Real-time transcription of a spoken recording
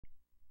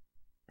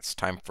It's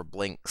time for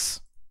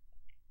Blinx.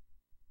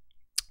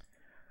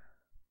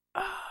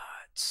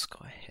 Let's go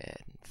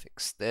ahead and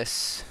fix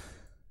this.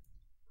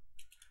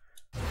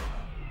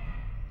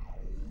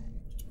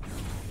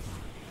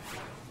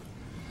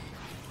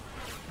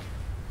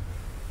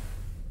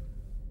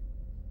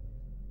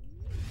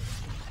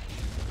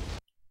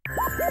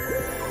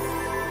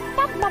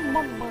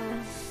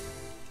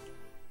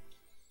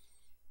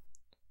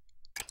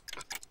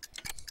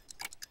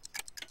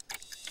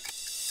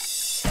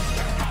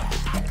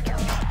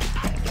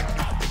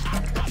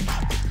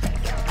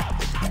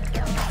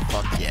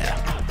 Fuck yeah.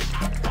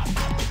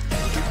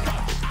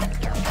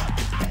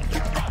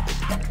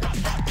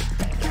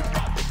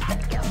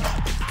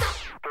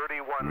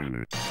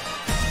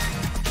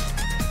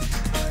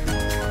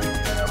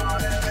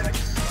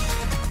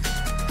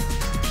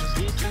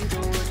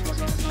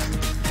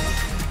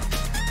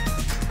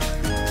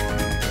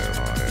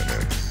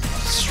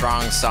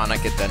 Strong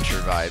Sonic Adventure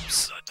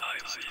vibes.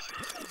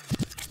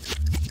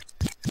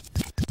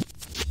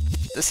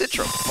 This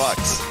intro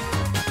fucks.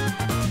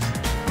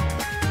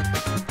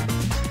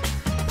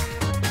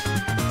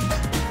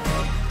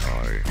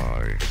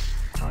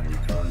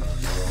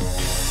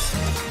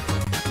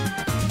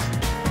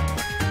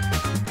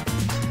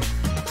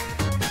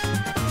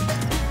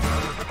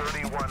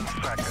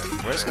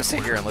 We're just gonna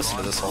sit here and listen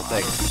to this whole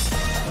thing.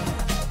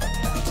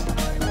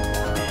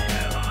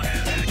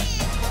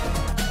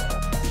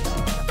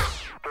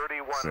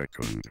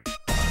 Second.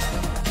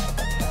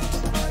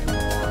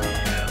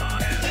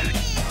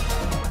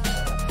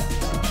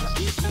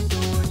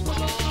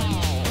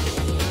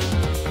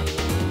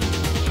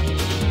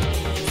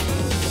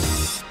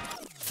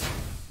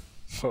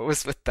 What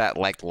was with that,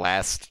 like,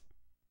 last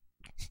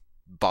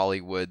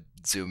Bollywood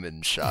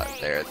zoom-in shot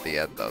there at the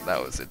end, though?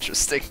 That was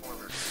interesting.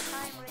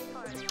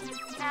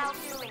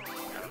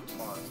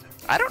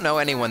 I don't know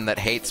anyone that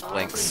hates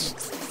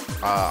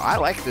Blinx. I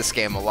like this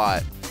game a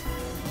lot.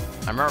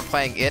 I remember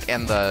playing it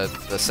and the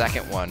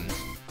second one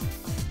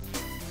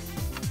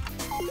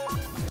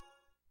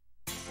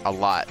a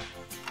lot.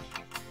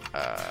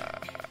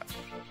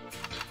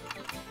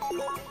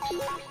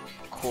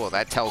 Cool,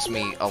 that tells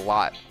me a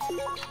lot.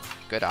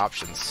 Good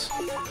options.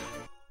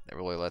 That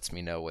really lets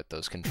me know what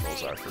those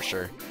controls are for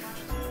sure.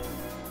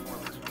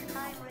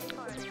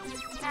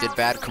 Did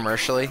bad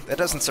commercially? That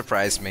doesn't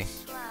surprise me.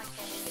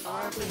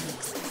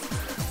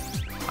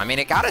 I mean,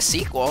 it got a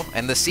sequel,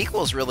 and the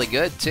sequel's really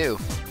good too.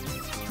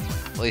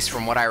 At least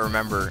from what I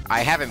remember.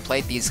 I haven't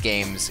played these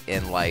games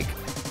in, like,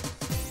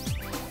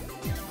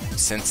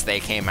 since they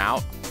came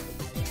out.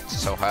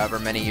 So however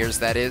many years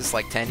that is,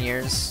 like 10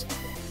 years?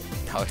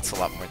 No, it's a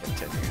lot more than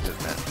 10 years,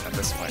 isn't it? At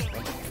this point.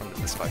 When did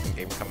this fucking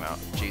game come out?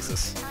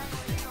 Jesus. –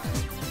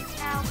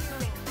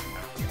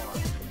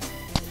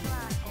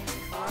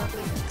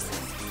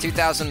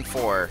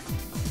 2004.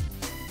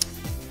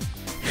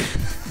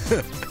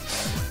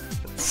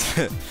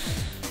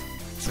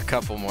 It's a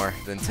couple more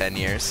than 10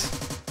 years.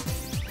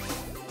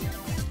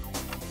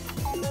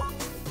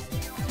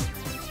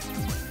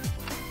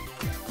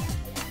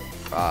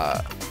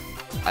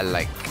 I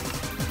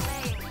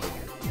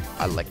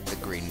like the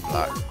green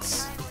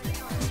blocks.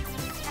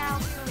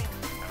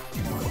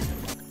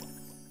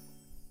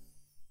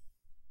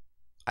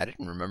 I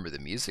didn't remember the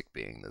music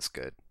being this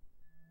good.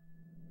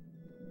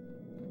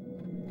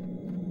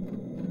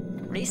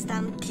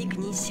 Listam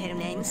technischer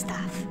name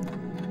staff.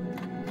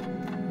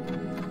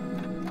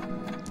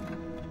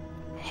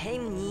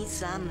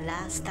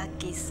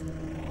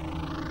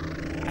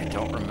 I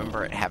don't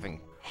remember it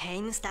having.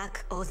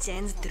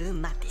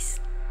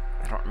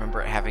 I don't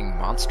remember it having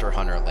Monster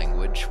Hunter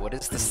language. What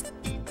is this?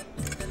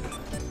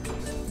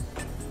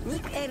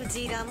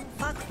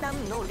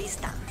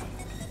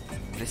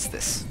 What is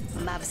this?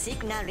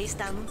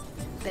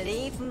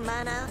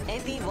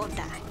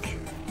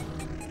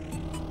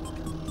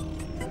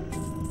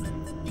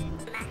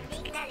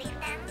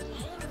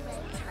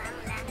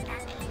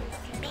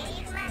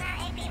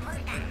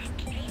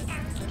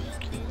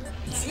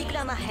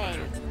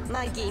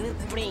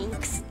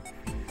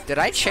 Did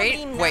I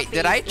change? Wait,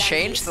 did I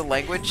change the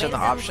language in the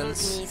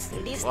options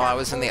while I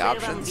was in the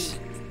options?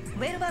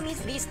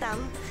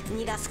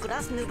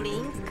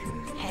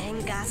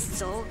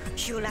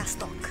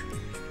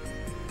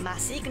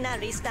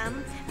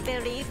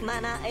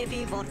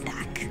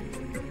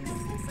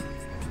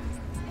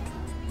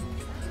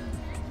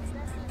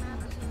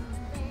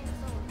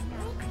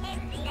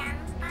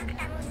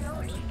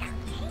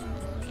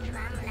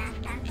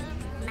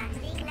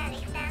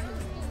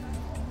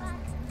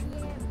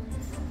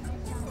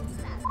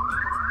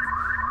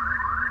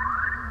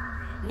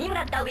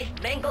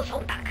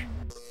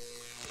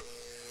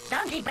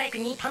 Dandy bike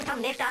ni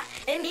tantam nefta,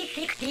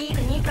 MB60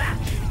 ni pra.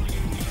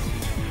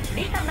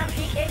 Listam nam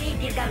sik evi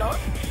dirgalos,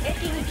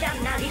 eski ni jam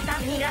na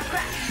listam ni ra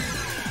crash.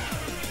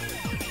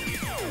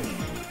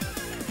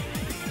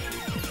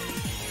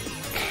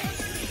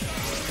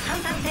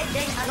 Tantam set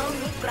den alon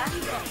ni crash,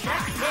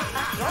 track set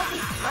a roti,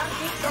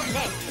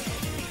 mansik.net.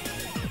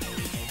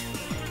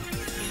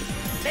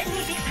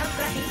 Benny big tam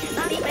crash,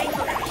 nami brain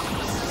crash.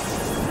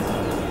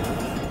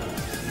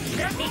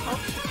 Graphic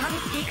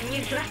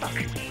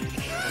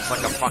It's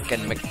like a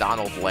fucking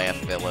McDonald Land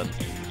villain.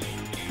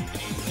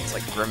 It's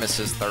like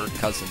Grimace's third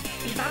cousin.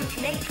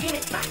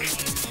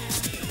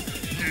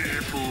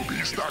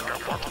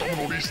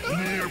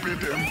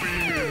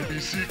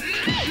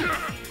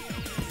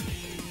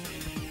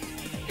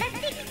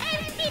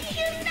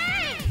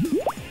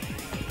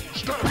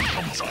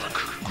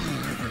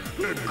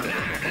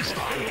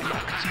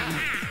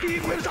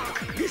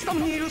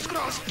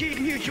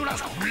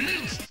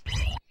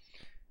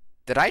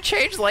 Did I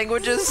change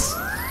languages?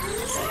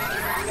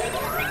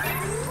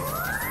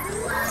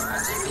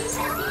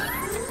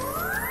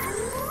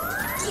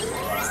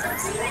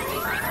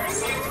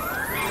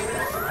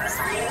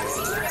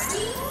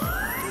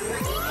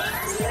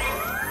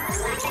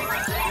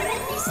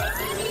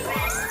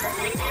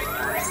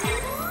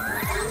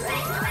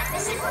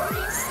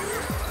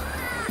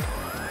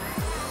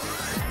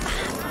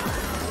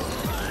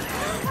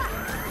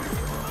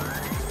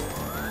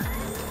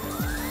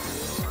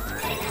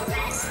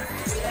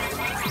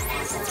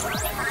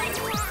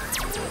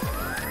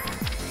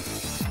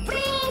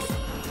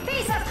 Blinx!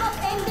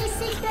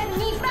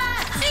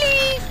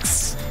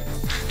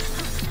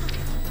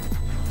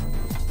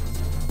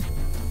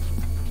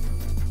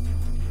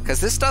 Because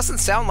this doesn't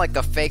sound like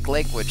a fake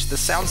language. This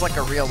sounds like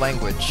a real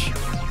language.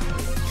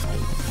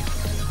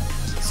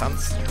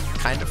 Sounds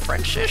kind of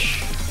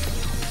Frenchish.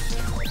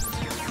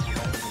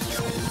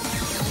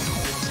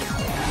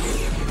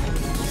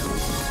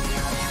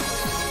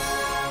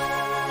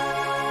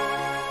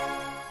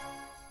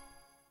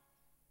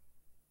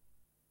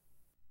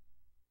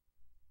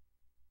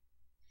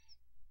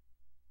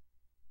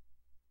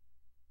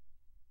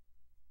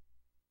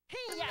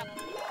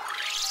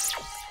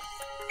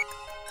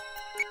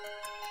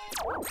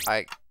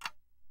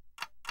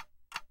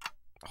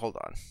 Hold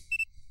on.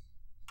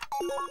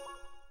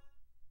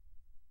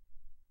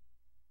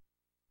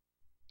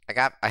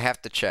 I have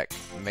to check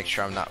and make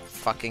sure I'm not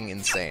fucking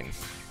insane.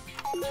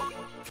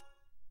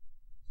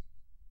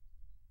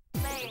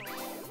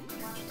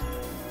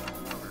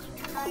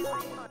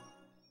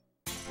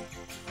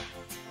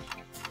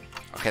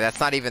 Okay,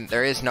 that's not even,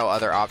 there is no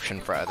other option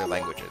for other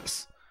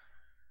languages.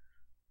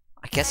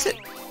 I guess it,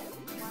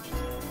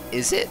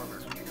 is it?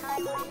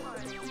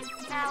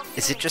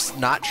 Is it just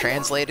not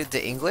translated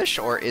to English,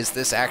 or is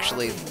this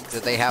actually, do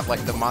they have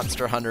like the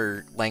Monster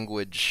Hunter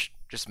language,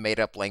 just made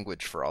up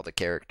language for all the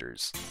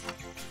characters?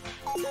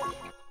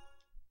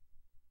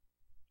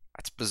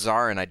 That's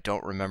bizarre, and I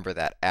don't remember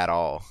that at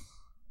all.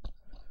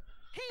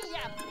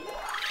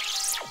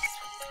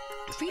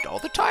 Defeat all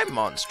the time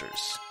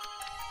monsters.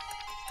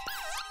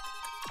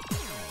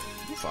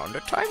 You found a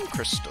time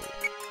crystal.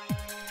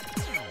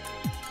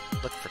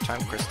 Look for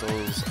time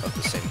crystals of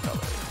the same color.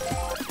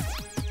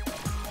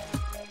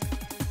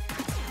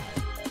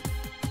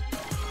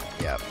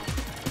 Yep.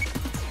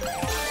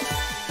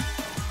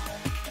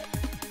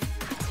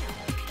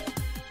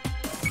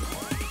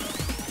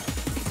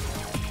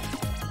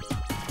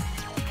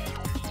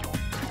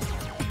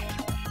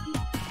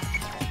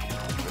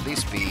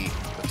 Release B,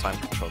 the time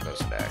control goes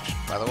into action.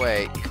 By the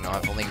way, you can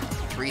have only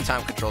 3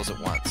 time controls at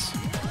once.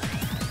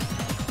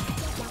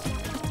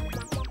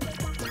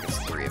 It's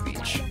 3 of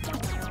each.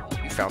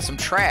 You found some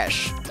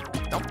trash.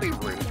 Don't be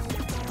rude.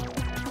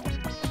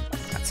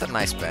 That's a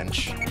nice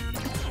bench.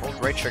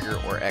 Hold right trigger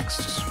or X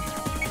to sweep.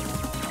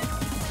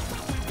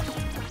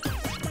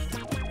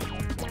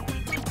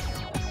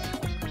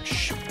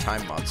 Shoot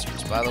time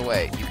monsters. By the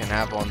way, you can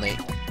have only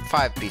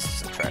 5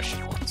 pieces of trash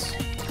at once.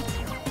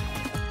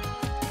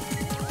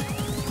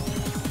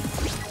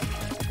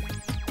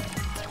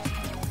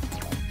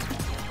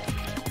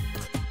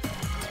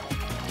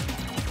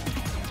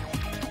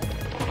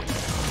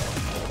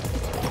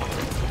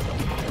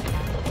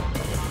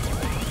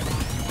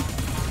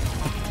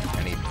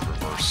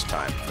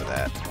 Time for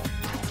that.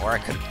 Or I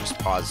could have just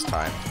paused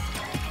time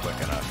quick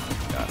enough.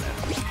 Got it.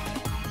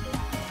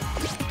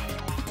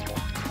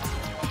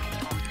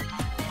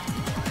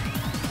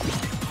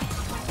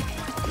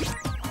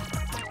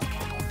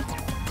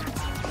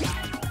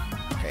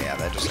 Okay, yeah,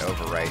 that just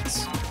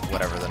overwrites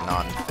whatever the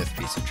non-5th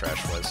piece of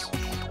trash was.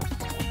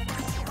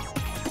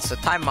 It's a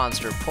time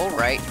monster. Pull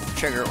right,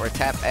 trigger, or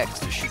tap X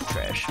to shoot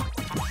trash.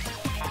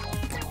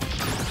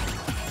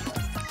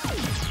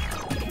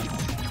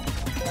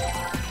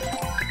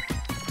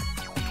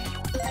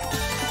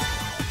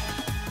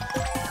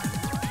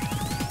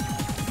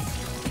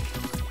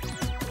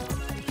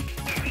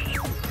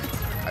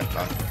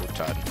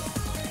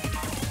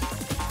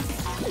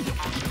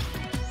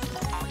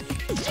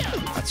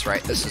 That's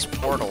right, this is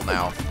Portal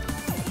now.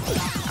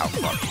 Ow,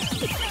 fuck.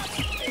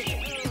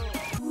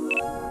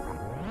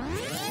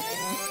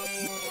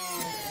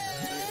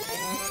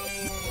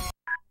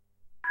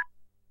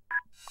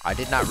 I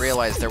did not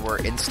realize there were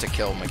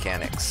insta-kill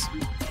mechanics.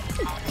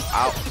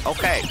 Ow,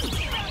 okay.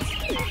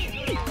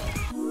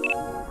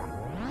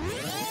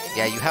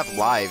 Yeah, you have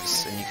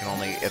lives, and you can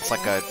only, it's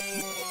like a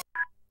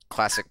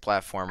classic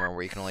platformer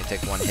where you can only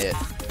take 1 hit.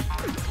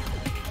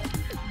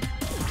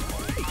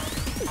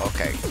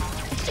 Okay.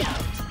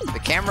 The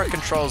camera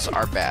controls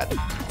are bad.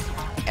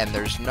 and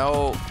there's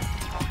no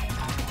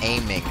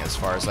aiming as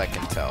far as I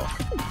can tell.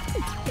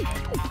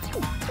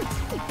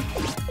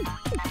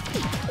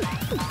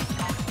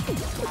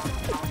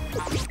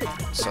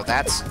 So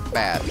that's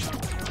bad.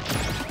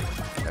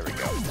 There we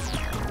go.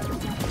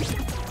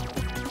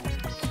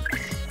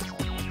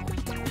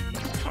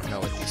 I don't know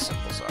what these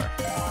symbols are.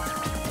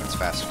 Let's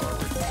fast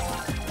forward.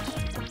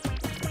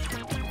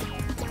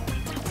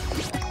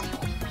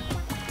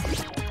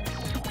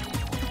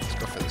 Let's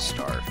go for the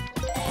star.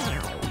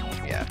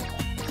 Yeah.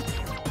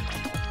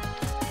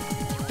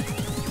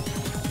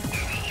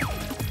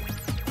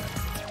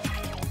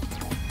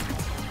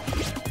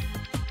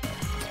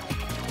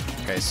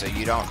 Okay, so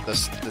you don't, the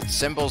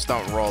symbols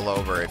don't roll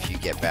over if you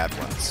get bad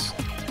ones.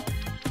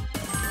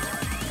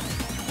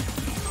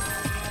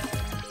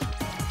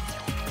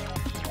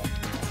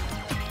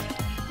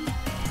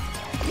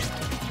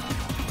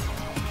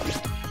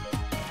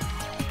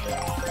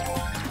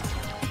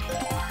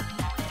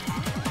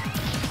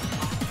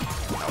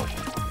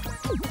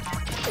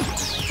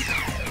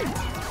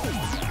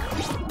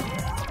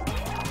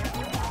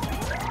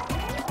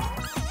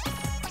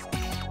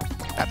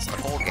 That's the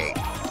whole gate.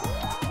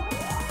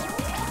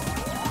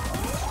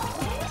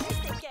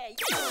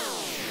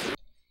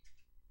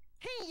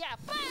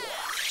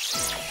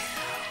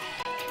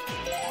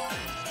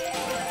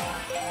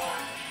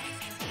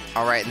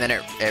 Alright, and then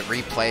it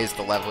replays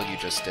the level you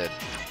just did.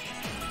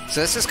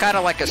 So this is kind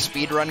of like a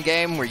speedrun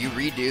game where you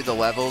redo the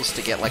levels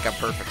to get like a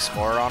perfect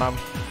score on them.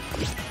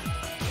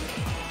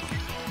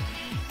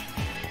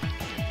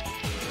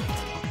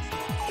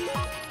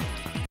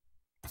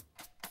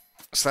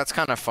 So that's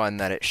kind of fun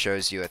that it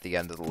shows you at the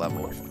end of the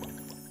level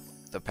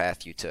the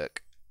path you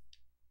took.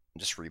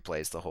 Just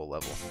replays the whole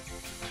level.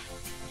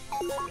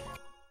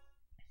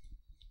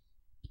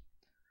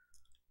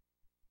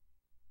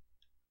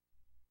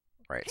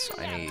 Right, so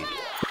I need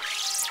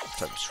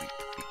Time Sweep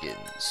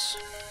begins.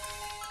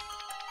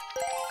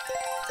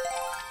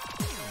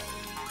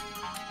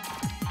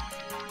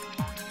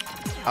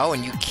 Oh,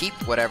 and you keep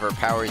whatever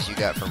powers you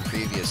got from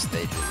previous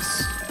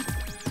stages.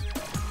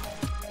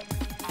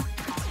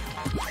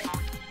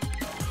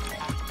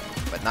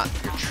 But not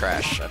your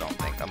trash, I don't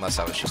think, unless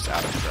I was just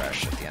out of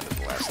trash at the end of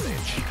the last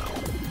stage.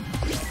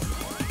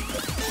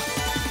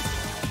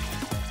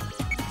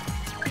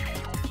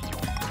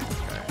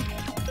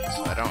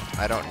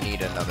 I don't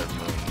need another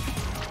moon.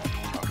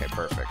 Okay,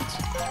 perfect.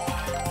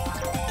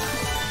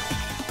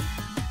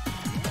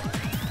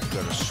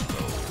 Go to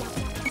slow.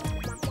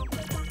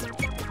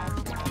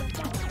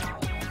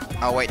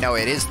 Oh wait, no,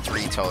 it is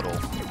 3 total.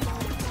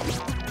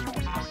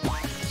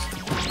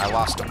 I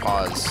lost a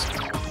pause.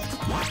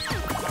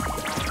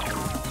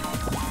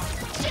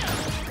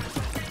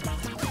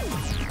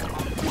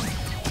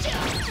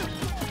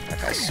 That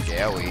guy's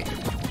scary.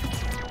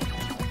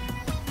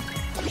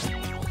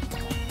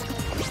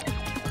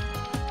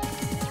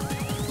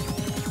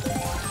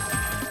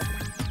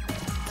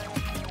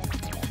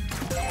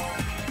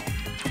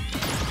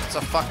 It's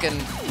a fucking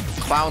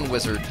clown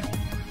wizard.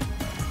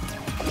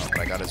 Oh, but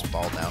I got his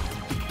ball now.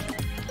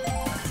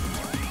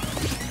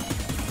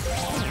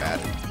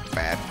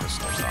 Bad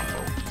crystal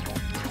combo.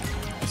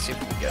 Let's see if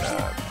we can get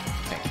a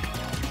pink.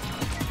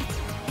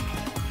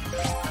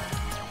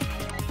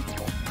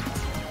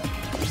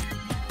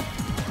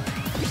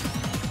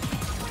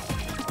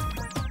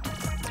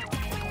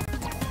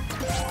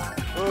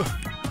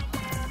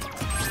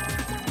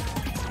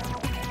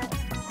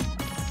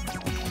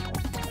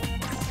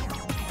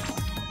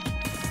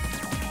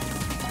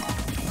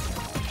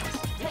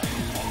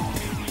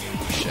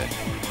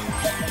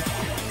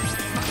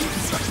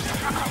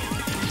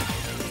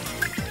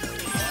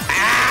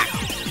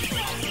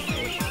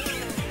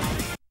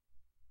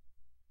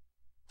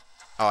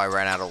 Oh, I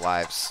ran out of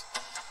lives.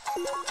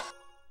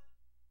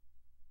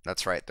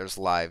 That's right, there's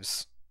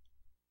lives.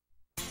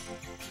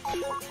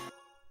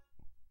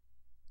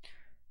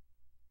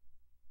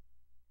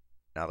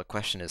 Now the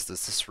question is,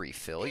 does this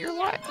refill your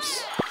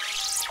lives?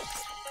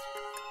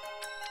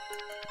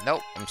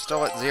 Nope, I'm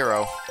still at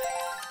 0.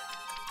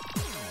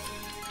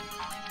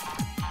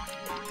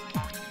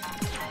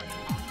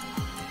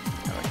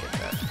 How do I get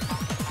that?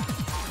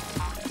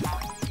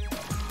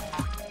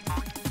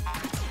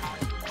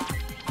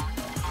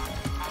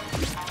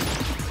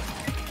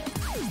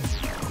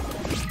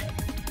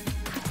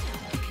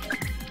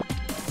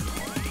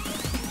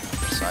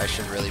 So I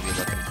should really be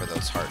looking for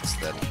those hearts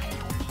then.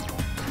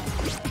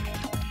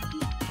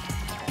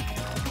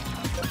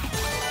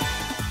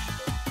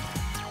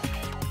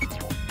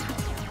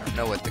 I don't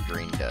know what the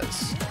green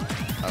does.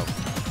 Oh.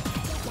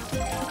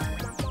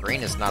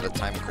 Green is not a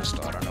time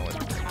crystal. I don't know what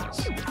the green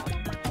is.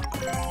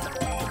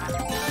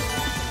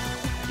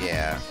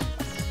 Yeah.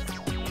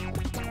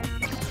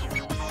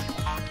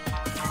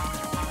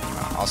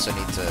 I also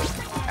need to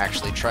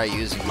actually try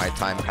using my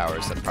time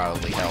powers. That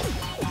probably help.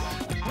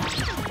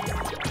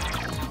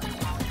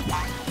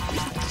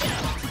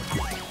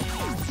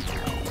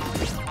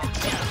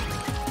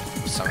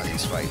 Some of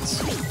these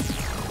fights.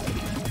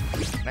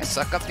 Can I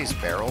suck up these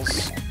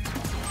barrels?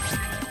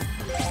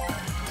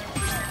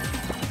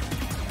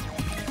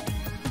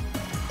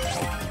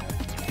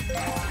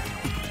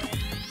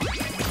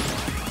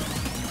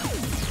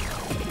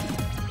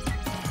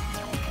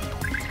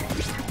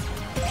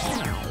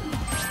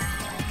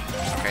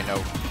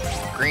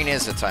 green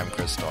is a time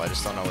crystal, I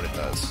just don't know what it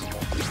does.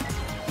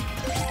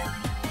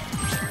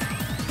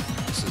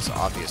 This is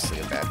obviously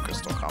a bad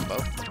crystal combo.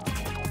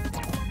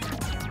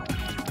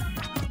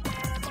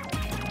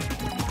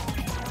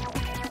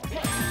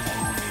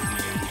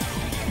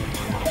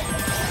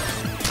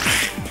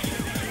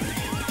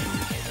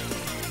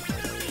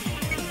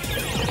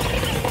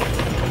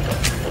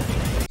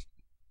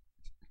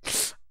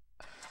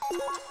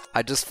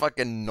 I just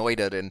fucking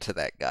noited into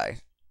that guy.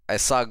 I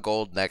saw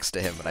gold next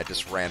to him and I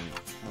just ran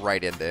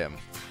right into him.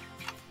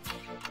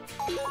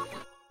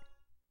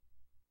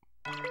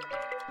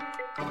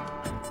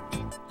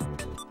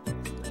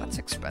 That's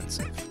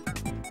expensive.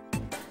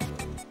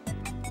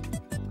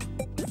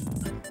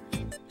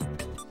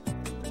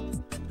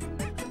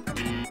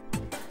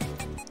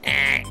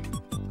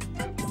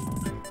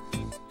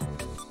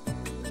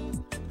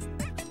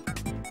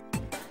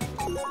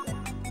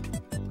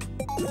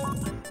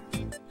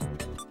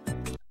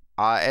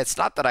 It's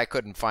not that I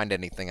couldn't find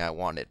anything I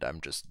wanted,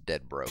 I'm just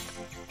dead broke.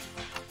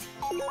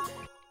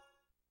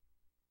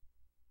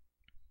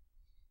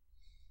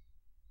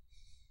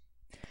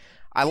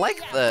 I like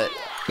the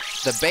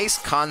base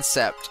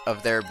concept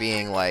of there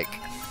being, like,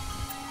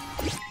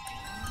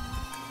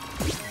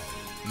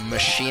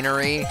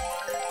 machinery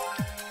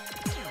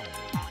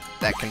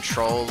that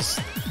controls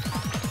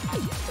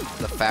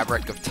the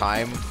fabric of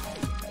time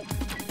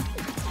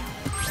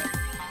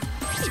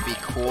to be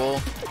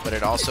cool. But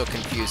it also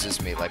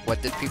confuses me. Like,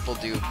 what did people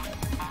do?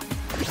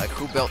 Like,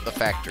 who built the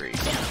factory?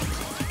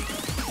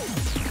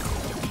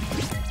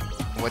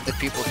 What did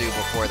people do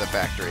before the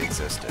factory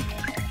existed?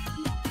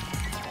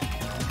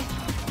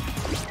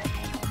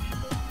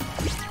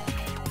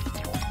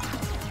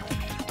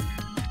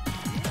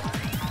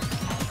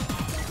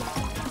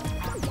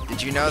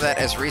 Did you know that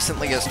as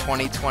recently as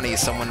 2020,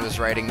 someone was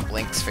writing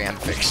Blinx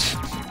fanfiction?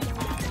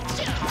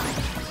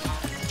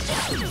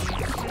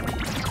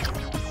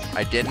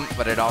 I didn't,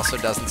 but it also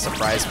doesn't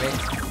surprise me.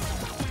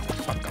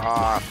 Fuck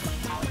off.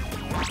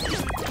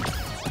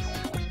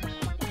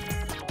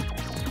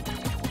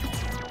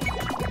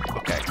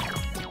 Okay.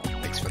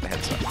 Thanks for the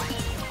heads up.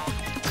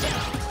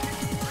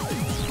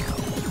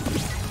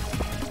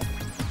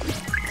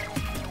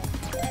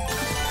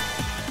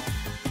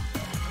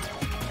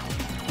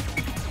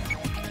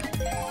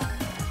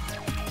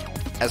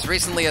 As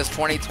recently as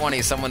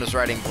 2020, someone was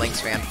writing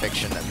Blinx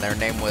fanfiction, and their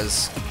name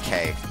was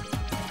K.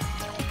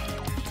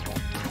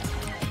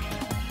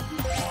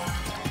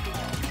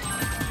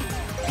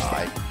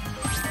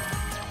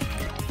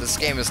 This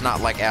game is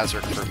not like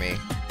Azure for me.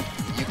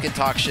 You can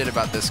talk shit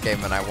about this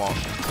game and I won't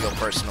feel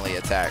personally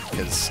attacked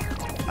because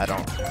I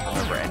don't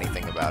remember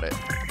anything about it.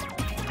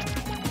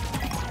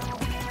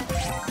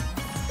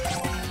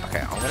 Okay,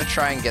 I'm gonna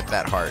try and get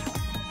that heart.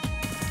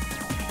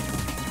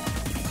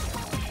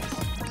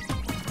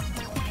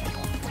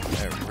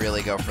 I'm gonna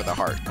really go for the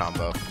heart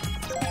combo.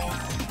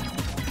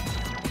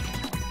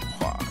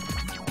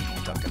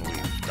 Duck and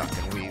weave, duck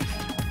and weave.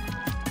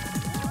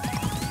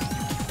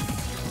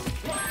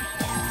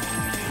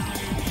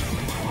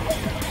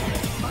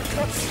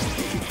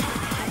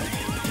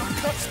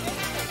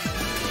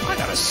 I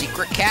got a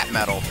secret cat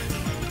medal.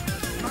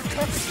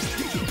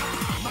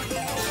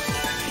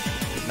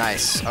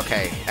 Nice.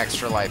 Okay,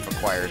 extra life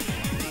acquired.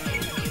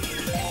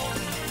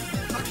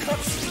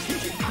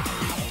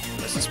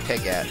 Where's this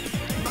pig at?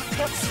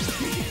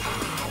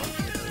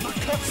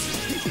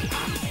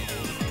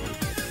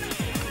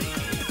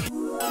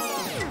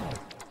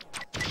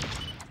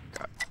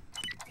 God.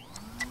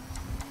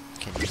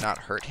 Can you not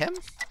hurt him?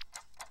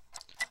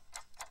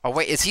 Oh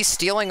wait, is he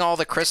stealing all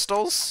the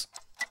crystals?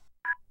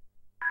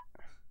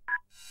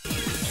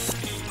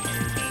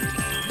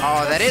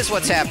 Oh, that is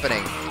what's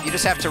happening. You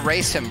just have to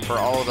race him for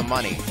all of the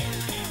money.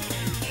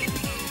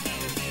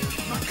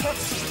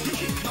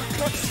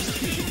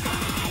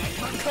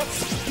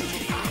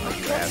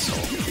 You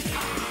asshole.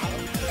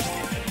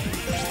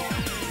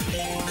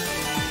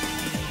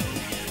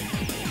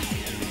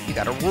 You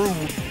gotta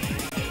rule.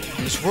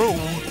 Use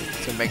rule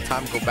to make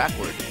time go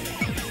backward.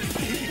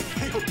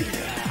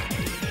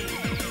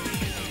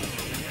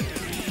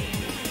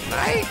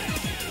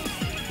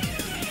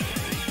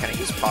 Can I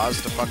use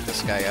pause to fuck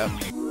this guy up?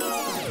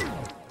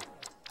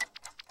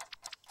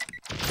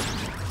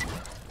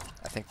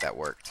 I think that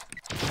worked.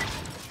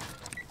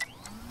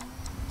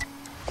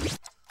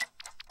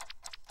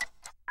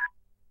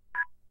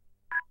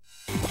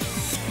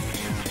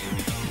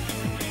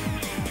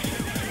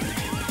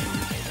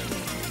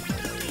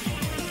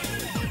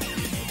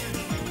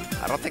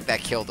 I don't think that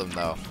killed him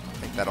though. I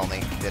think that only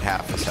did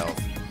half his health.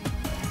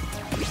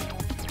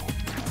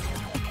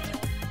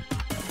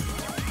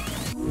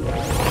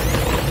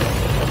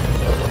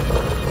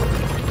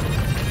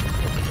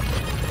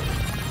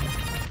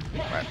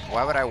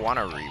 Why would I want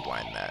to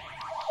rewind that?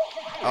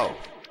 Oh.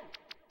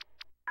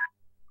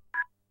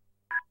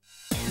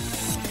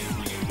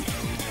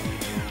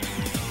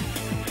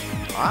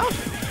 Huh?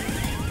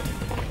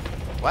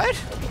 What?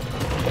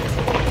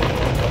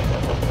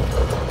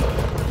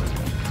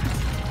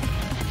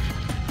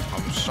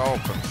 I'm so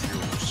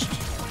confused.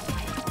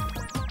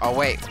 Oh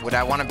wait, would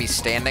I want to be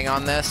standing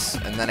on this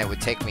and then it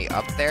would take me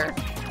up there?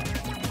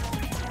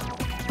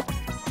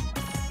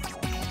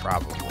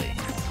 Probably.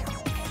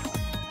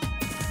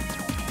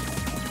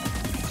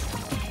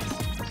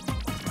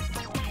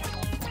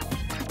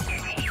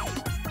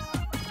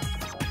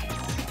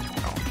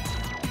 Oh.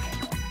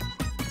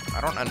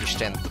 I don't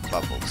understand the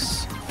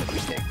bubbles that he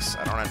takes.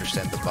 I don't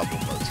understand the bubble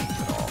motif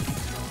at all.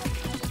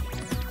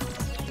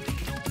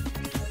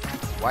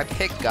 Why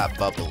Pig got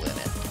bubble in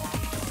it?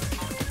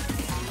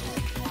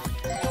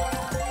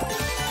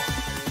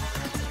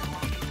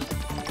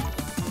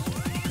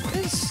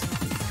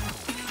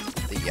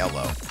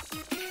 Yellow.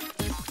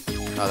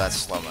 Oh, that's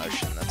slow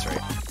motion, that's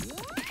right.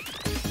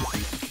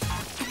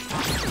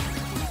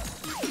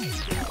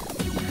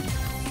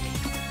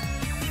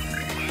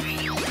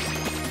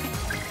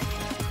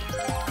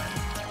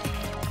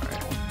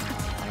 Alright.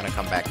 I'm gonna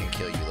come back and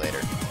kill you later.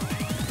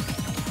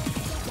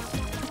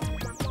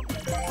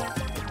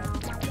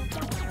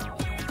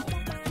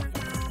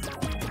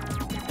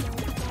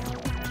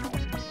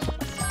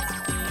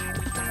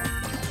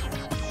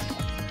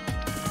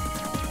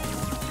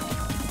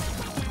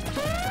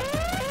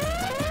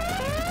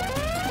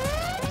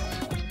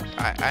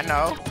 I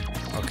know.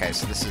 Okay,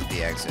 so this is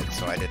the exit,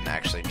 so I didn't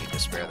actually need to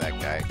spare that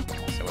guy.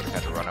 So I would have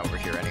had to run over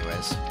here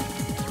anyways.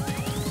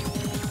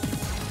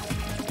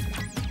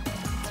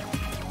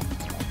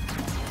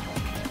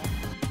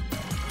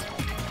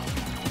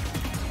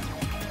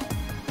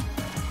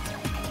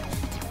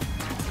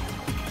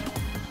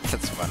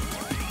 That's fun.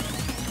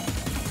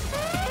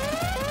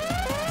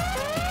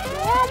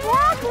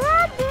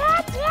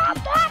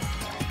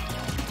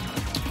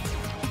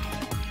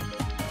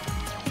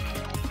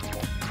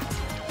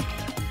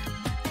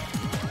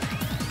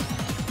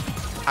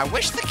 I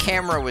wish the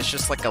camera was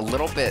just like a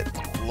little bit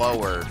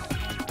lower.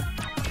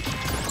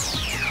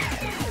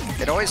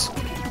 It always...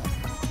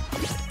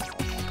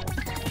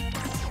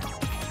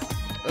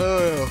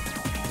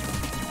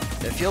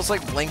 It feels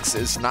like Blinx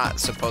is not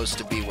supposed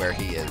to be where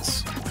he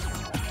is.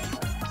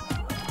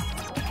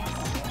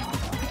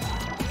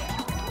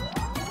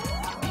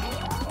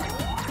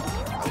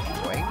 Oh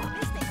boy.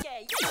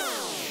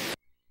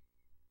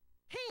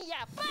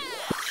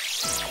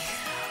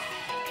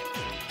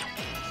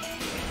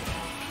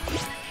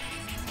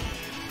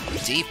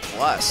 D+.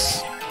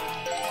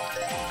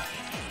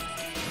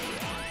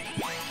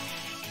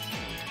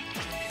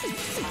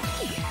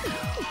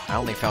 I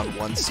only found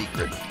one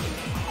secret.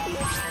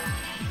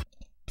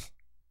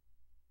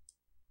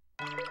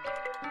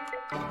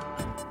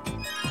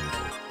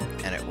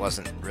 And it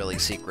wasn't really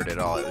secret at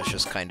all, it was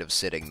just kind of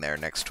sitting there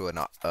next to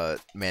a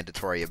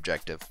mandatory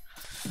objective.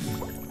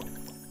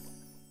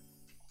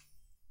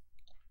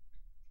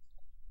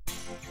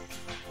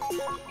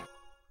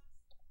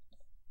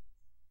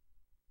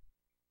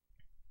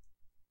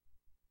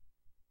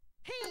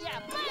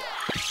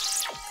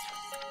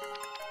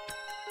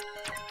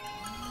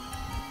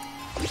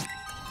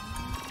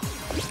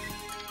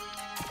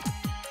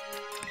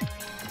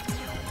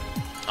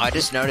 I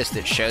just noticed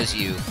it shows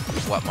you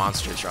what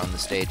monsters are on the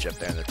stage up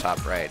there in the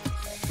top right.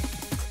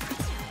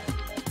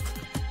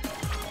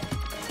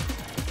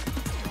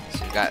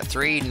 So you got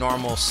 3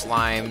 normal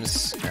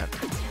slimes.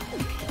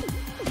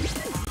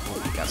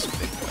 Oh, we got some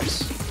big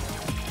boys.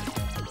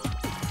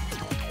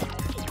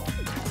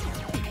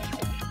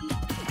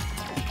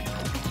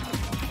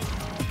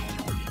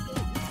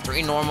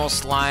 Three normal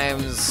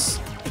slimes.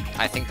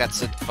 I think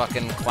that's a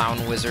fucking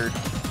clown wizard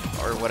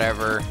or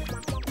whatever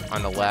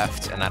on the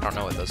left, and I don't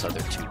know what those other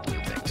 2 blue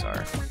things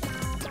are.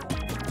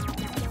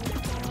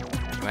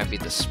 It might be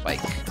the spike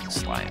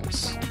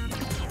slimes.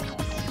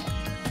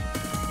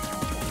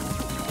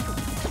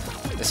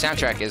 The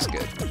soundtrack is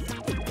good.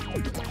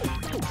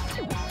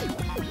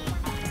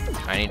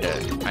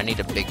 I need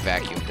a big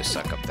vacuum to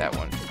suck up that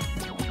one.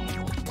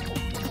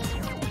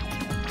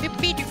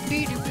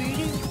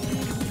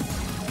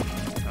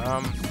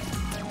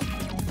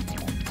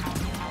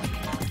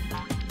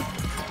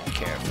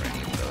 Care for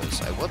any of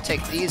those. I will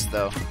take these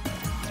though.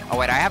 Oh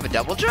wait, I have a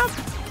double jump?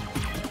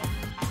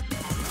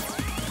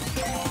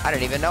 I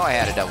didn't even know I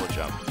had a double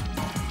jump.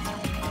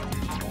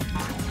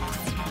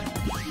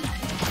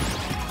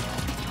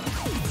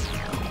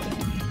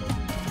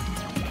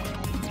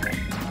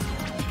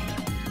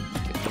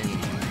 Give me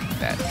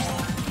that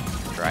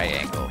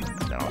triangle.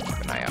 Then I'll keep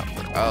an eye out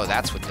for. Oh,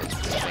 that's what those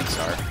blue things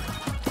are.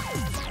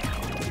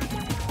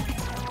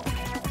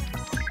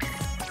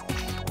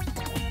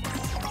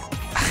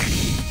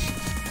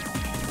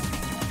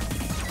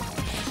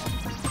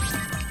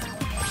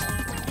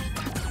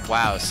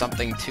 Wow,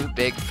 something too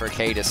big for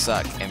K to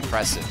suck.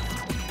 Impressive.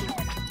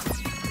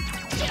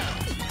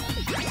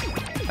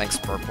 Thanks,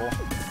 Purple.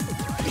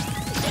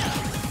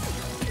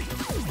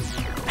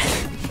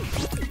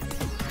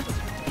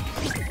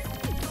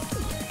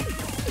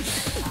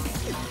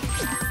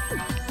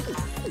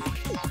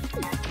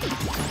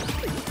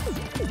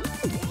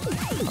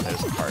 Oh,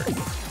 there's a heart.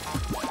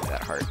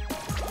 That heart.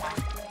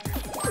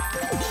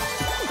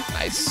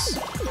 Nice.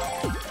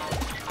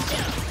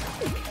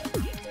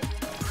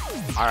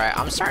 Alright,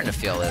 I'm starting to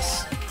feel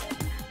this.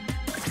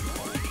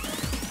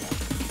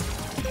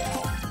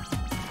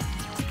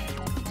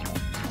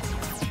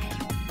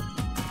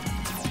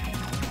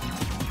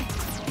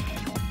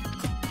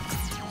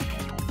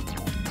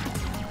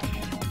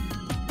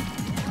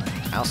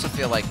 also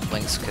feel like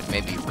Blinx could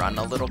maybe run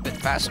a little bit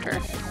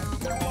faster.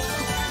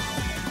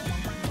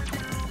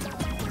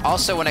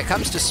 Also, when it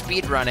comes to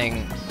speed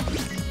running,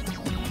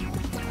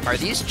 are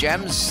these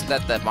gems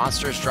that the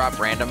monsters drop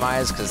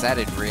randomized? Because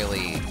that'd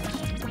really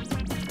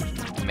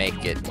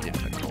make it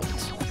difficult.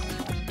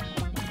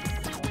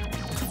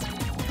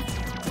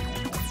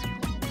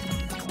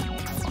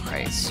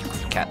 Okay, so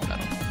cat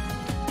metal.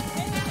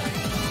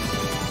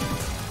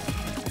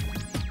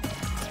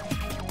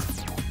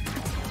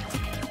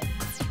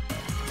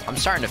 I'm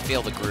starting to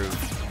feel the groove.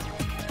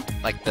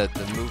 Like the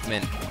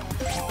movement.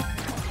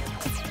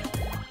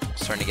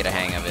 Starting to get a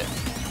hang of it.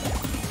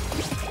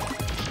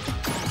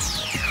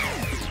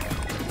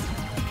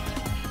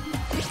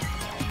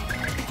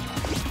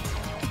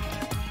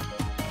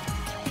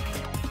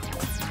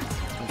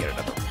 Can get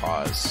another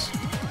pause.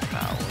 No,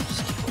 we'll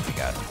just keep what we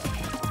got.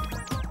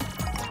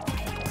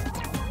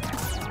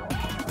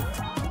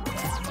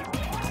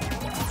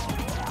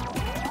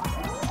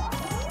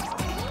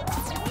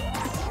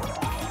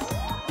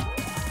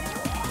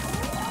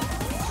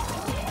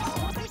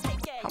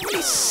 How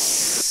many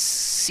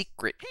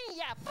secret?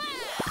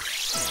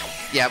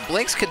 Yeah,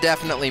 Blinx could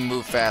definitely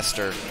move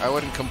faster. I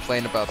wouldn't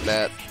complain about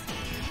that.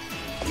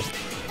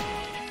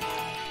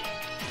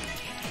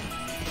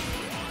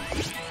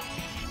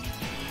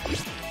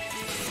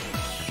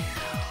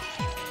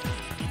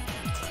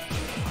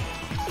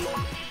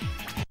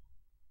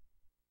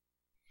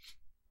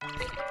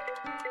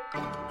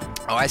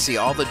 Oh, I see.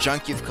 All the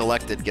junk you've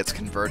collected gets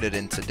converted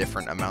into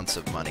different amounts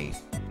of money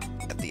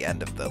at the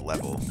end of the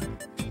level.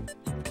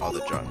 All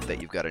the junk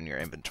that you've got in your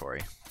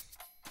inventory.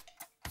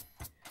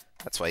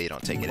 That's why you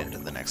don't take it into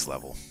the next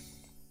level.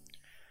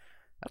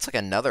 That's like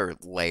another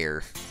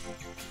layer.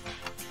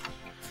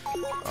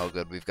 Oh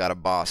good, we've got a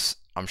boss.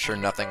 I'm sure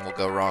nothing will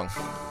go wrong.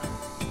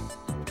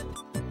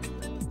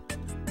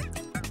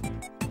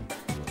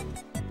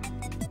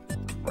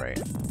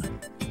 Right.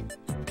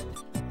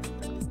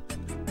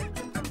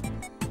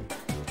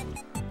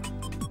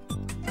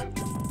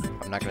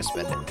 I'm not gonna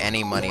spend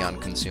any money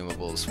on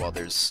consumables while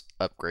there's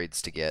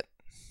upgrades to get.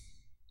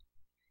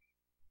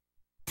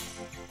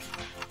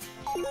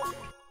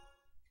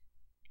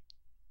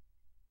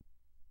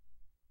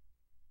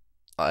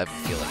 I have a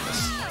feeling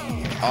this.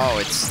 Oh,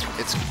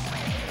 it's.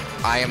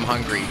 I am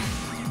hungry.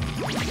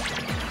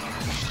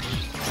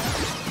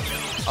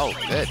 Oh,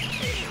 good.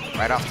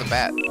 Right off the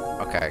bat.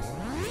 Okay.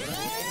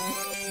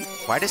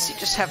 Why does he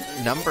just have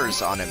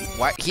numbers on him?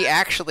 Why? He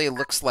actually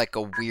looks like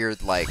a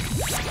weird, like,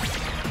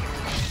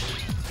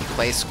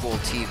 play school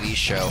TV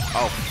show.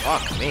 Oh,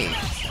 fuck me.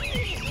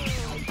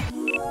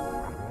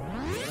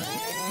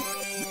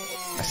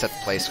 I said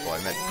play school,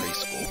 I meant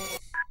preschool.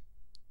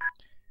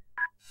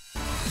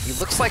 He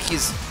looks like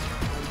he's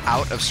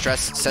out of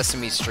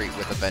Sesame Street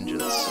with a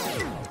vengeance.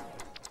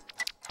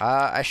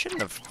 I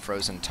shouldn't have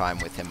frozen time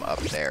with him up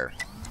there.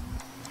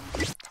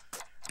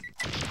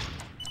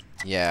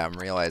 Yeah, I'm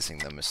realizing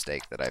the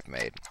mistake that I've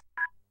made.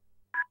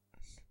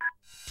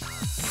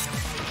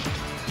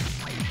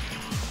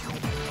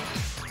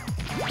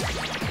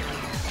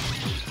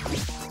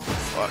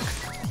 Fuck.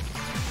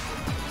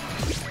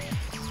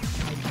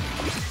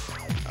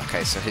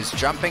 Okay, so his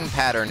jumping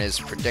pattern is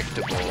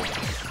predictable.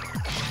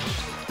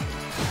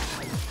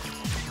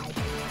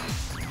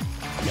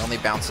 He only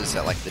bounces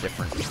at like the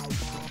different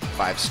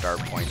 5-star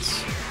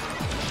points.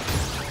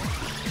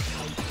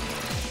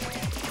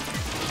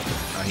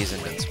 Oh, he's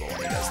invincible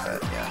when he does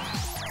that, yeah.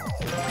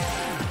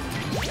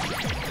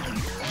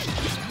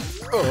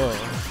 Oh.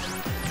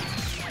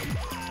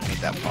 Need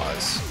that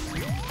pause.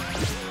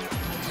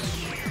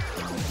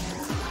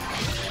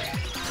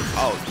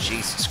 Oh,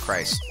 Jesus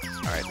Christ.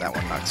 Alright, that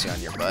one knocks you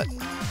on your butt.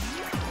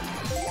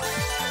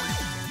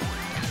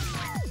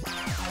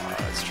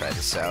 Let's try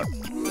this out.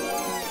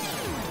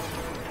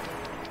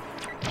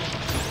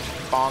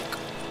 Bonk.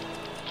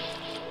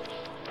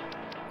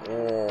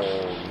 Oh,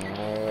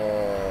 no.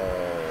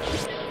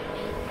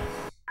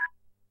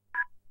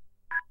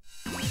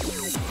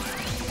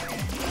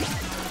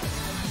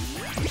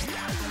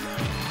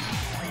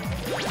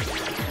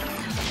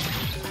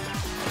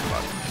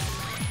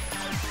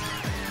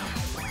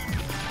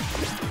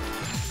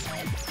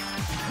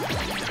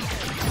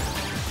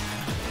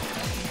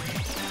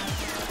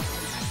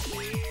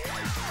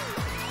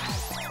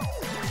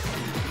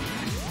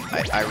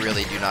 I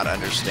really do not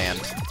understand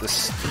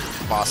this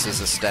boss's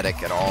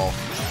aesthetic at all.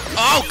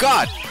 Oh,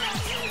 God!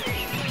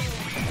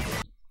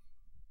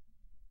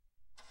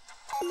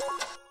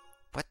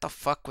 What the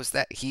fuck was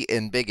that? He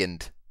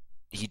embiggened.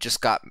 He just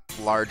got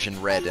large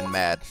and red and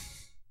mad.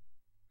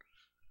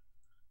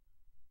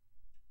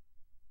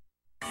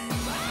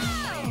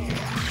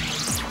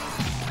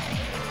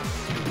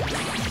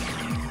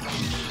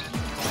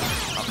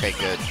 Okay,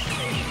 good.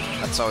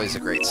 That's always a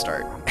great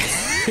start.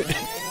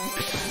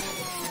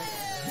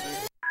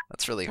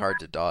 That's really hard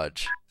to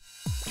dodge.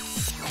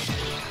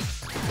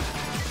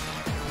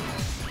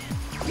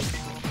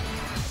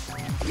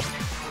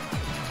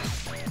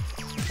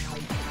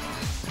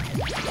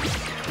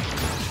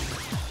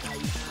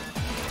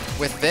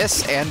 With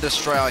this and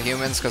Destroy All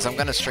Humans, because I'm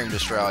going to stream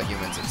Destroy All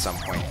Humans at some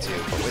point too,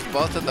 but with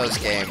both of those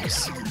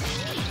games,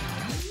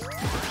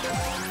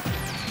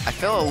 I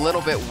feel a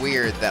little bit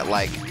weird that,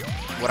 like,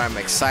 what I'm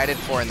excited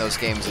for in those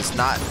games is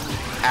not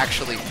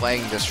actually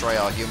playing Destroy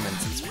All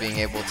Humans, it's being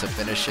able to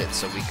finish it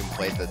so we can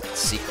play the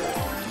sequel.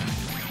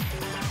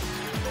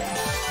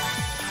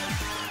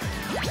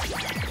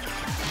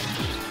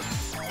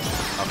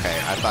 Okay,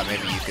 I thought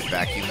maybe you could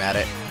vacuum at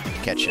it and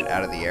catch it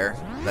out of the air.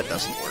 That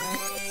doesn't work.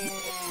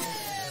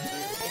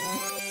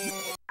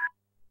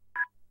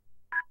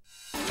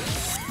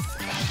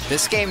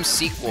 This game's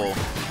sequel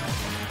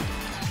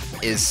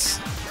is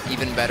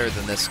even better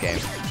than this game,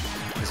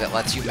 because it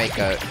lets you make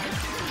a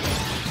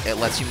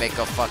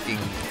fucking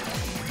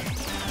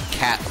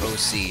cat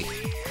OC.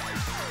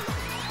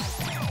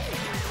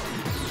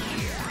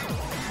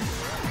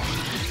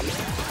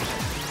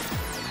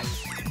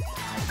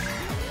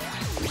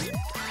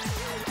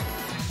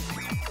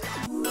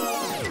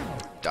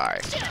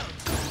 Die.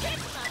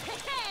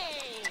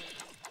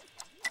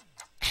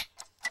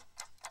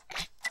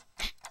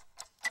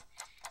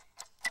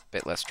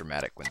 Bit less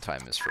dramatic when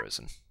time is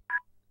frozen.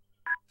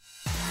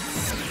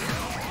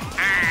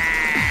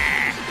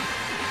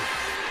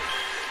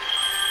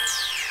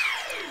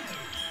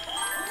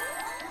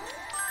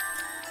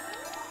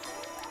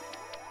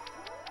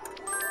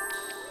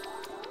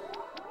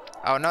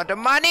 Oh no, the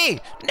money!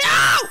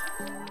 No!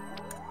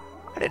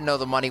 I didn't know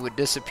the money would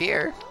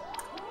disappear.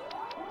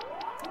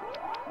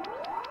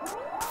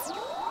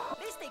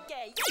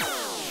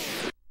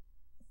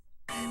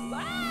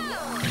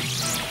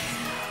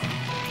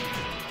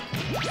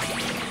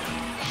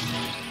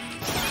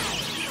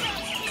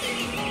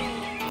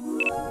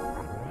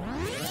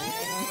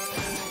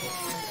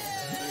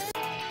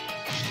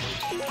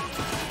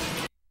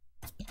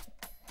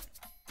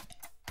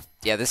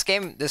 Yeah, this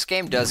game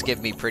does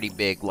give me pretty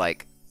big,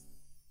 like,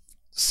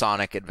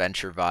 Sonic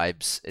Adventure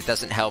vibes. It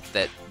doesn't help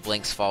that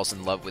Blinx falls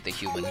in love with a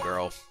human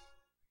girl.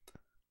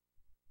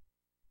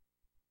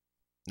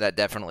 That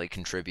definitely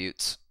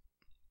contributes.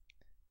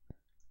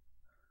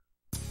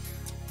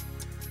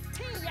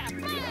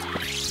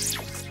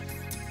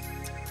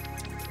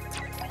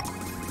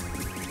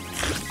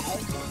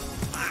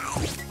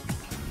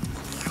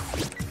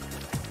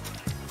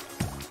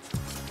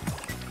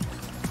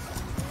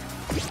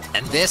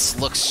 And this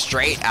looks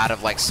straight out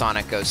of, like,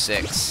 Sonic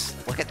 06.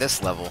 Look at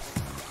this level.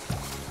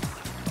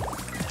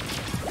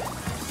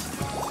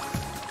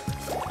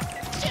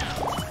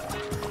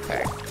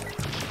 Okay.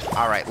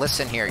 Alright,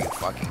 listen here, you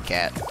fucking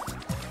cat.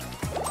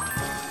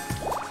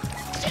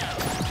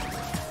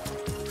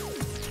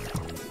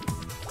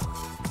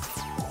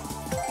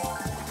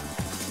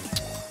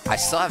 I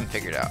still haven't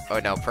figured out. Oh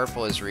no,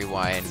 purple is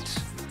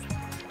rewind.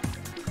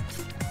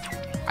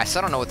 I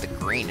still don't know what the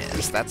green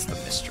is. That's the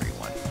mystery one.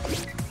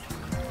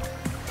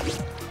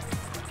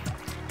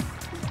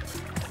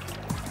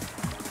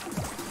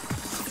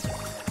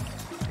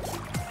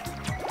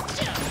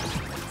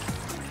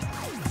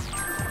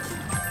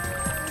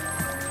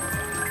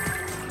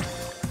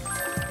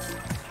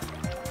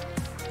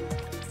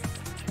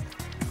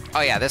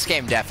 Oh yeah, this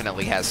game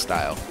definitely has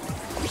style.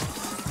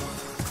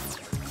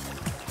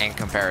 In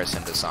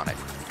comparison to Sonic.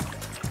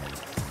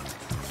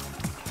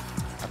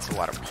 That's a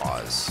lot of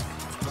pause.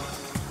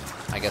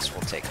 I guess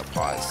we'll take a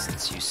pause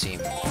since you seem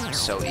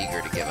so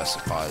eager to give us a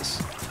pause.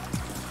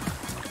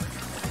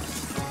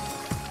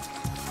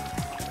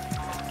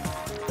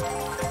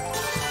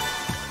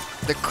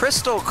 The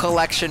crystal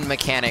collection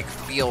mechanic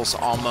feels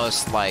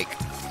almost like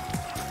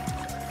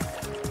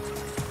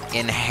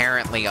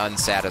inherently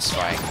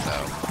unsatisfying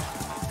though.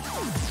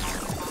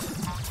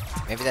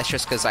 Maybe that's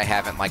just because I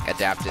haven't, like,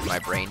 adapted my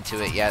brain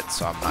to it yet,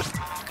 so I'm not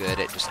good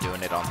at just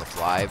doing it on the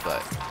fly,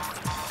 but...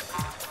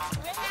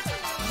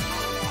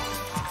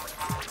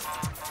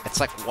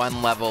 It's like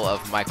one level of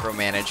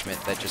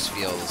micromanagement that just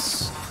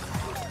feels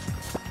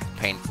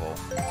painful.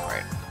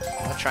 Alright,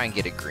 I'm gonna try and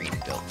get a green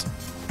built.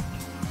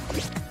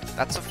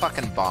 That's a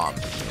fucking bomb.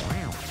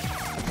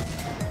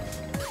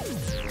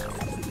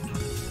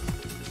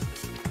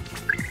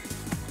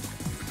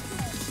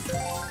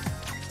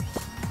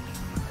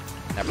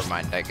 Never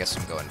mind, I guess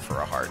I'm going for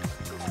a heart. I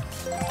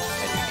do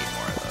need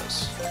more of those.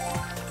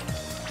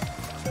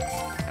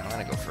 I'm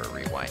gonna go for a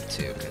rewind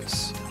too,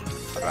 because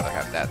I'd rather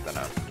have that than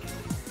a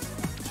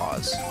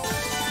pause.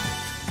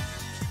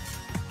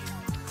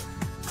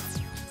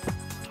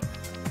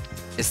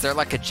 Is there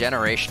like a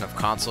generation of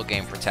console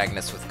game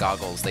protagonists with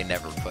goggles they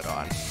never put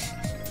on?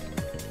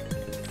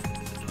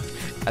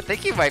 I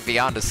think you might be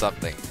onto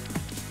something.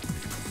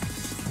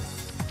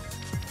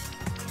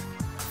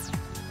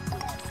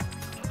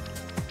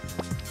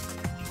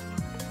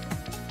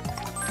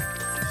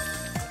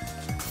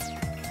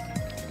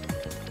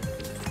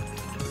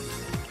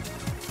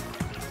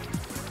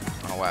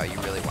 Wow, you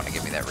really want to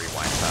give me that rewind,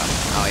 huh?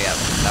 Oh yeah,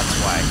 that's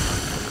why.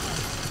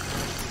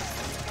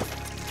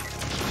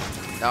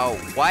 No,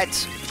 what?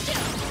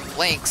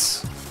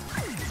 Blinx!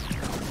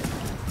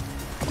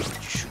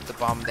 Shoot the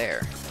bomb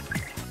there.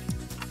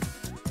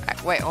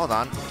 Wait, hold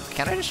on.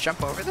 Can I just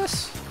jump over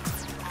this?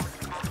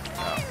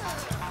 No.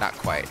 Not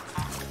quite.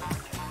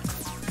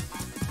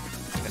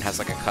 Even has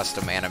like a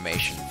custom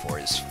animation for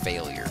his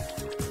failure.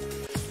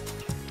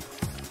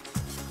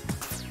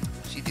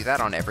 So you do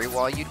that on every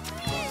wall you...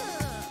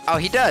 Oh,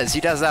 he does! He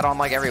does that on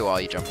like every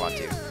wall you jump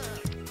onto.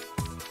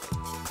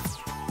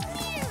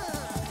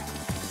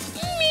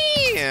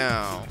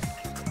 Meow.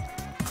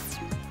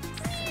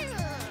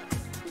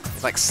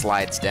 It like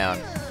slides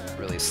down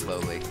really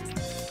slowly.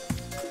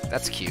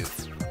 That's cute.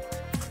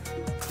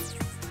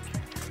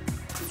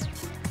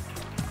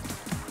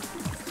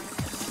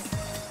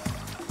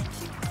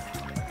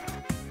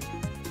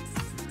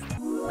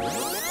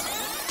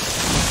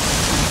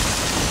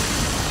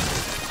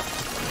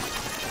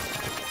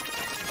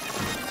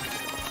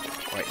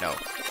 Wait, no.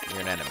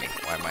 You're an enemy.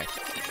 Why am I...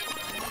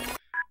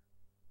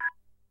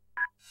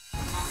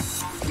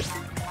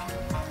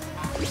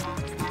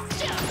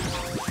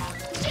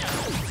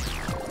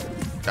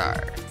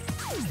 Alright.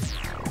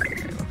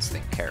 Let's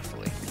think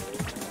carefully.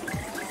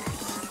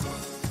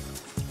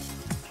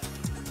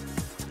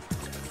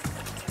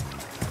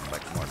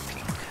 Like more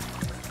pink.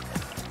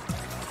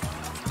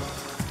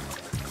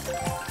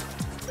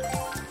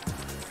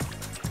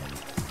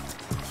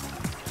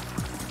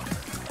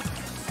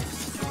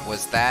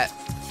 Was that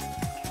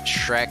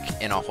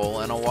Shrek in a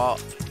hole in a wall?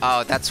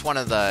 Oh, that's one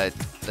of the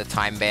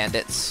time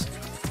bandits.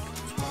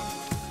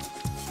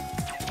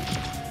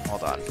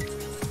 Hold on.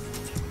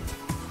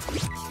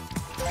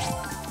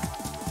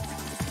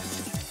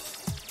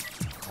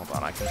 Hold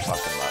on, I can fuck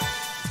him up.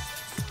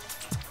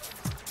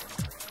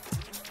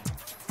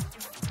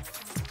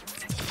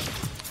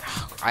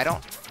 I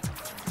don't...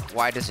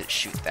 Why does it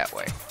shoot that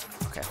way?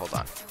 Okay, hold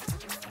on.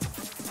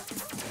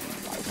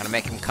 I'm gonna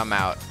make him come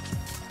out.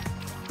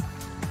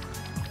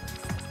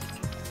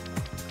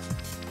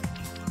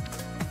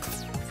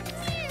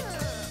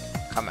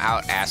 Come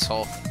out,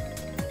 asshole.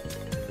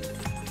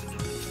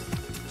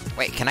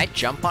 Wait, can I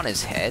jump on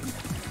his head?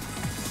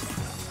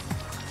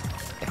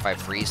 If I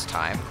freeze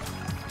time?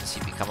 Does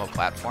he become a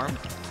platform?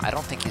 I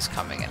don't think he's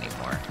coming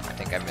anymore. I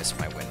think I missed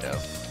my window.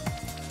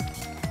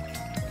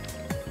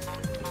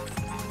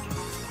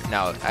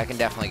 No, I can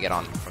definitely get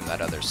on from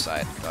that other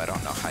side, though I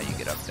don't know how you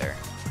get up there.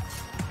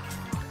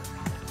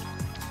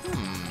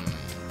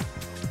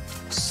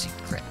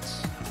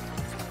 Secrets.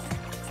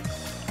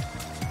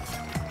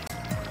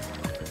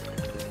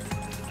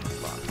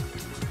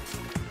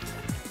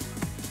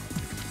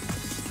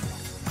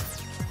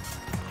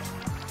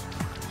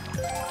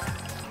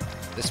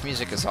 This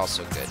music is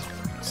also good.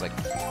 It's like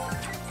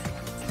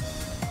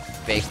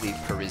vaguely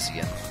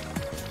Parisian.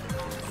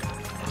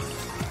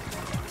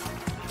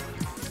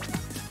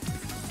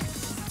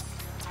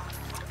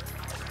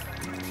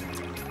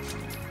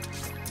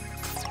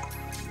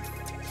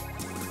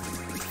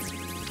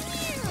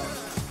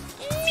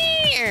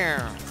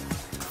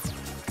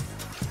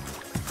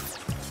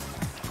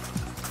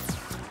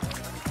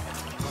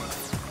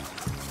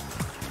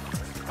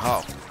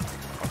 Oh,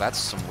 well, that's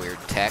some weird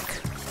tech.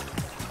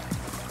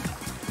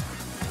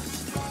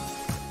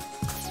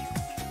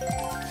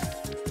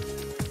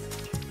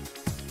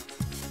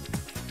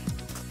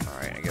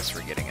 Alright, I guess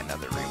we're getting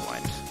another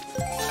rewind.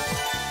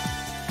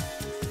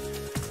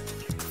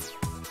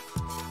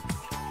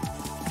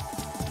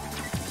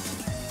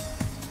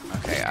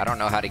 Okay, I don't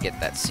know how to get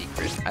that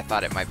secret. I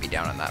thought it might be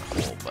down in that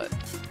hole, but...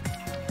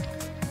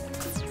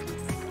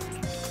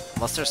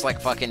 Unless there's like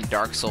fucking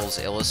Dark Souls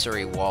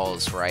illusory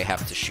walls where I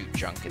have to shoot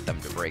junk at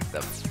them to break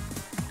them.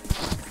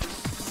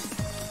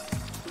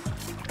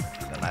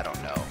 Then I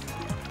don't know.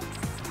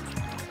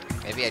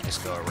 Maybe I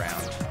just go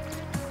around.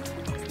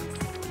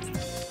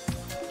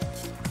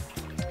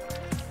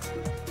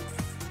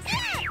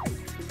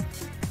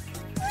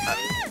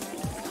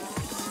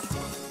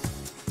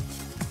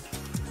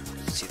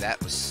 See, that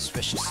was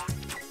suspicious.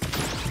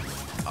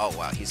 Oh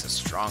wow, he's a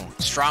strong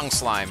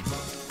slime.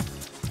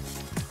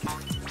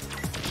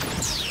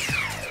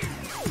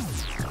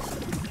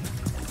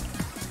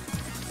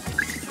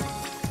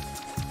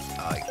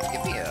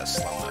 Give me a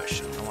slow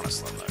motion. I want a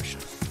slow motion.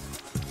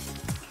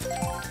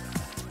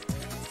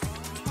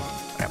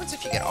 What happens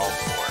if you get all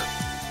four?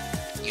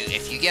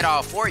 If you get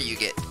all four, you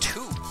get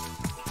two.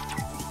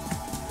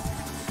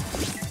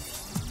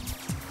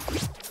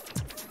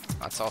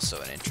 That's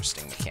also an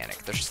interesting mechanic.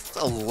 There's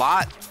a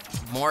lot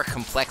more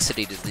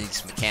complexity to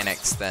these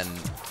mechanics than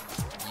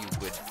you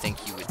would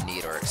think you would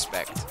need or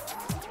expect.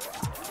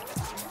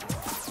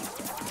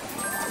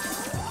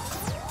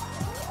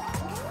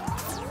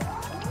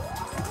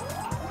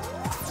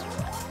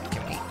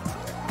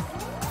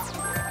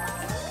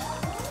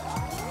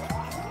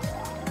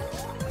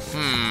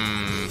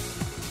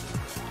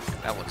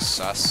 That looks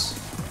sus.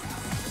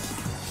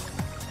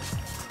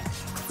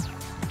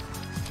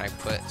 Can I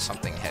put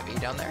something heavy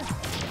down there?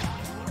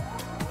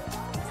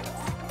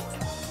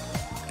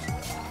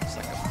 It's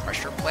like a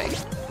pressure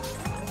plate.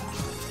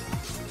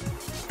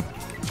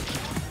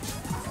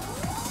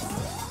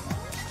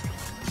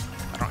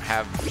 I don't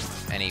have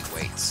any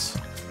weights.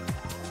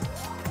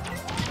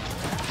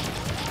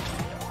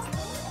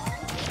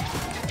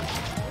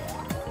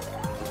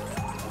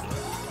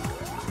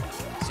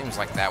 Seems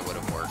like that would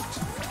have worked.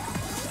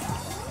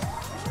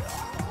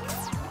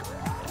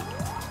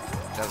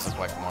 does look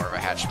like more of a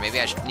hatch. Maybe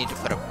I should need to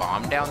put a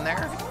bomb down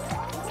there?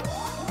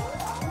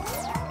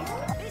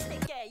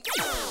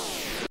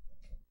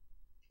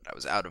 But I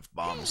was out of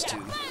bombs,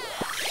 too.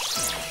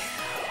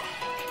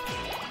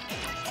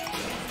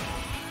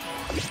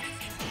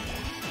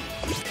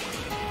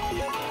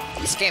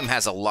 This game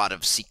has a lot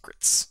of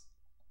secrets.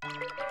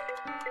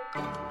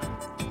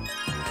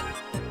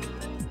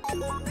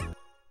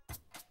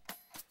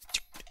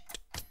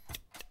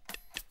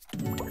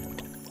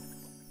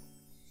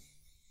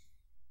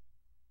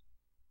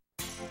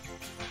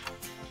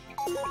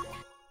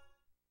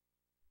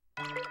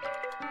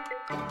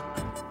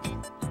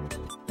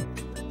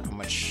 How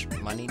much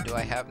money do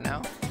I have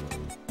now?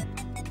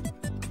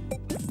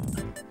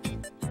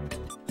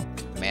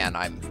 Man,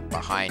 I'm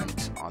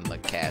behind on the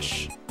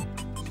cash.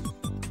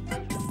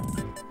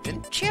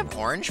 Didn't she have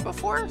orange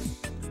before?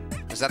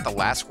 Was that the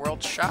last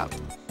world shop?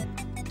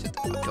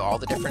 Do all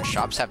the different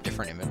shops have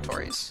different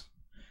inventories?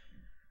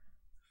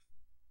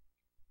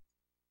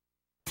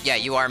 Yeah,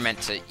 you are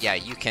meant to... Yeah,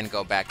 you can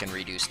go back and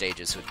redo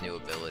stages with new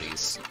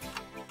abilities.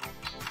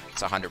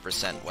 It's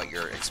 100% what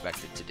you're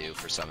expected to do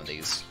for some of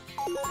these.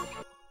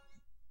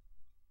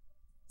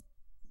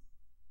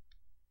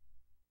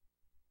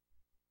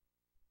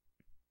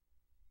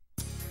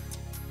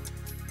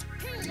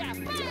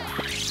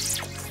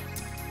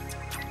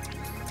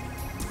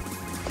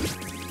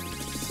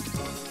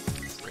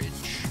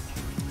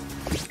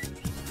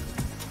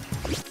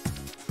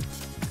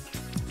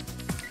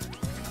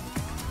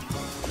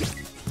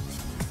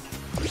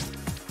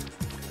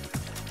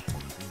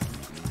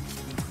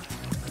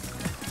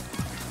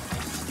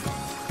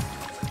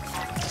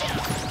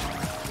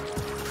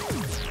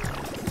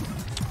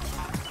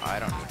 I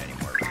don't need any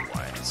more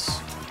rewinds.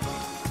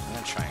 I'm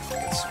gonna try and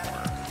get some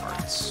more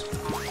hearts.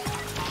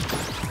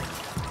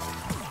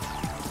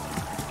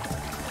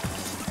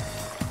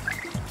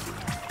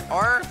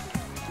 Or,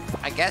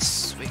 I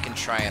guess we can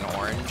try an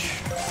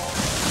orange.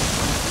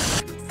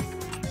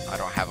 I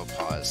don't have a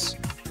pause.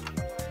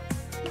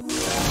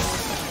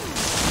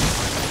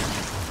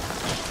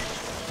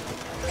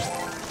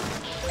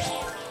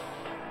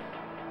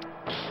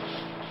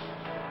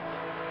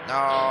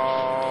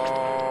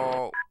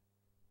 No.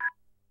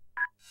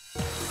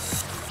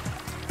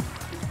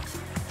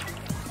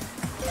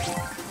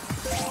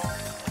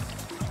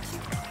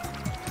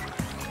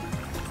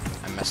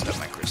 I messed up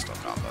my crystal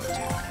combo too.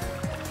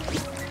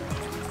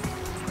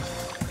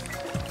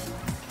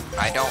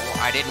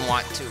 I didn't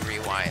want 2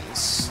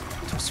 rewinds.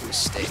 It was a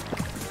mistake.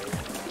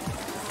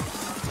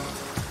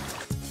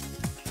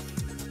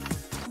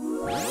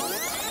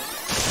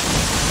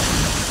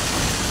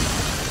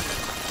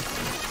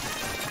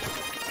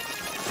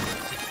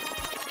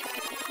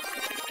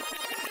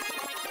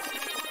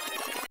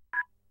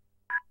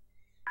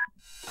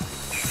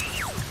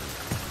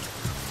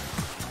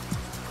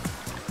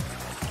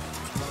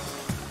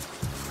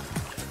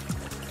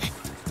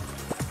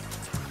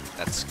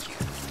 That's cute.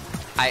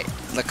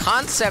 The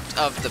concept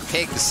of the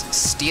pigs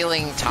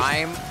stealing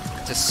time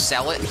to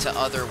sell it to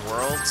other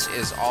worlds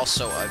is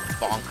also a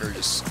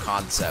bonkers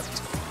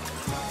concept.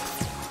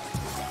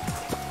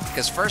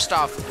 Because first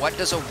off, what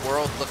does a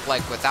world look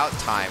like without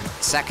time?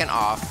 Second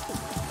off,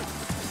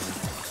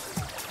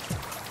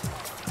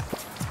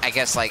 I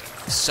guess like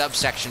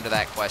subsection to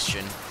that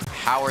question,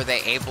 how are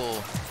they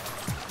able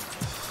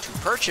to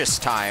purchase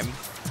time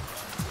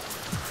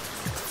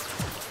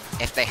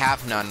if they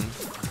have none?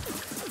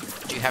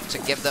 Do you have to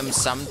give them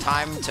some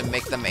time to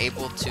make them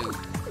able to...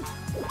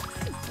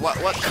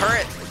 What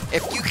current...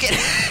 If you can...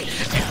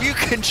 if you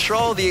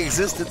control the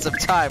existence of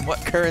time,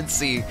 what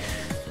currency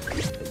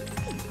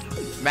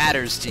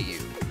matters to you?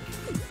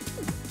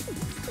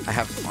 I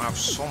have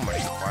so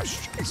many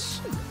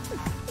questions.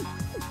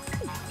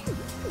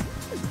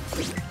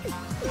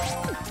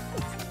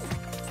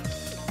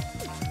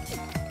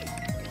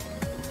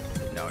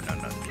 No.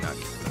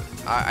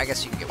 I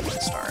guess you can get 1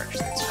 star,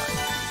 actually, it's fine.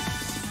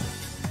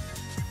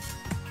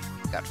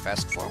 Got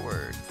fast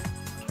forward.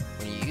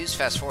 When you use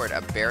fast forward, a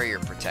barrier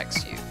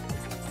protects you.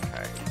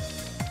 Okay.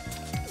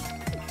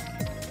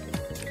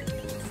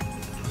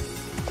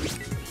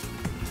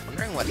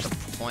 Wondering what the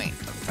point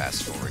of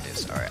fast forward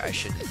is. Alright, I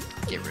should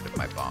get rid of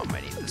my bomb.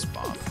 I need this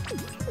bomb.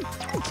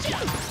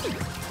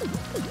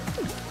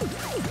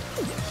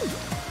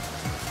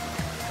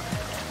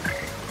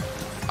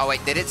 Oh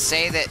wait, did it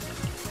say that...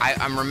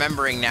 I'm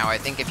remembering now, I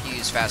think if you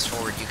use fast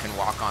forward, you can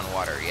walk on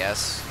water,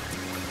 yes?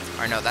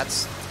 Or no,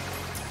 that's...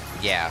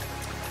 Yeah. I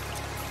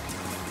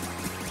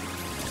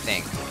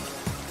think.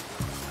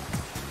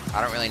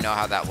 I don't really know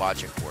how that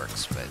logic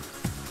works, but...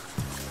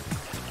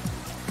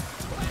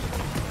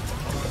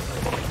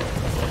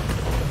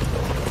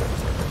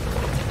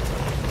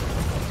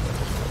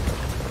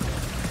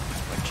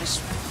 What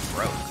just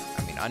broke?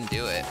 I mean,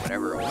 undo it,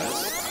 whatever it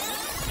was.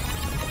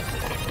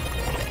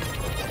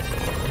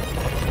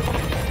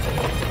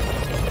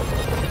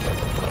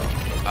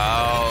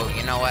 Oh,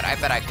 you know what? I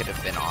bet I could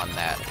have been on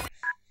that.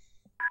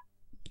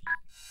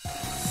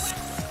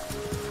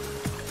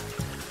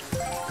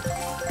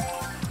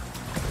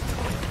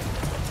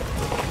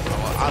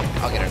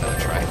 I'll get another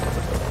try.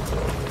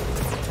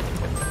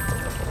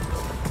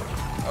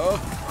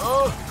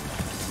 Oh!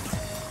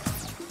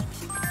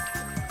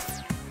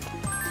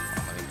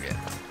 Let me get...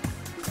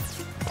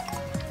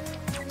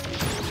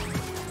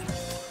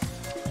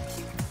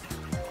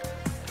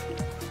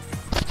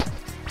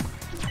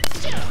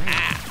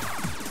 Ah!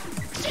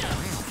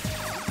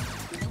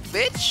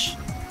 Bitch!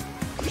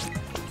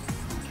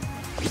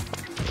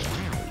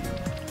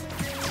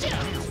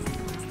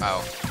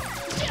 Oh.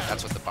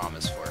 That's what the bomb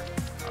is for.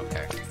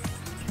 Okay.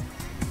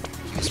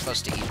 He was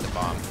supposed to eat the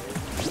bomb,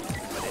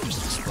 but it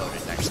just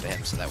exploded next to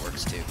him, so that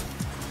works too.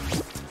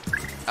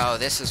 Oh,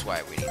 this is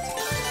why we need to...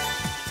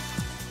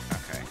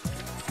 Okay.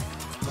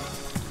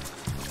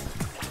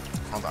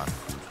 Hold on.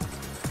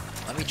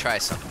 Let me try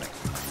something.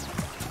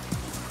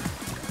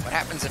 What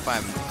happens if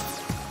I'm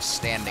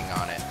standing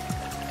on it,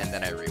 and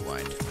then I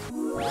rewind?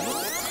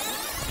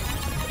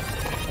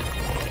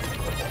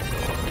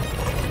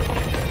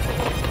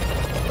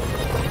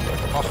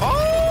 Oh-ho!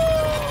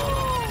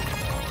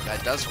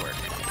 That does work.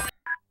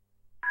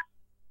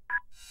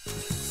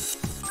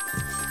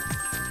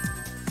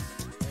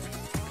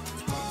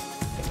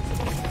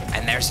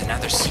 And there's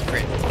another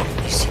secret.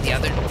 You see the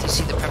other? Do you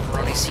see the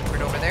pepperoni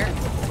secret over there?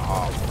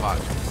 Oh fuck!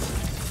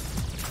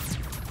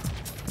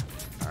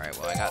 All right,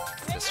 well I got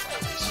this one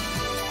at least.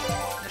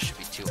 There should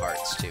be 2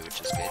 hearts too,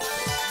 which is good.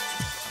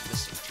 I'm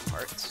missing 2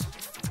 hearts.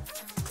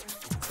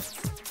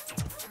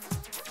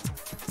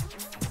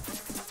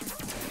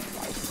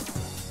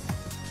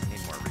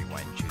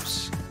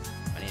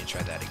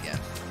 Try that again.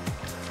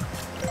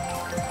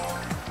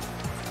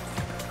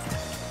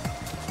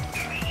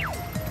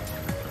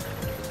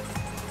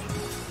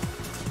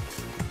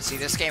 See,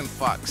 this game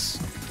fucks.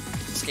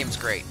 This game's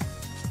great.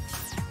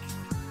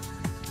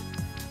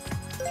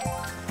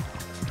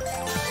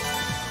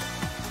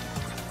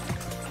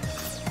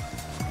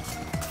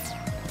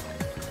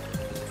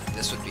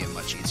 This would be a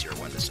much easier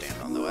one to stand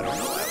on, though. I don't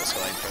know why I was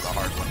going for the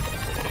hard one.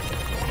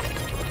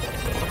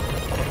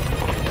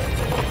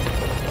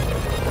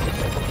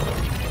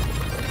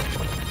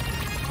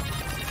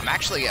 I'm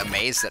actually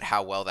amazed at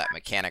how well that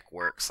mechanic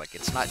works. Like,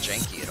 it's not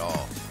janky at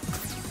all.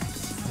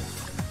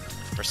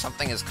 For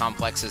something as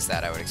complex as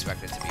that, I would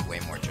expect it to be way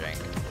more jank.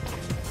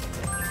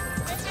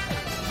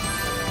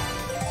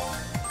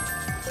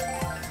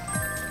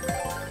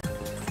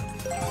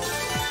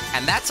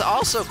 And that's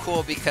also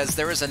cool because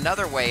there was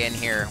another way in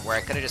here where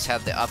I could have just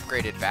had the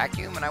upgraded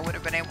vacuum and I would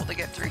have been able to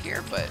get through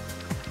here, but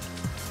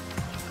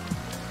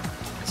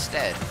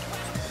instead,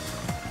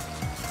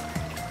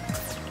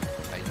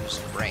 I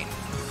used the brain.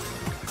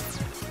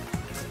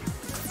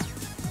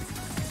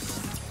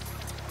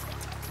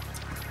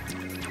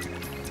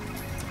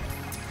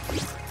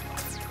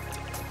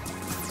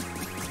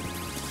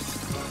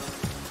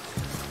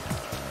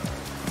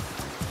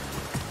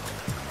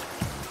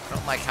 I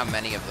don't like how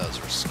many of those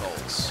were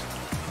skulls.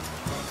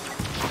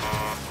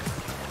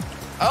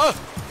 Oh!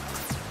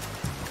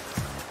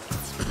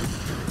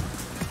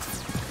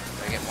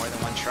 Did I get more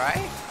than one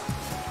try?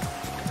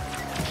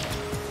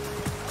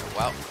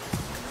 Well.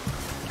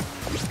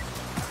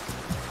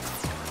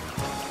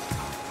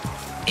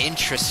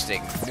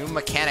 Interesting. New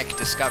mechanic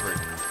discovered.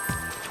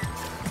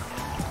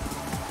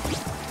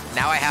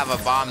 Now I have a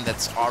bomb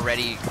that's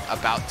already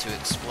about to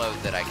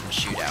explode that I can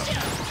shoot out.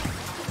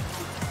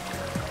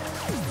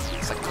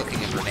 It's like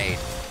cooking a grenade.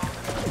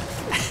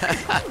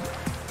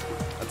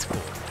 That's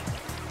cool.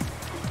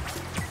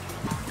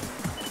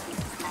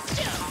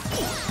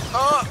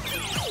 Oh!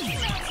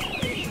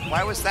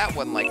 Why was that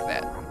one like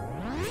that?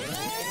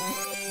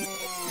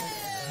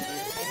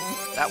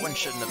 That one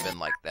shouldn't have been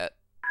like that.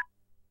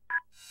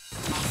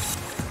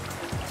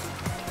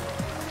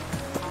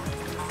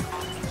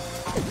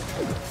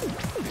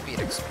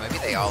 Maybe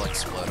they all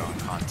explode on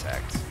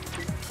contact.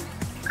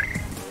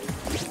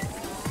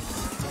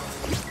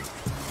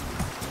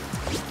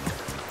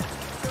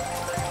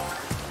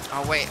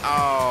 Oh wait,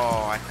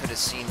 oh, I could have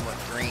seen what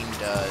green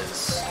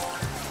does.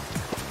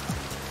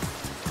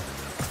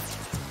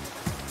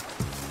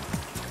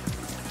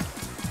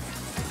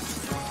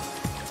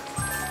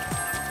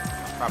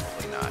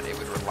 Probably not. It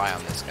would rely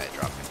on this guy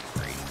dropping to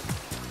green.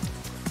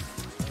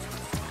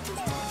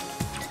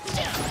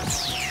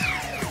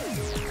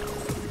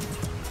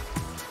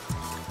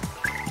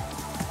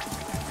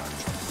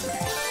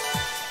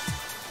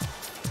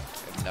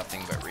 I have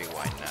nothing but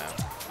rewind now.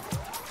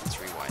 It's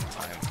rewind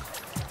time.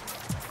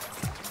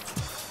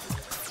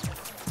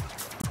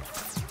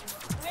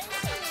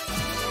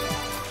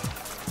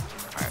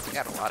 Alright, we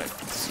got a lot of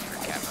secret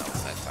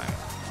camos that time.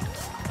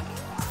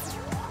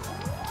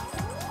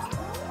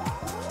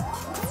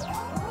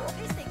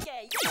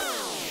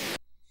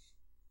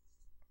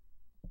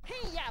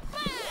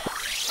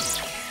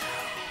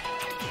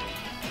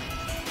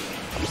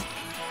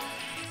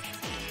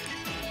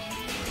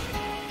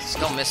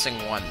 Still missing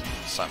one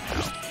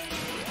somehow.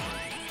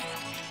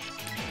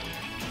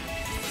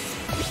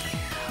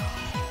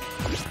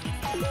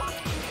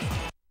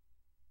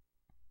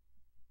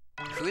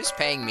 Who is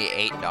paying me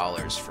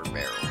 $8 for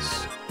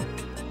barrels?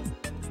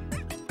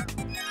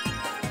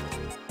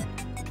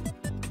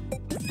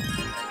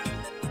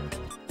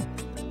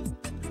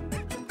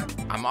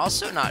 I'm I'm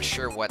also not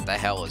sure what the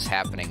hell is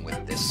happening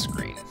with this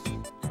screen.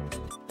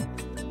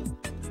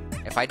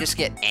 If I just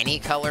get any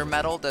color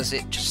metal, does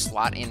it just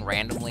slot in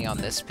randomly on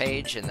this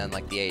page? And then,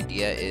 like, the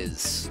idea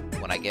is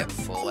when I get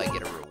full, I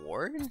get a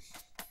reward?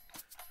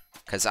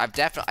 Because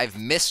I've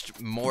missed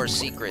more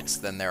secrets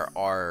than there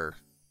are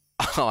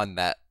on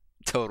that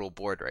total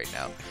board right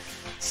now.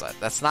 So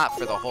that's not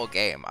for the whole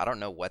game. I don't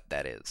know what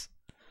that is.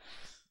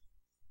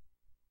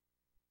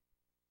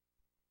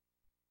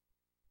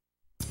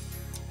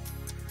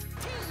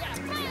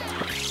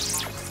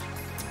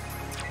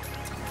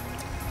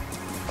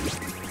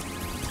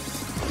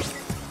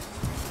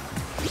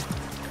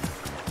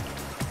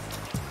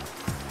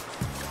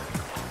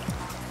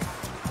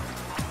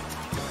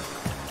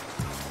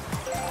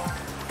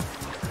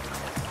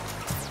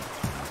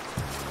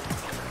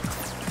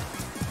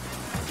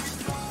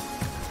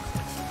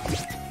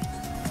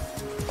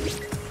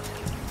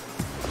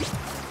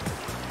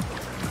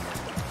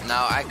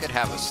 No, I could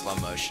have a slow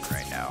motion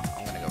right now.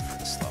 I'm gonna go for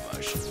the slow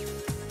motion.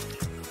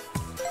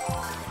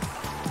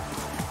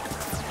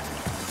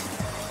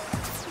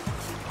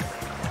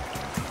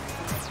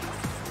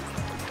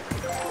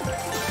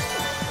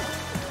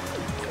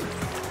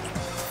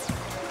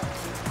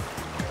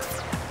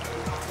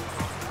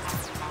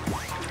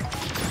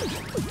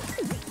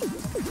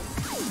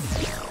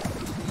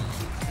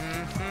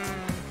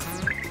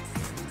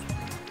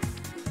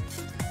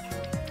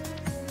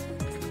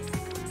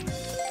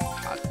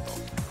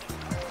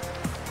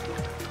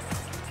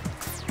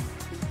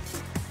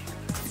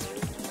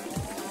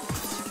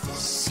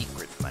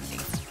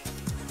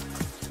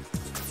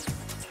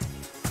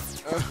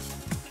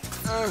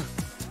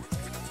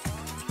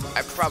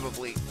 I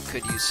probably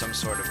could use some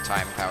sort of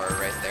time power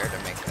right there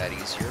to make that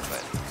easier,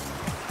 but...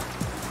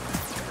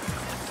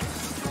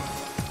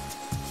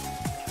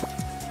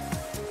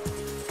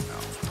 no.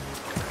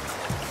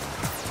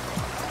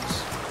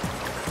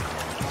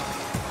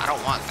 I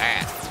don't want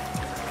that.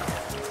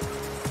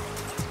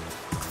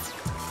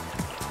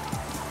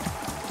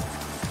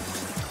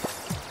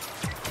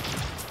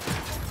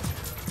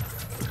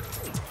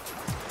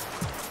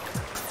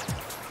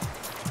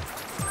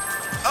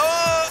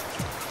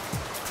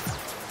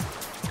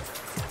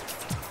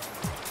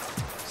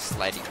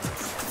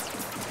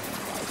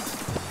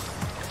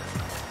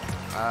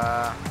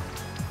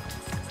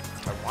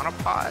 Do I want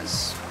to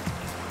pause?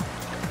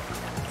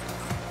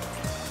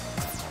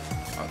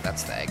 Oh,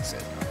 that's the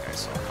exit. Okay,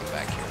 so I'll come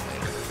back here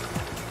later.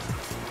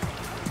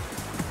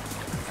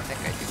 I think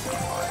I do want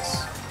to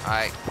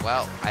pause.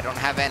 Well, I don't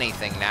have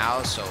anything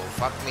now, so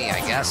fuck me, I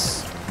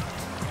guess.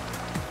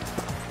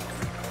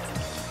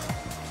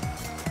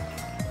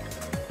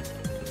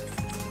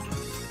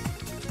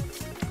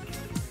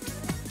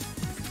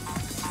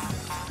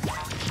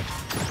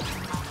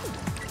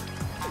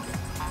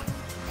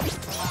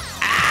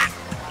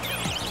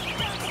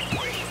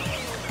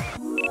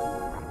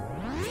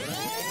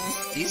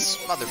 These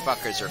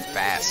motherfuckers are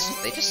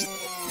fast.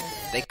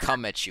 They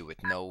come at you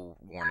with no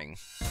warning.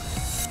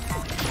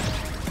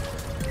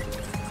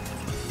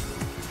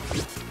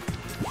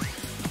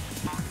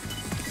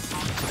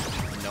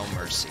 No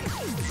mercy.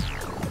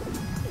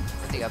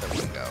 Where'd the other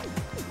one go?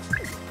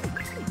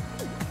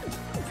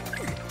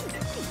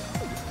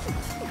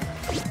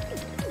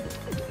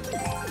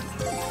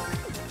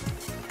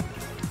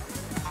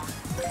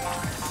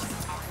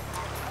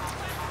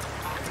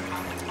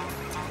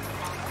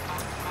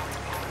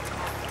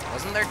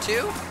 Wasn't there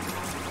two?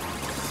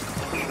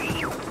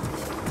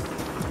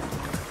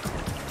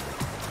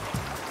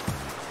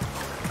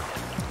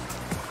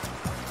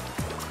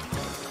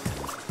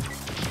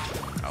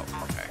 Oh,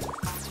 okay.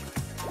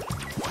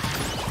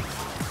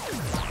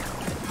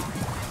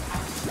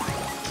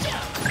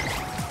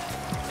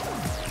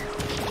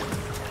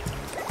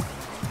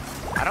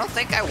 I don't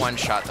think I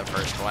one-shot the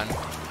first one.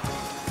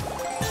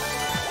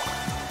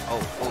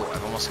 Oh,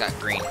 I've almost got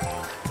green.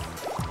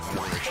 I'm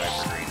gonna really try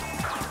for green.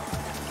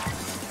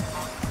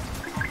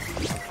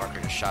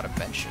 Motherfucker just shot a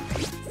bench at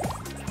me.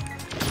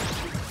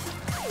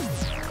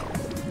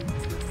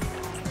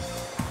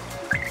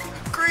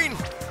 Green!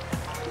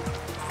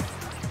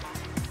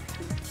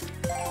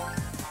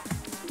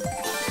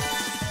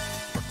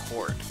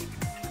 Record.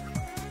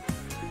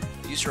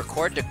 Use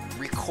record to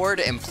record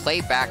and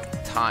play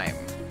back time.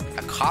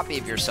 A copy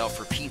of yourself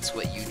repeats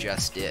what you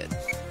just did.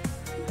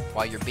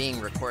 While you're being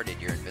recorded,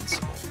 you're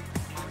invincible.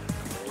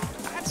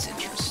 That's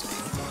interesting.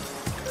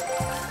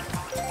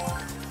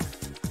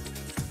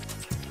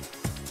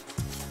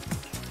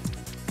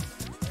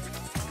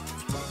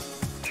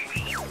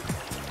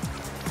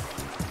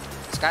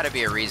 There's got to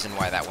be a reason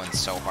why that one's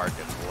so hard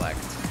to collect.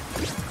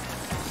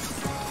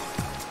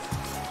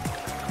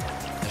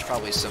 There's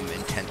probably some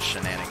intense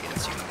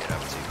shenanigans you can get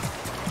up to.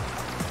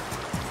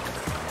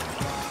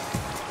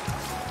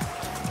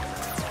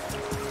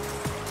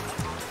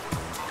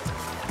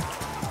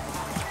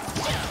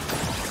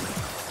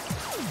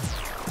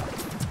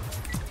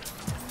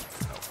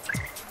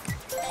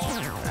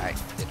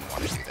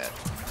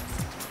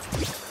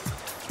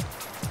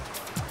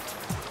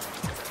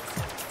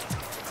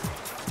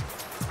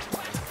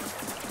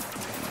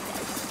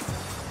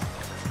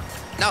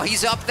 No,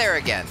 he's up there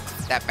again.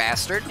 That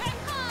bastard.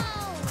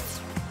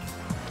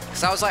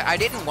 Because I was like, I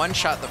didn't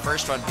one-shot the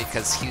first one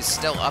because he's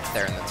still up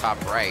there in the top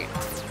right.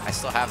 I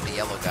still have the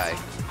yellow guy.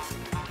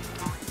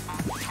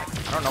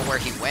 I don't know where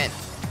he went.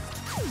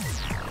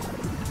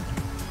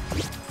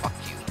 Fuck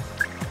you.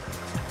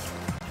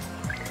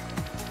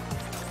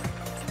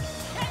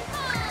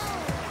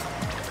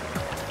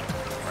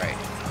 Right.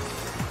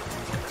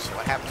 So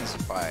what happens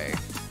if I...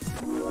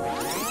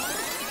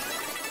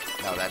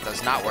 No, that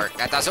does not work.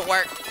 That doesn't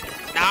work.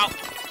 No!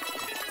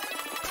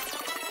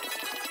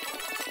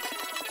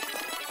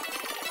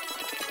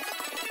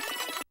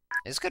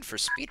 It's good for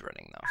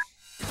speedrunning, though.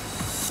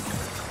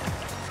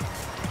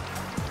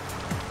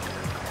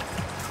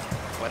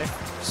 What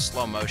if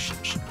slow motion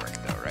should work,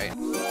 though, right?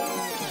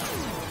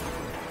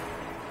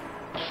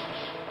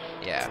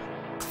 Yeah.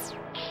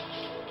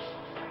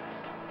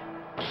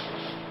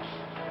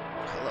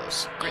 Hello,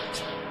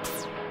 script.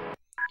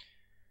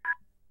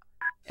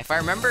 If I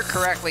remember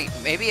correctly,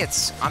 maybe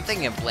it's... I'm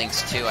thinking of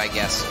Blinx too, I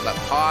guess, but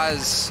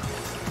pause...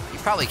 You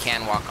probably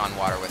can walk on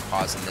water with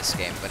pause in this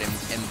game, but in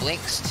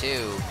Blinx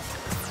too...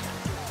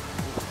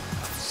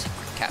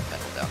 Secret cat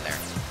metal down there.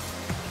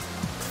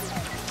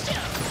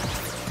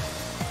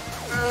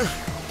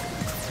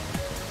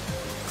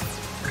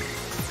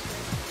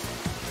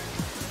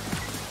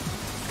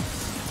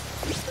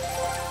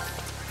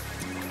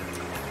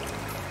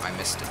 I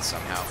missed it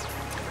somehow.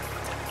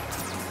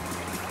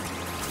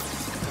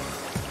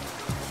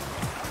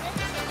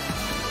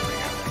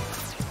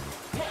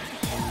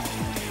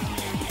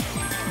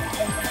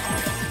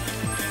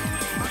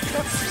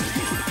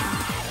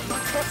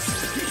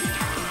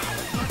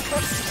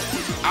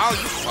 Oh,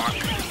 you fuck.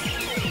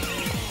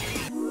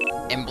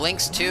 In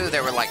Blinx 2,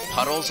 there were like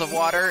puddles of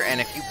water,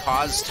 and if you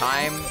pause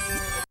time,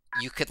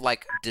 you could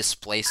like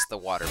displace the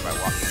water by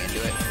walking into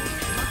it.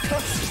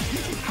 Get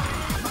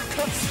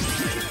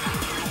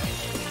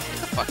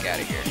the fuck out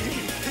of here.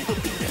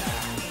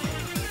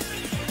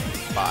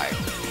 Bye.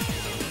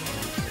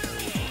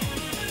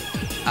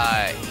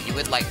 You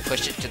would like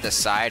push it to the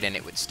side and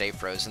it would stay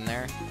frozen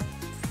there.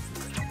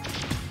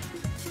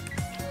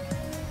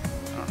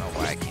 I don't know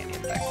why I can't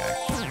hit that guy.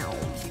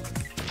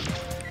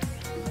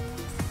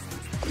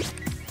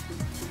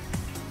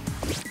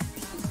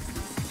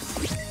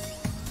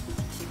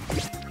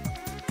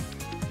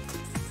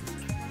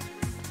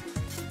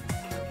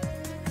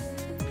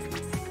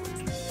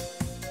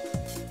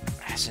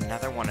 There's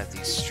another one of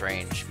these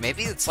strange.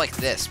 Maybe it's like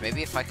this.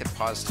 Maybe if I could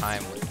pause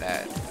time with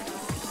that.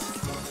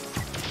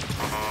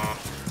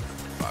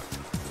 Fuck.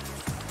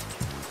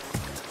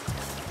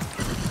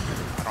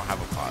 I don't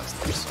have a pause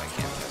there, so I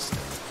can't test it.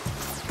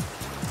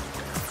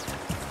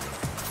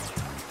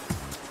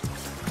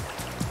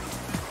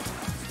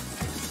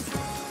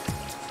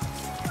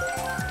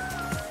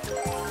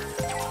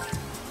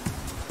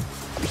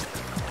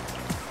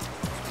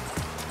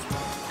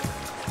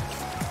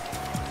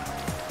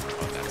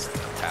 Oh, that's the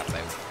path I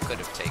could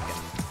have taken.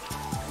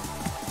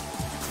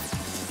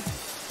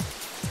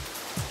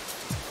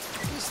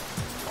 These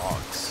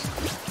logs.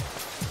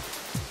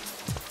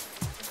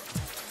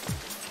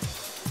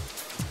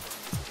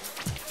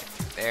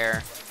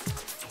 There.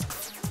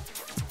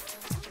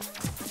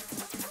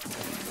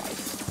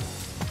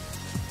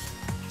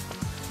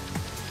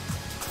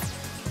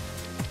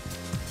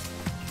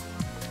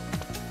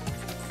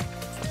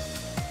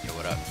 Yo,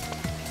 what up?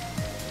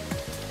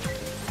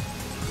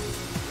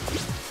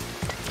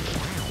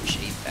 You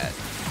should eat that.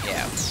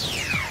 Yeah.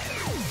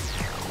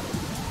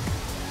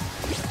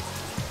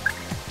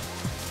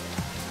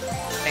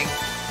 Ding.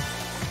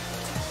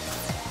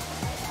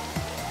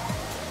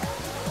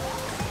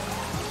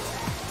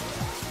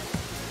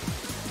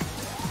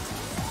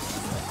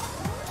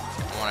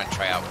 I want to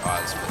try out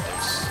pause, but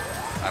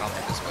I don't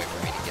think there's a way for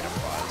me to get a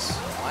pause.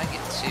 Well, I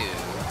get two.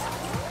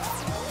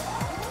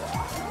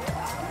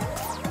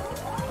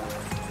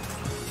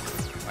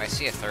 If I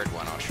see a third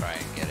one, I'll try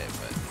and get it,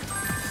 but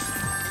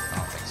I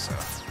don't think so.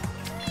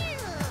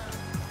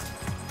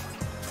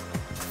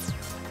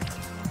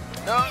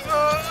 No!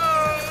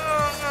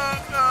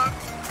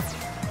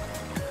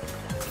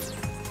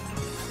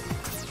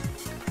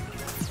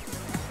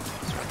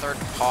 Is there a third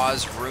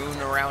pause rune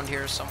around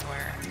here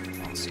somewhere? I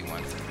don't see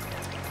one.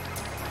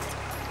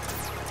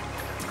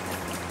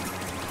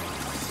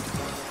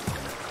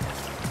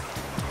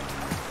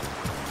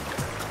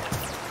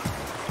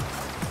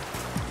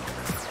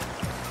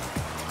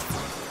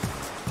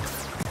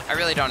 I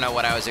really don't know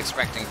what I was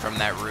expecting from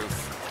that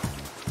roof.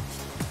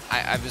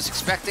 I was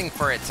expecting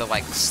for it to,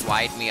 like,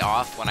 slide me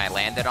off when I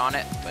landed on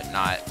it, but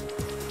not...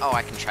 Oh,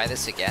 I can try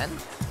this again?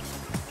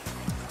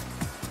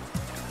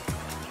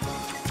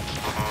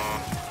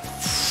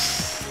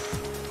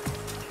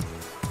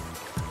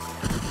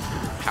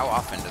 How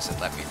often does it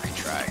let me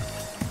retry?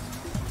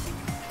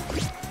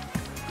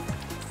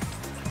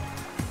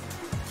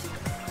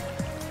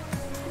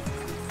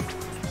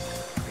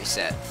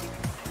 Reset.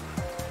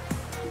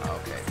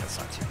 Okay, that's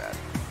not too bad.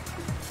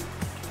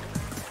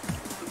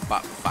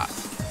 Bop, bop,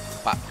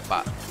 bop,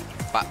 bop,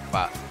 bop,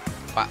 bop,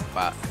 bop,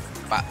 bop,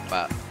 bop,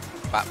 bop,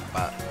 Bop,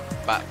 bop,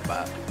 bop,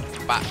 bop,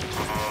 bop.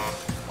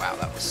 Wow,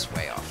 that was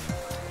way off.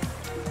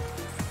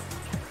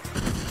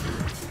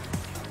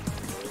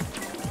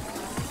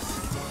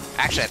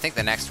 Actually, I think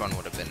the next one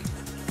would have been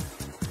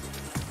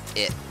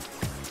it.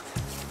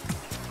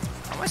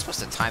 How am I supposed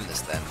to time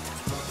this then?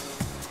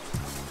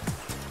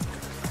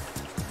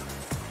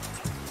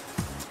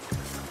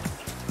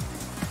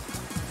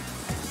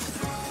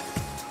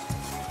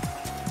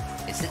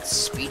 Is it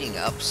speeding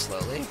up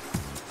slowly?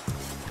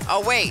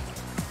 Oh, wait!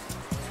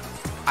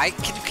 I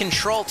can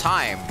control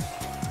time.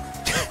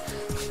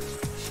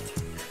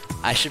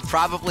 I should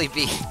probably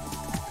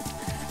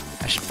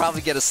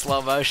get a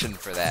slow motion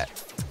for that.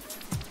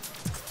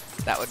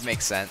 That would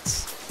make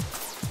sense.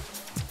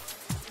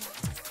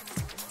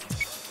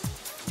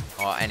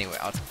 Well, anyway,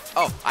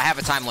 oh, I have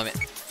a time limit.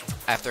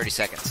 I have 30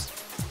 seconds.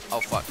 Oh,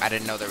 fuck. I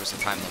didn't know there was a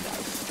time limit.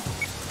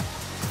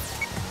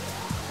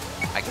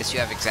 I guess you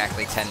have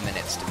exactly 10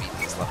 minutes to beat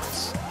these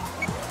levels.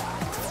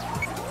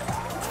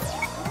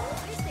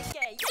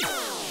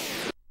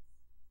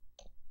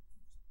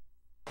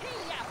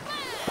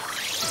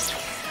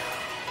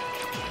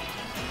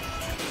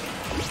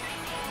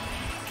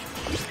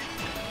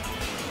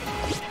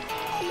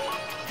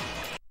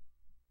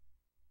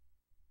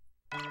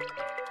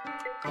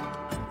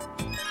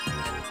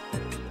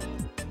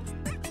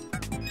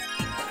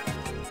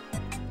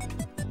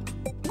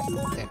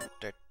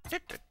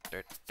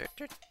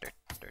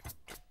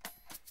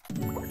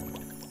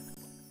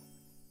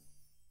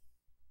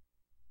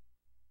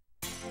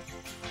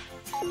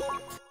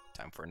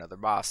 Time for another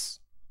boss.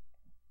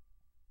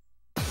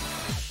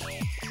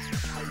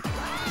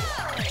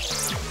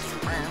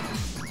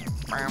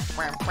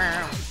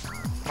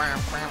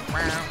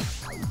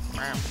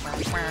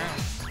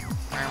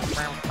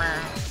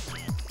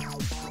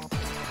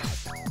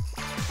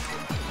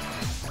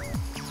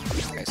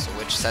 Okay, so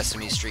which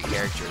Sesame Street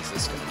character is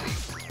this gonna be?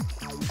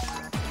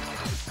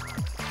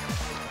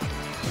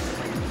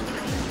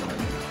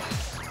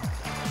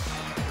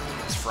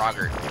 It's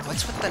Frogger.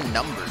 What's with the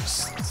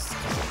numbers? It's a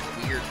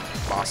weird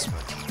boss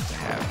motif to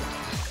have.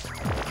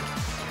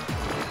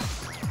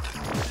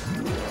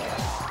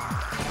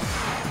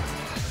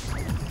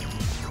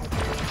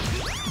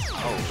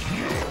 Oh,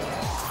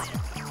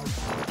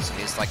 okay. So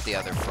he's like the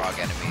other frog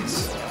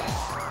enemies.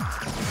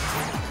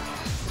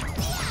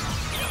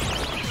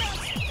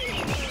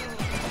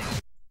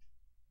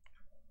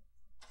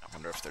 I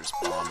wonder if there's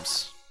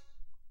bombs.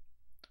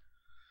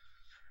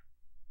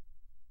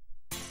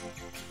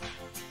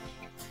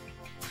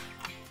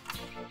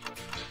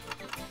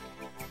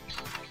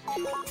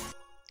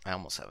 I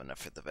almost have enough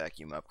for the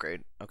vacuum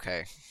upgrade.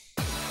 Okay.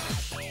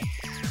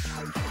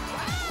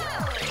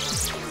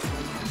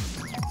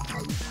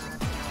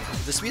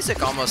 This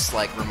music almost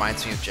like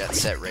reminds me of Jet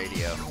Set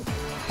Radio.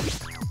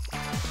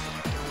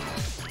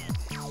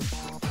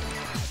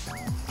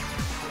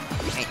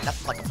 Ain't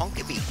nothing like a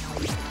funky beat.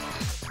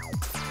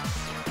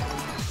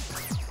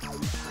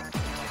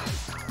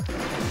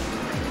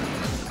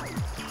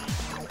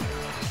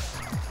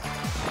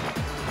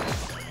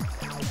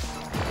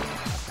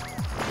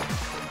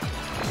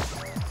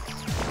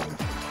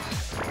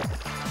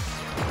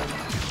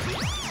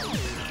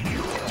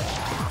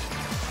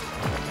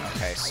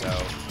 Okay, so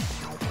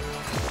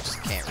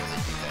just can't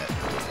really do that.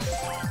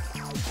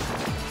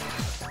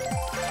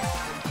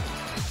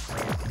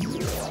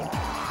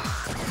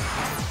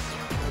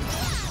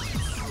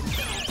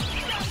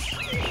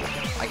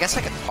 I guess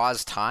I could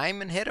pause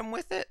time and hit him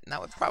with it, and that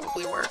would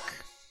probably work.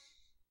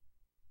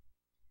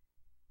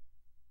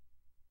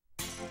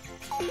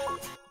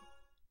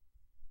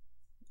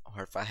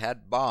 Or if I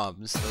had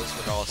bombs, those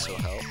would also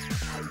help.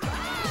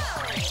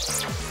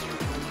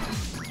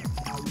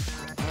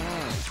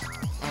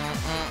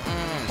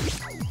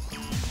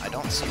 I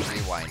don't see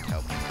rewind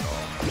helping at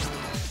all,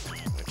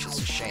 which is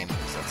a shame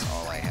because that's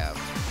all I have.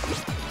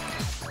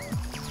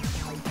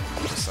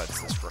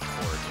 Besides this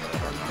record, but I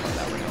don't know how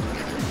that would help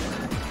either.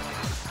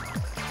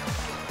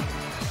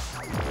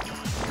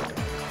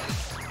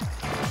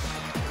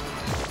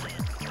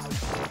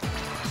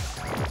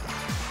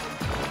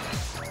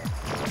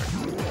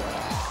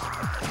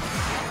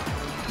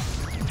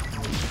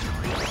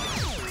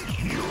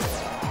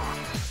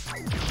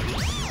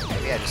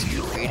 Maybe I just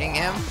keep feeding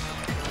him?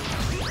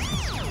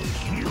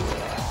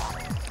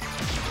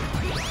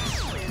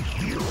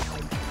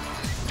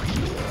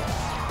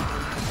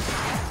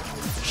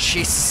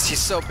 She's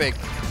so big.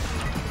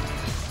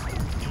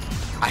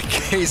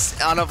 He's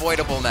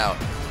unavoidable now.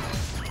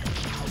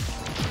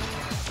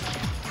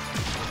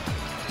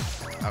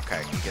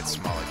 Okay, he gets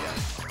small again.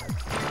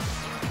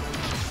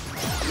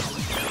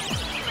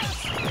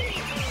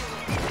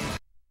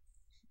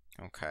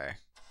 Okay.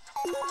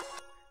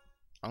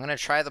 I'm gonna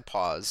try the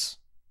pause,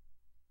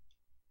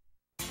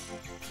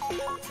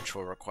 which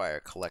will require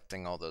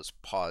collecting all those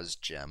pause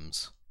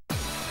gems.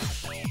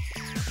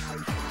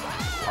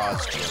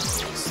 Pause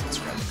gems. Let's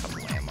grab a couple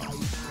ammo.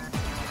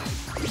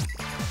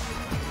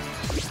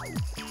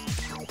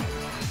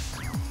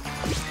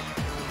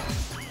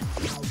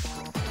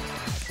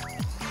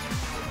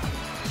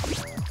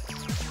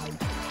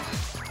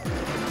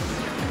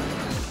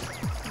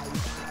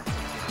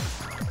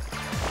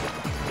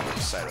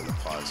 side of the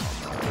paws on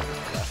the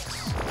left.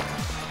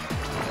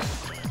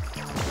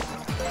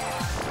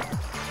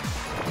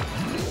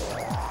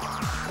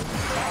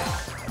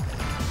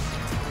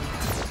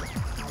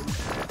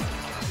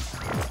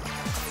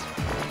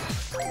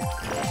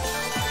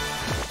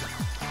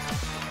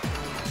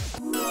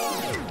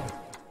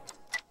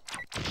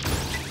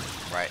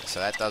 Right, so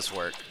that does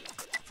work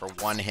for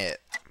one hit.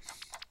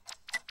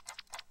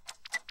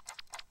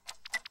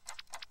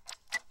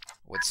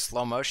 Would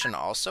slow motion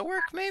also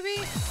work, maybe?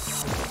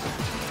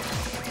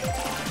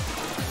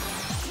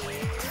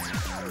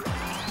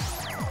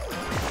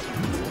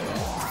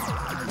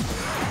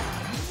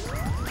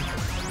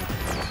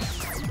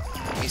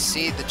 Let me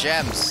see the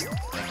gems.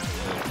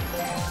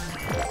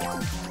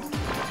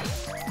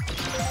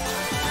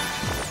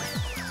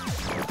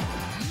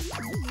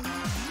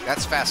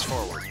 That's fast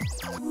forward.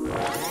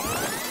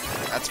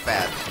 That's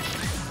bad.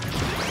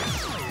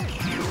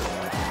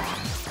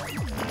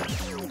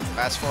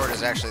 Fast forward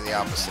is actually the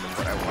opposite of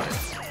what I wanted.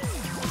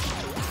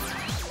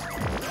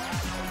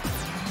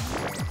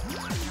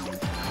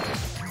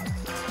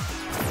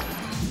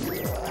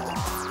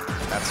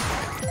 That's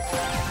fine.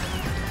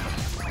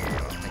 I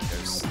don't think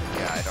there's...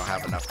 Yeah, I don't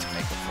have enough to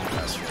make a full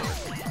fast forward.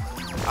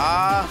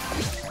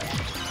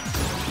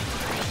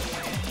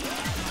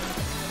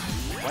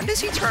 When does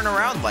he turn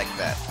around like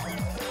that?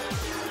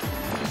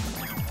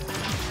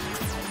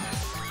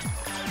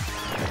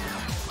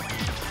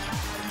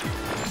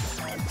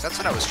 That's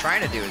what I was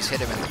trying to do, is hit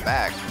him in the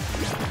back,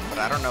 but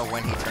I don't know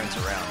when he turns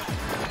around.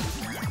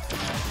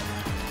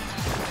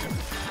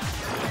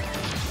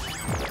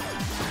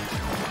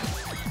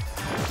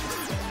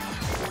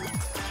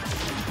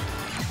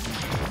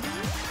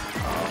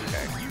 Oh,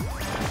 okay.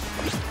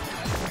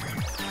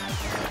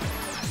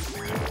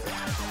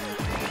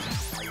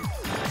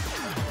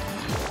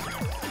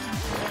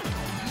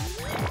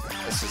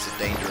 This is a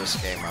dangerous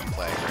game I'm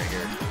playing right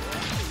here.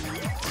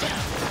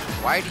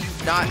 Why do you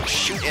not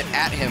shoot it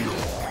at him?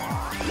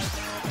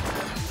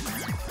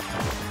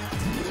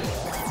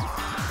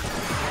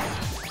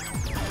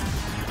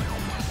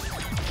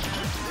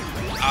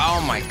 Oh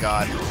my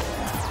god.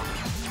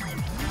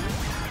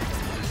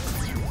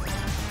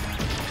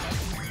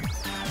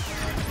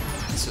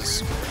 This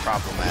is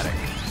problematic.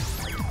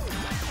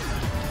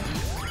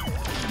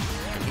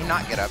 Can he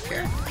not get up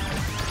here?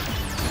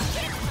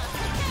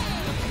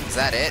 Is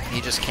that it?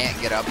 He just can't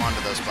get up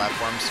onto those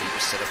platforms, so you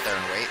just sit up there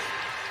and wait?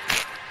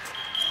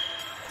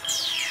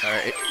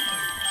 Alright.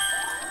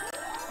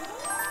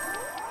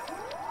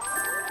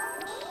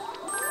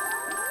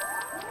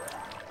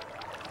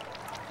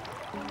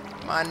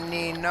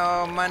 Money,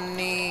 no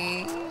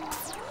money.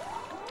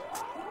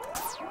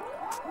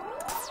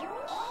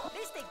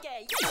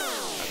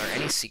 Are there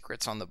any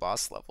secrets on the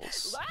boss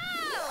levels?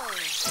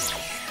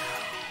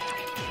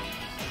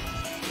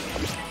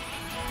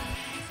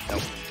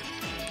 Nope.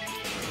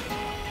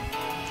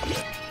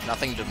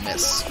 Nothing to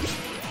miss.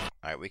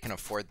 Alright, we can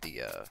afford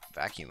the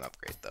vacuum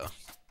upgrade though.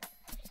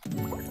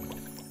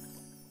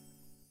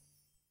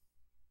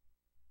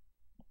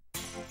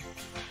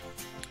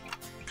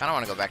 Kinda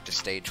wanna go back to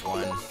stage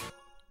 1.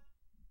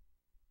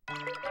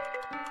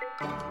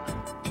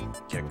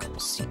 Get a couple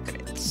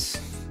secrets.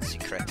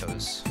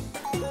 Secretos.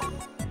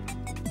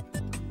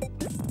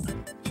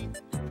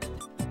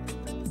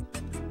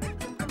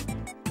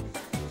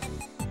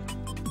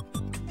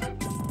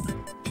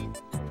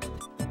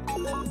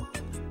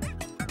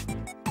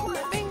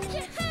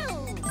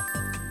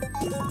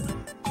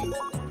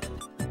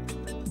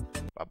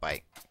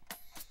 Bye-bye.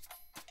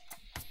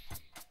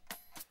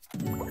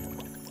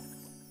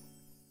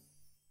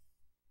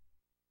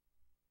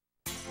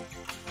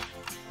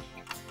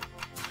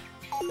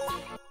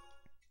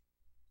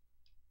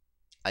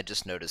 I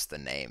just noticed the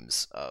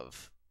names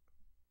of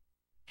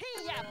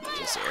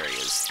these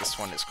areas. This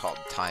one is called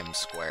Times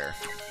Square.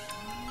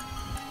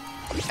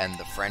 And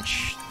the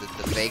French, the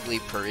vaguely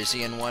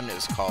Parisian one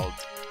is called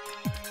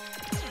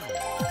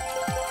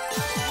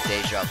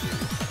Deja Vu.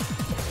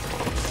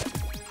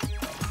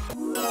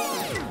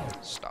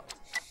 Stop.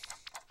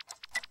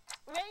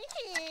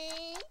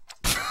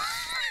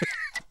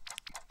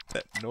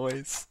 That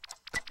noise.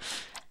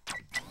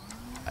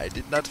 I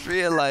did not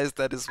realize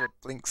that is what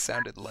Blinx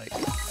sounded like.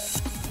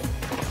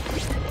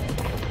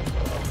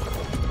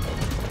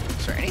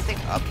 Is there anything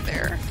up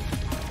there?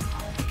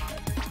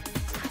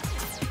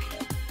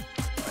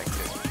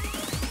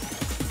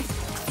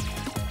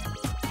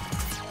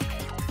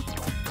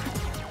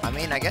 I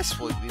mean, I guess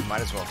we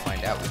might as well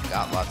find out. We've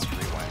got lots of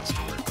rewinds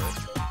to work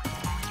with.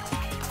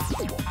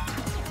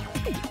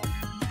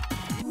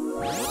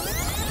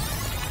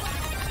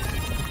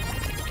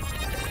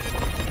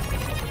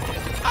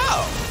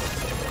 Oh!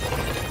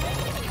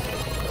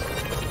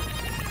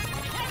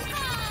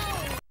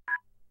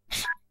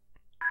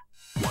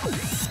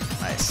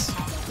 Nice.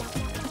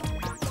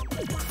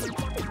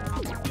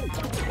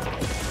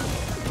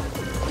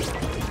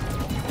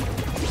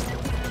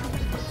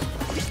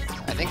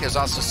 I think there's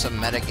also some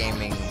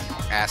metagaming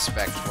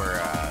aspect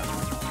where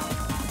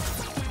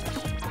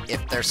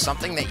if there's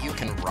something that you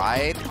can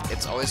ride, it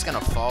it's always gonna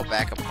fall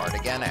back apart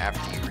again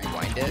after you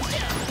rewind it,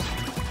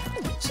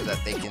 so that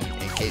they can,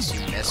 in case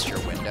you missed your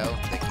window,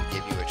 they can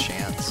give you a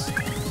chance.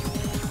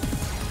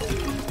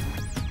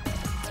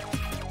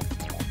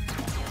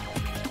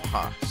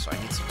 Huh, so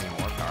I need something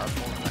more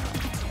powerful than that.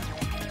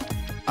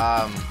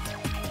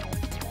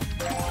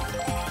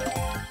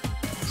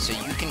 So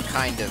you can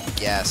kind of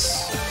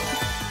guess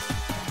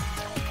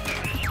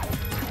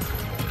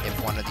if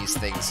one of these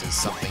things is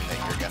something that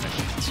you're gonna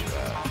need to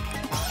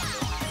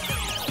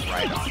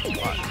ride on.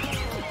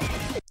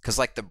 Because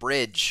like the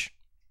bridge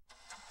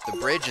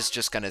is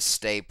just gonna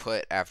stay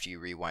put after you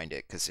rewind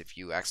it, because if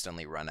you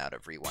accidentally run out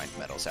of rewind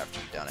medals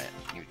after you've done it,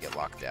 you'd get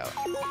locked out.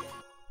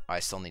 I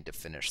still need to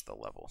finish the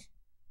level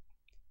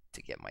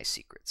to get my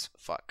secrets.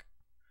 Fuck.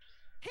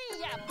 I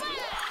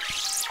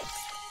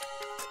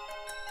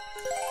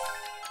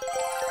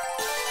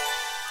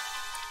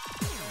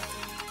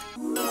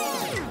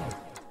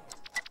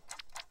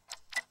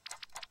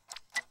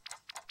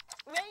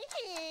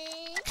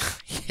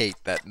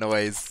hate that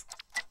noise.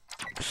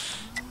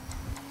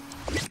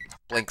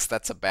 Blinx,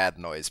 that's a bad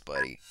noise,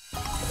 buddy.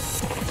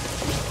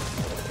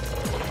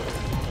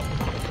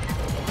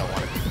 Don't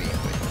want to be mean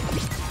with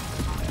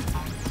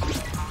you.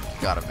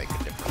 You gotta make a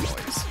different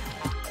noise.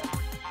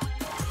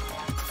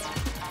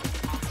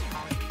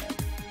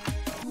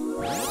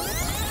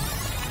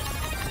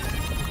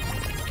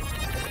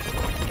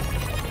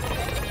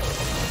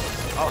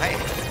 Oh, hey.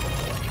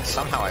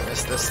 Somehow I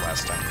missed this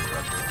last time we were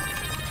up here.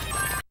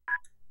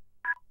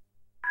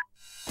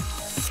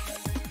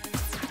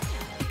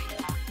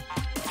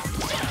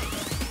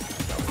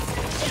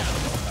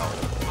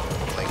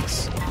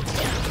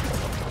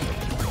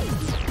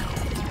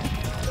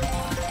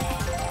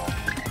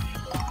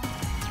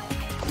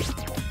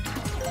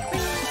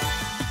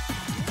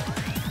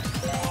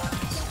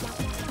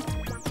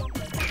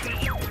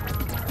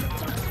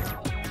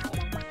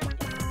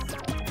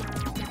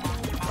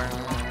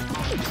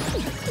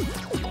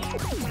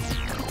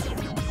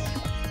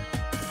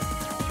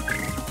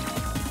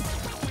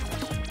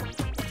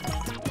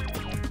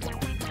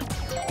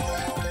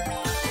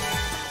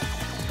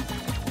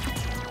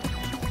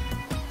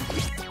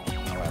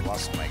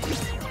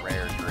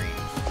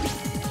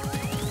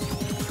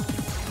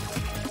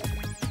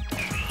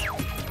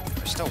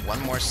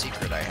 One more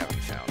secret I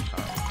haven't found, huh?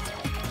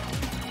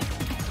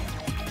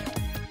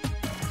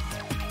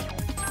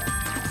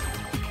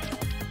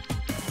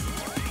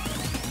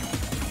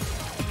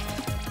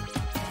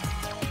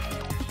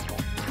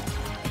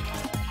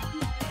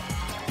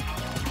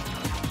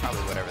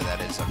 Probably whatever that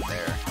is up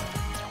there.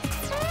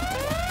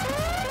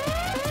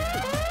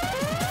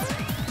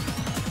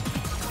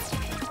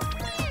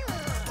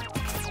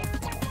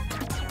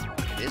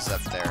 It is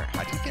up there.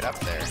 How do you get up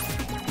there?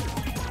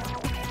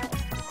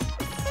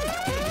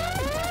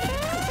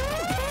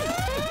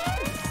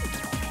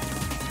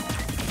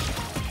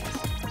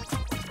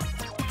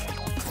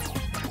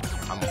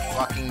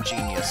 Fucking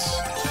genius.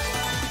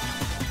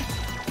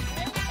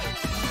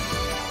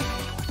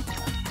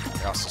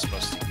 You're also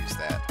supposed to use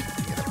that to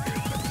get up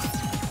here,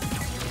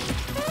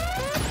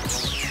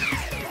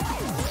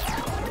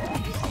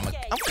 but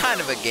I'm kind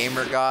of a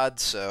gamer god,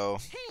 so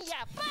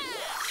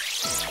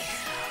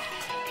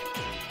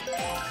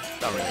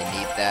don't really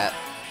need that.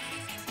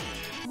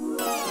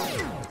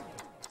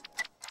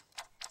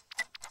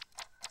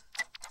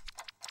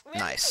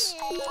 Nice.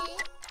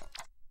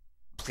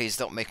 Please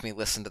don't make me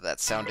listen to that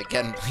sound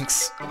again,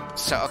 Blinx.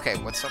 So, okay,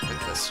 what's up with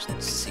this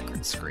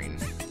secret screen?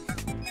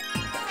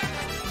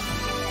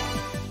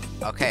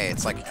 Okay,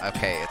 it's like a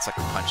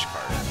punch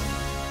card.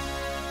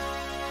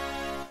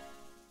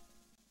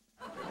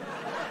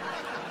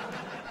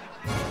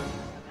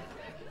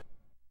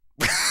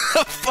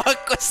 The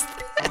fuck was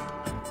that?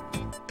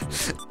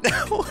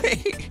 No,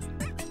 wait.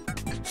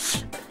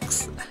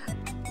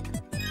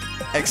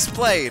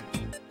 Explain.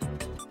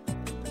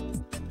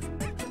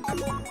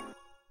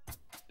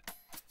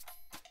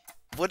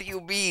 What do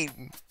you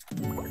mean?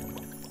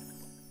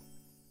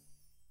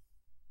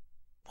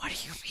 What do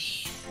you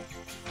mean?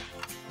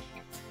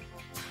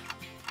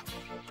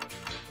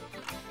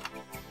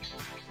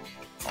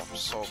 I'm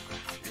so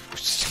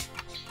confused.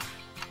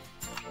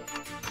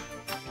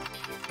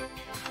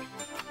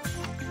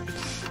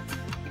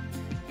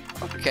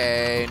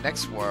 Okay,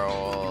 next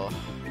world.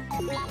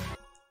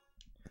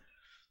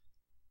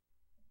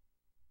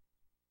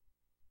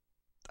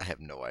 I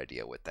have no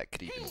idea what that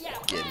could even begin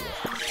to mean.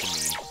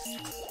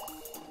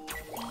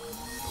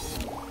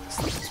 This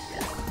is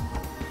weird.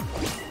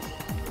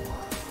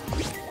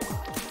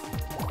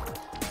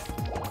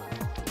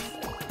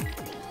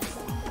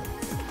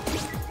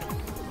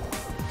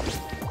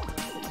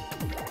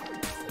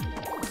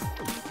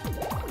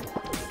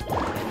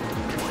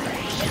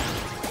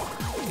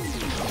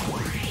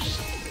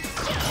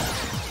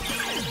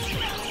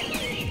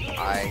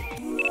 I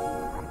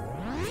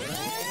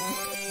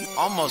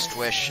almost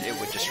wish it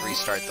would just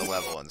restart the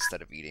level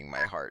instead of eating my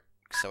heart,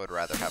 because I would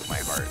rather have my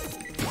heart.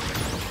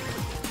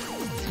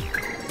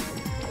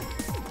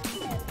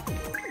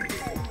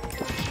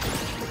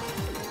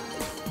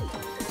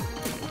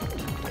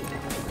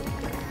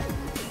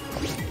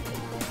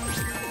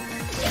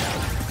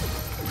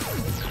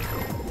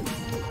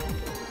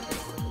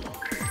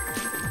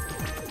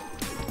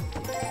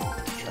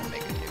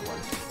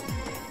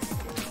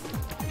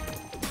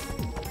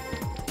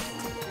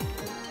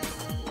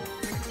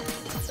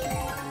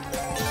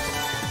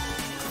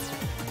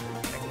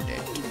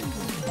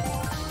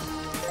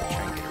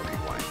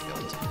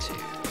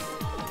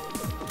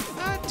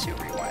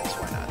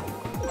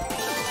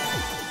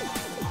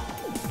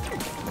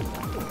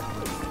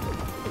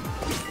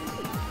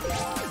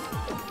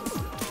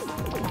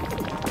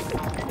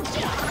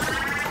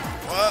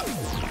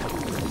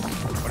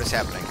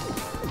 fuck's happening?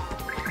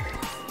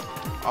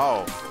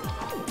 Oh.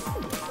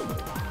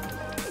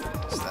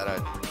 Is that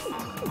a...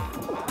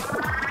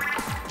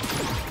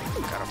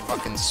 Got a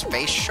fucking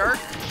space shark?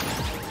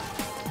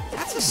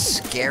 That's a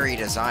scary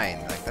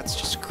design. Like, that's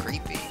just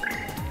creepy.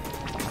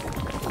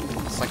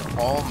 It's like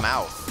all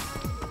mouth.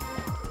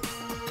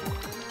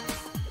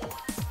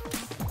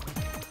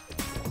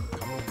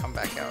 Come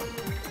back out.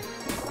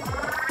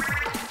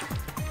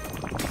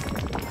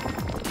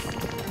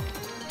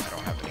 I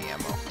don't have any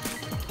ammo.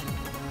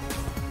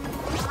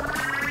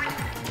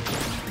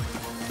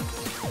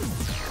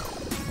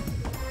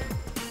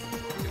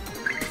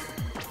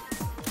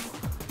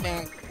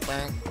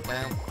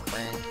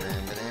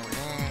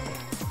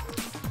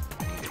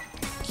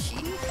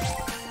 Key?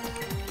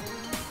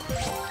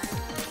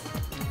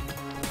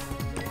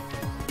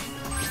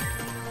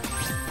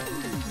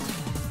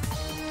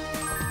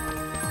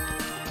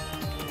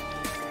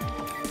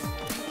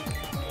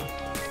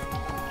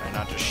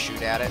 Not just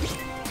shoot at it?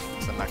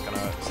 Is that not gonna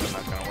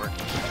work?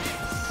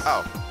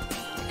 Oh,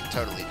 I can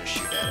totally just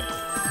shoot at it.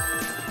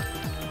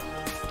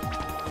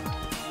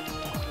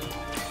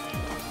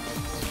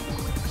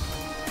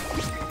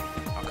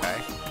 Okay.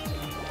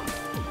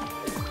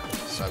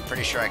 So I'm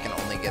pretty sure I can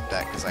only get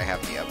that because I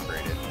have the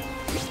upgraded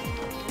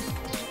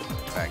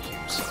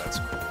vacuum, so that's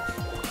cool.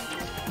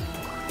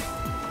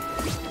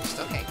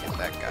 Still can't get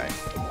that guy.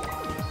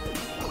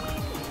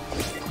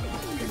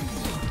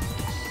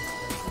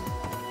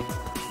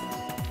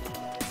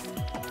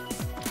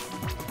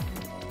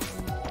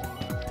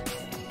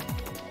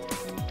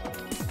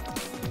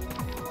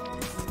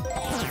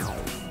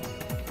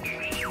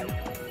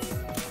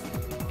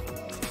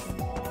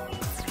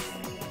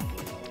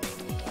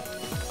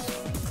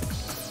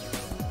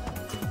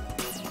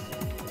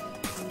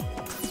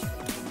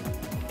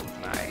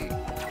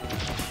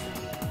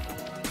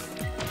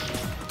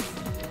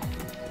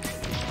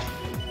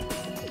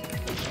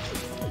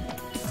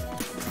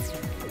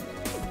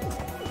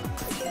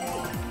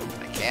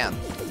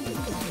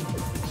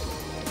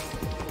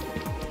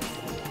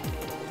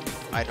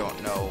 I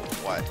don't know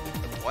what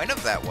the point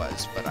of that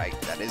was, but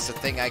that is a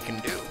thing I can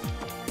do.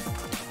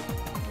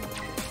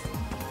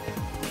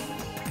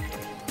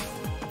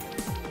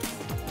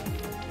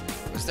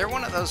 Was there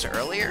one of those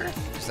earlier?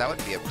 Because that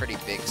would be a pretty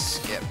big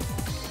skip.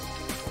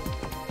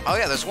 Oh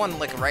yeah, there's one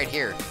like right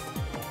here.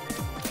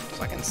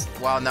 So I can,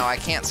 well no, I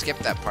can't skip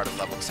that part of the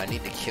level because I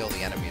need to kill the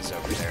enemies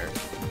over there.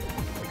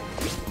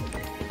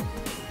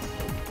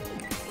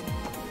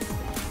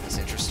 It's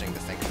interesting to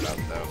think about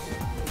though.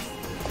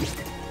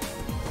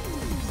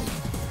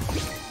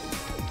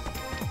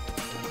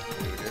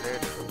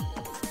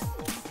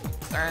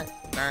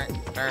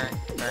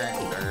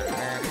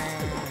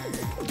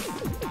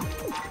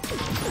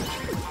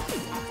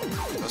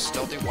 Those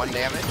still do 1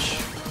 damage?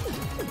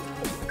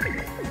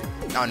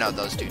 Oh no,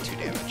 those do 2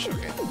 damage.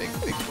 Okay, the big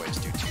boys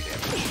do 2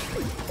 damage.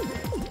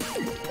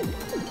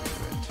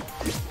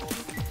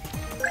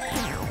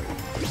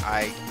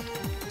 Good.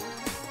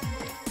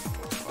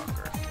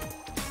 Fucker.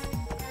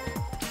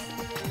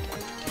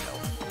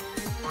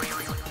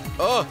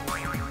 Oh!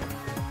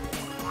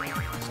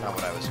 That's not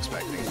what I was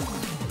expecting.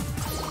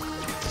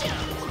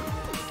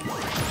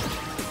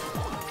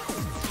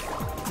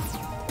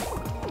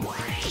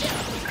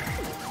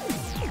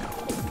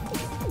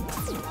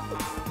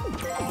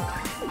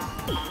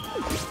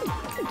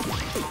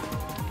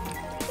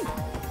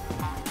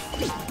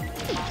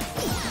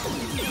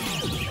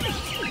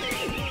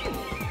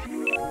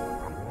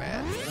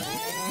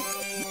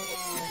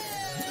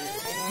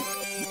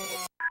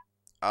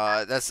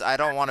 I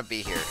don't want to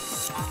be here.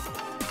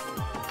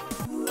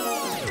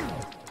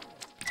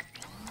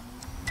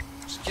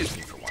 Excuse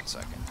me for 1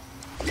 second.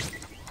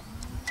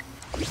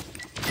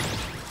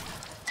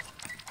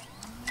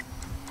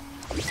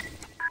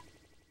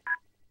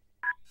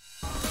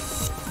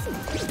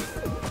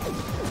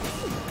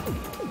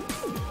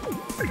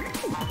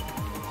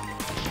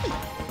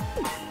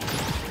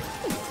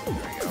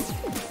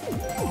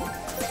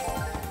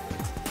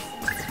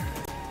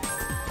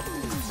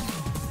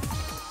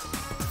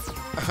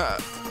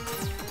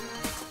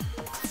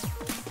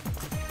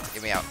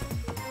 Get me out.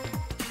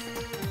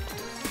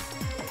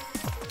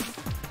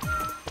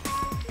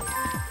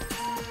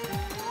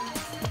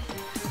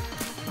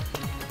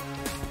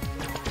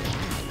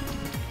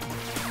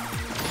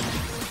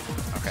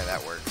 Okay,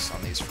 that works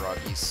on these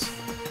froggies.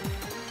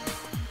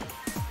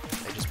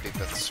 They just beat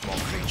with small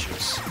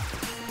creatures.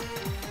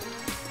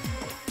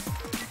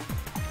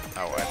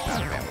 Oh, I'm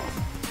out of ammo.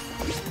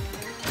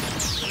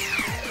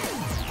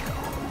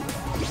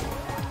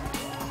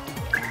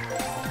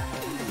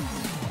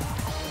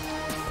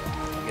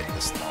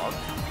 Log.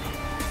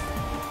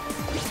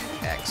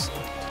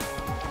 Excellent.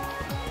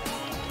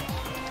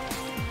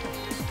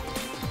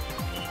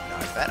 Now, I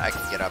bet I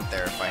could get up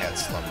there if I had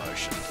slow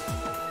motion.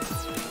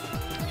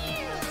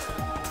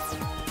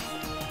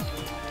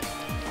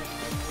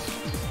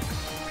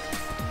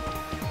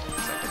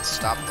 So I can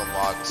stop the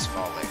logs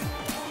falling.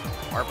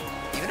 Or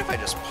even if I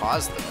just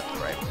pause them at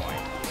the right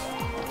point.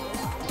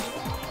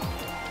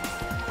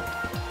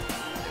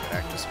 They would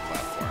act as a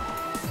platform.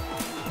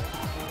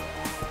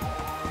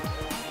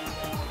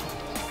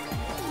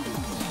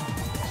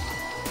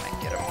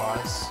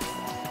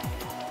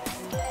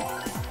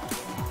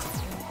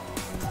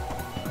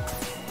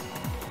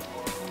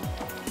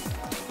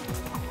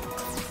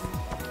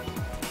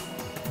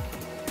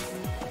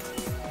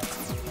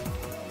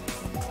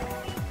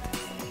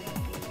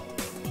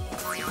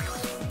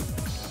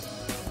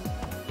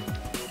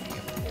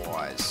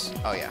 this?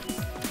 Oh yeah,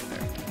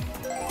 there.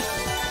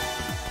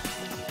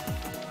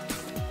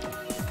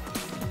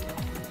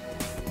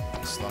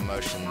 Slow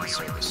motions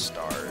are the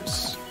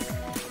stars.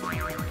 I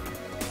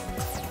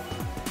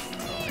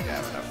don't think I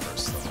have enough for a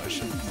slow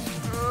motion.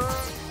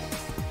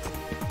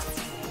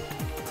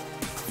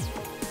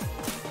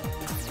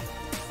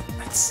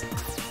 That's...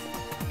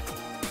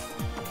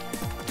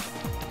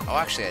 Oh,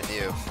 actually I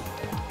do.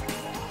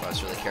 I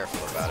was really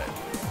careful about it.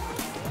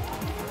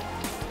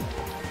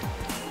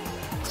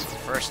 So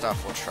first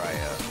off, we'll try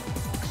a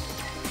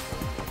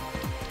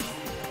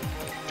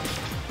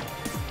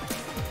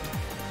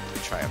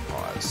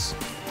pause.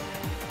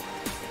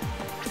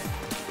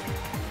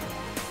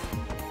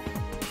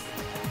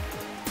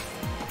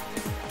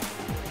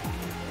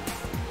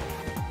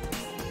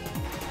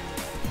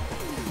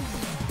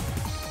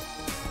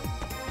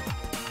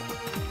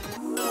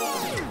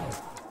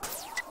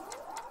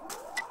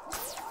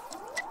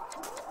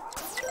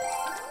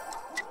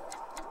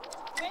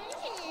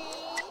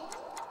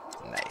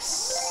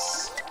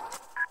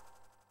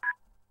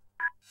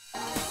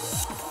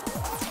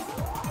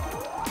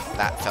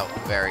 That felt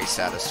very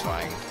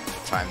satisfying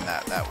to time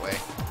that way.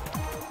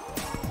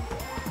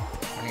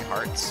 How many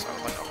hearts? I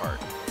would like a heart.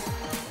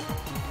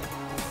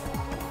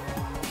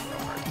 No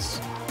hearts.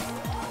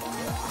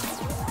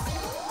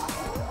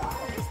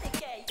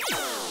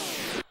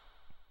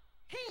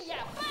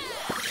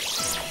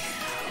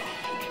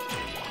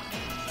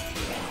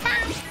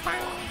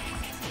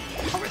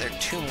 How were there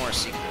 2 more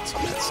secrets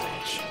on that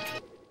stage?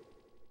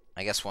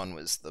 I guess one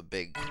was the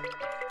big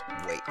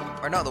wait.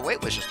 Or no, the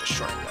wait was just a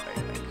shortcut, I think.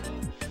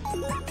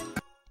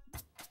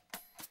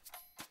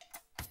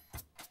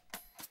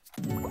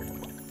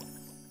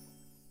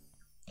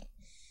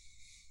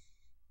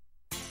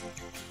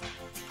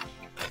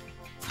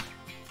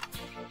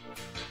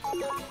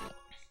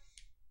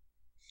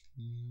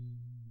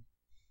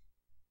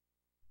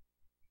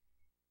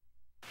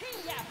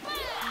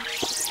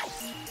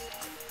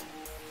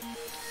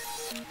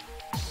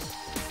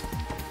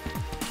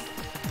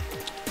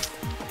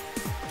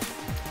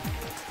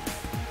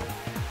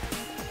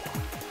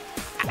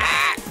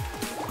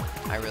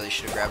 I really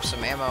should have grabbed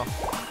some ammo.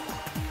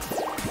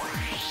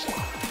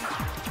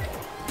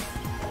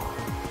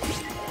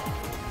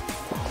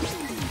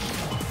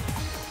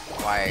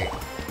 Why?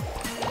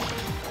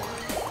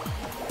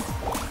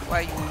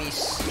 Why you miss?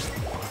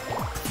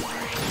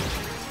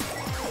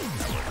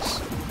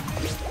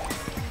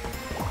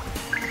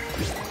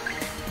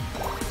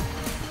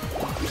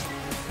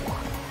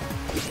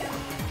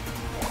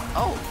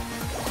 Oh!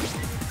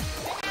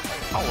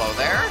 Hello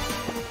there!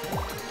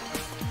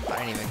 I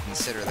didn't even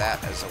consider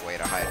that as a way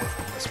to hide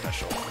a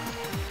special.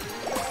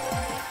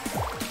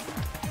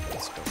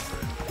 Let's go for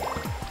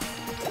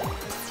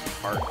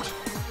art.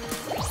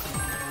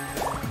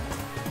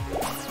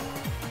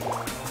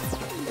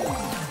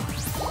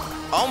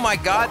 Oh my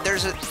god,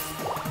 there's a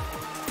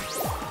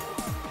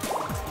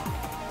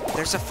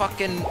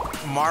fucking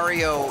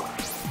Mario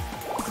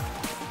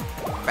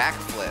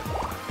backflip.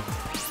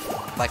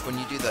 Like when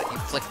you do you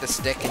flick the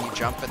stick and you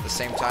jump at the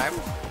same time.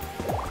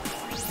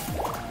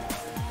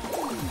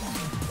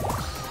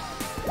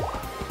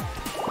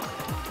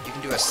 You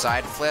can do a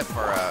side flip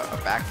or a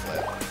back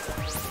flip.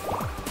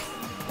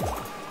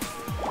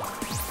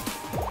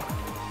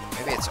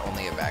 Maybe it's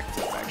only a back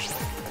flip actually.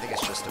 I think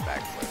it's just a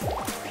back flip.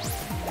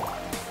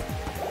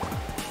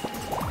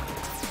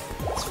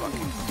 It's fucking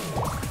cool.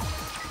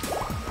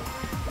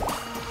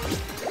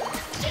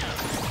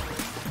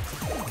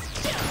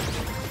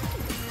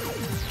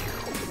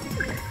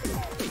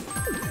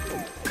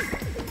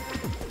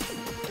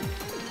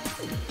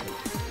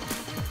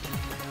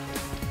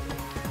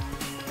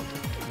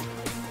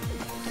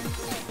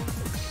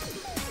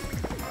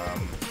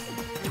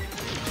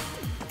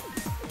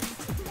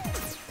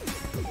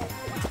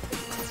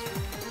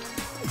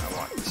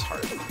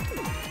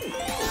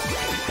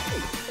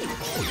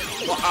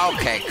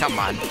 Okay, come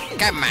on.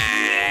 Come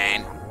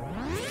on!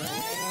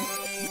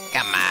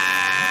 Come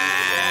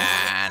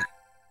on!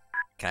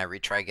 Can I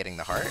retry getting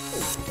the heart? No,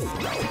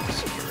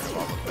 just get rid of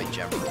all of my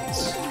gem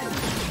rules.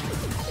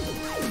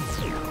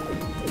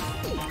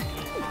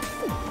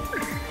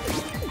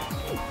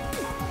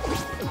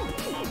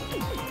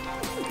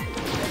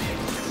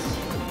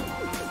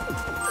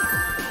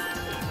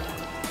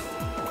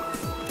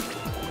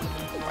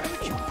 Why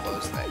would you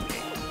close that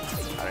gate?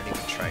 I didn't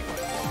even try going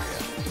over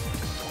yet.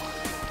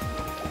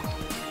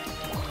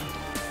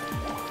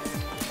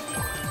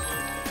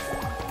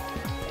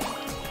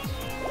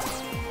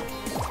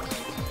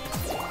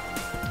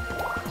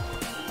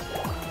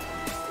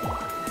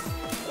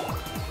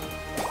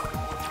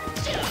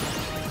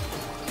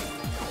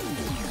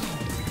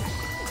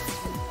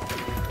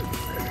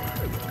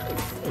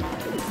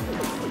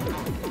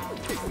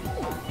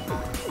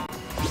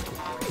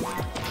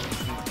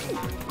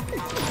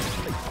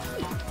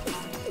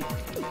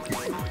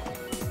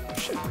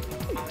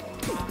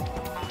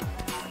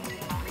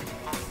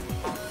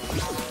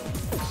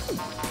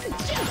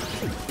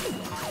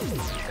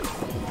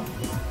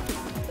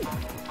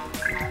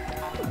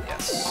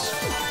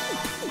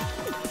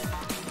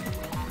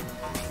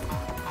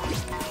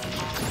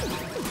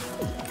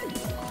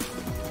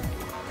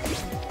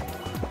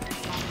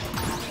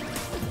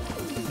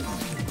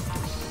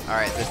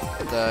 Alright,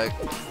 the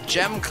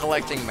gem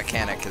collecting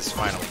mechanic has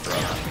finally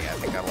grown on me. I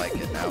think I like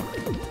it now.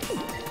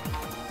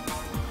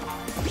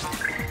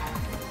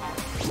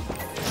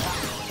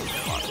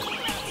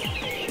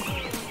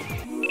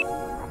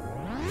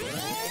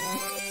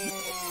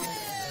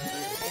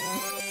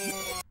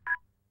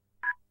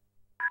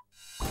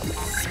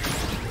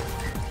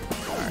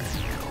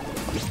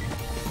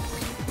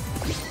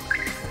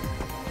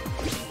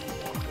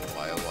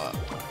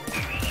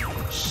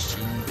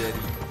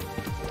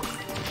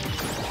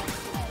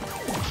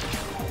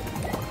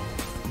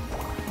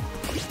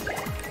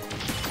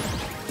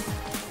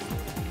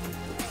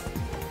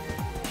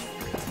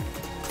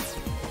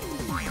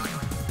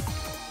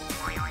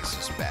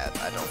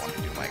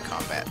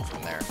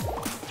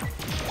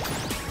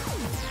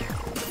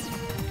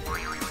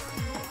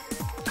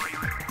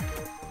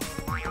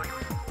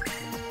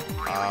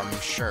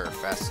 Sure,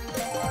 fast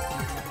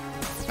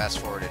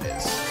forward it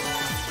is.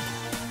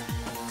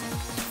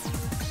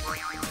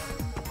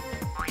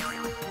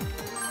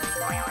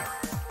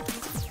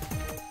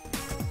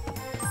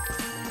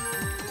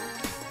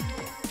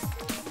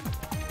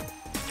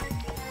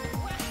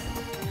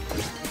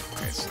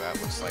 Okay, so that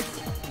looks like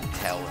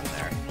hell in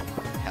there.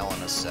 Hell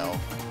in a cell.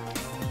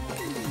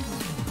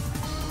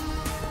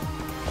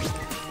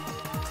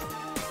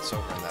 It's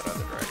over in that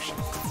other direction.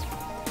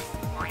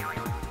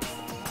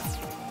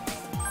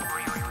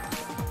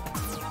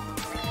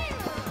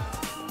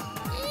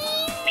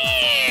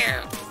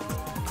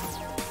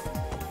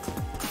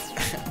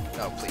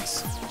 No,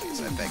 please. Please,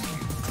 I beg you.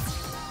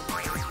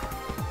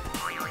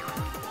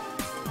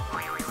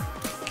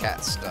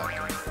 Cat stuck.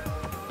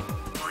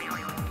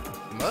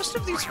 Most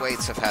of these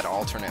waits have had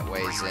alternate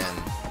ways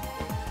in.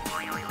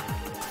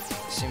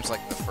 Seems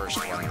like the first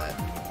one that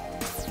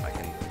I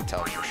can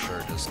tell for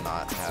sure does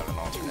not have an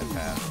alternate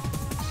path.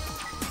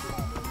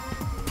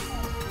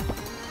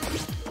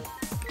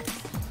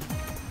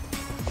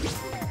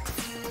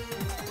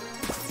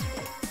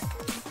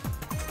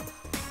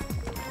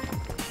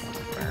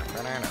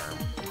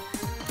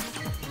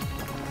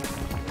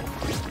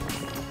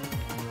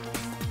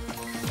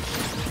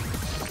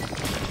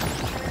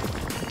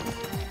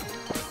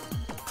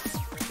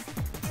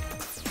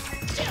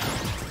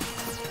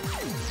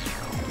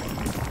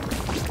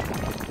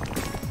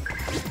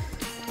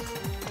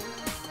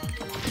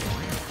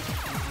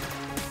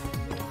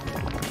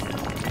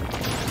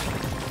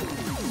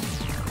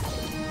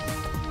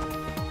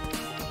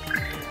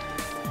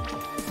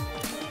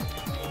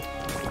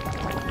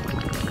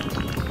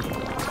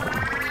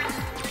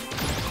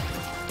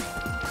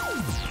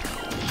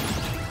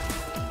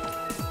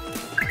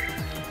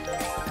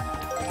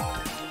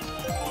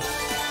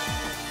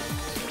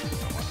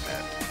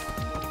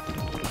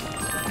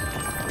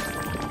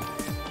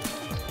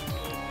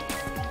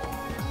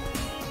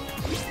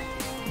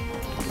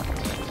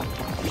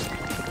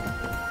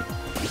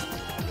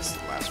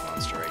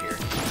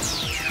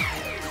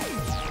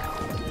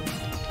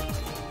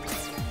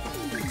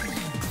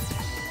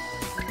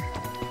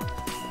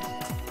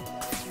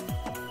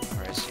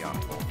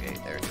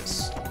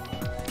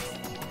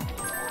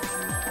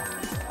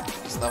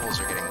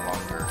 Levels are getting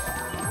longer.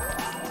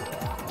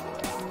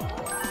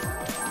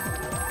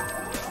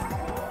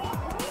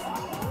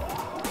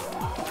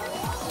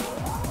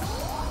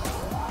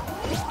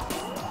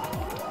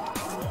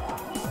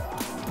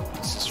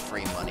 This is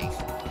free money.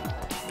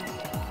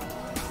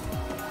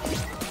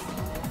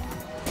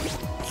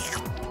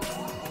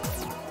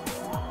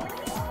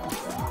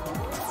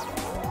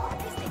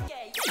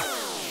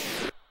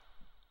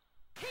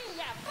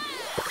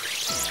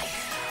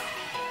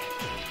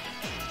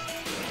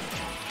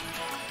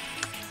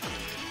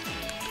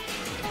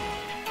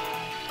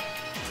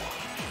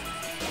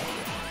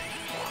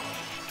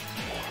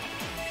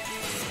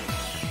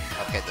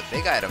 Okay, the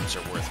big items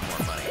are worth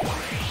more money.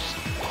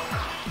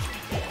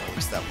 At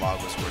least that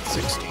log was worth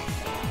 60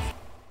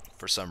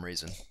 for some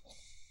reason.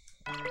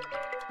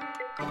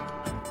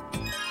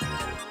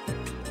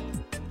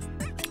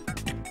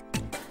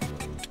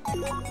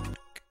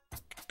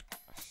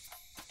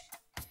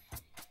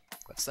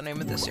 What's the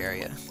name of this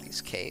area? These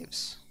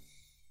caves?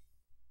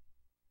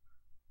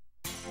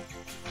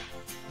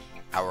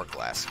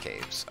 Hourglass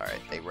Caves. Alright,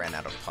 they ran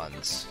out of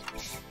puns.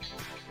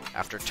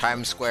 After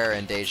Times Square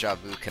and Deja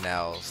Vu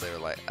Canals, they were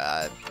like,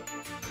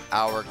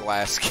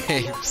 Hourglass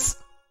Caves.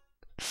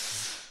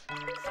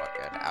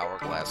 Fucking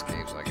Hourglass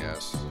Caves, I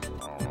guess. I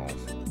don't know.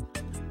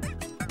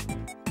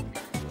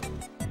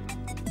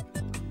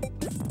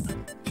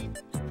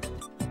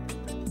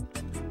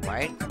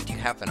 Why do you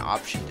have an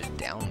option to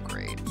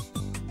downgrade?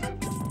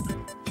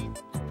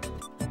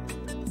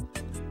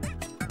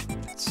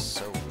 That's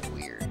so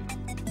weird.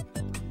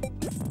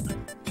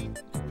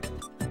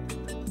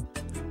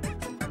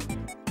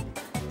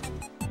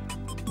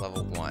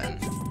 Level 1.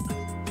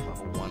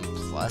 Level 1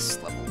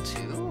 plus level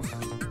 2?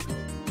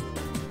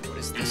 What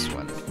is this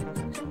one?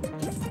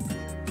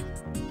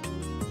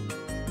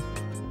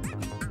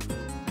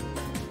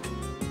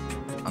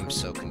 I'm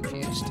so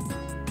confused.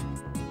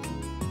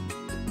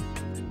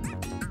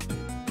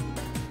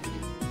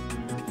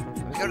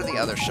 Let me go to the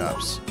other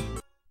shops.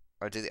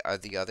 do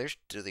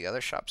the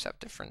other shops have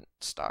different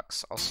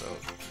stocks also?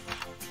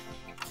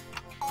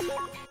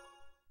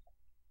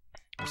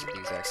 Or is it the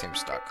exact same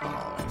stock on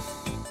all of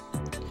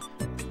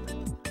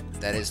them?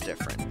 That is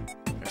different.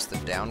 There's the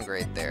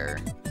downgrade there.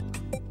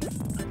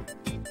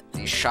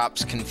 These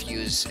shops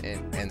confuse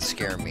and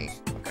scare me.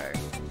 Okay.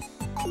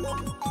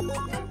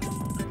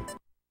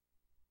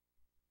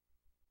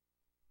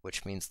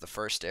 Which means the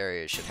first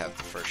area should have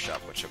the first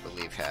shop, which I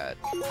believe had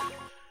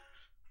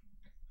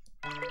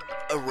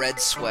a red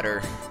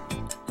sweater.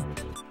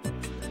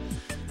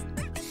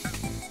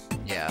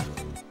 Yeah.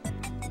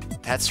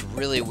 That's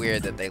really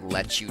weird that they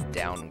let you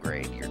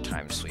downgrade your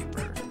Time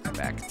Sweeper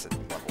back to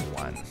level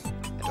 1.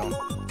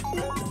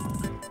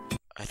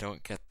 I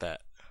don't get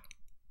that.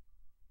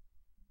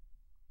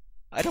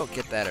 I don't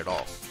get that at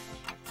all.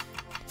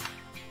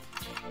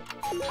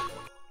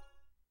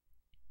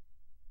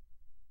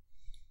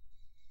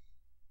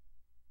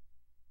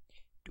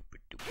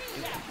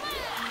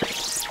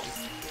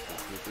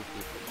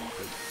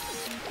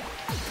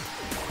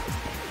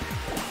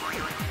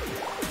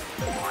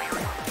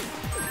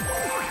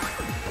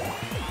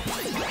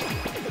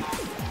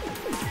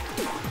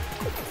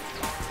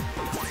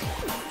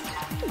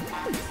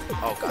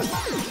 Oh god.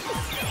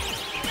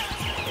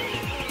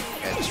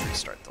 Yeah, just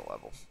restart the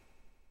level.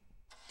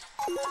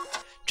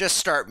 Just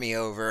start me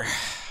over.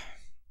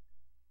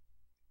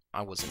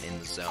 I wasn't in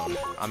the zone.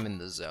 I'm in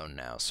the zone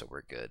now, so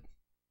we're good.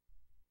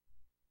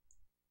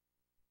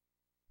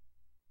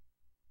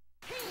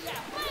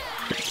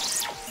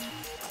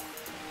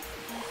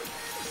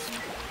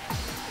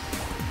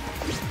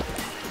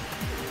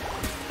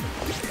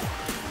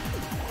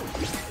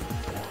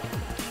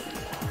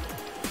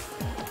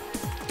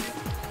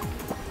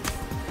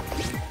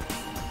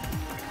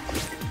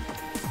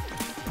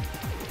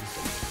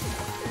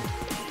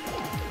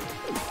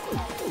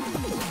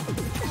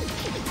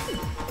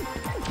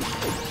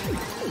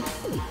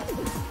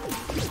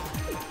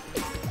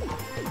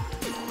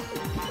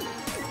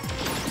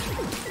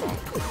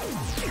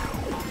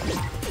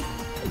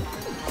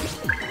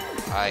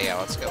 Yeah,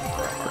 let's go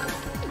for a heart.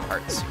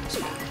 Heart seems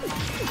good.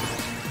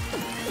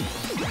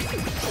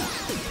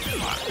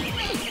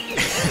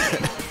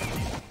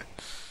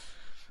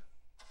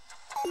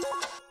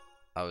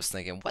 I was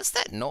thinking, what's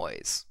that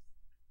noise?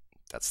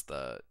 That's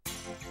the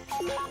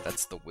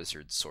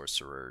wizard,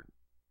 sorcerer,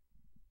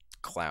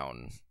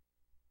 clown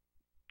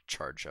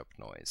charge up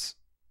noise.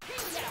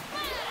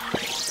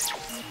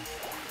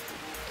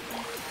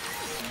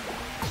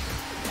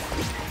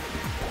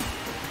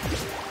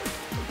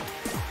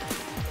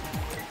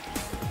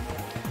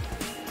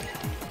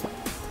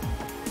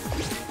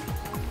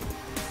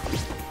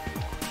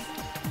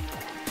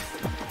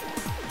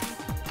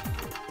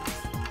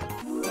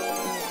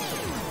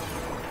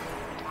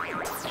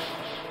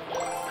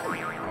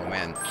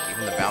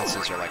 Even the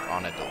bounces are like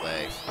on a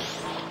delay.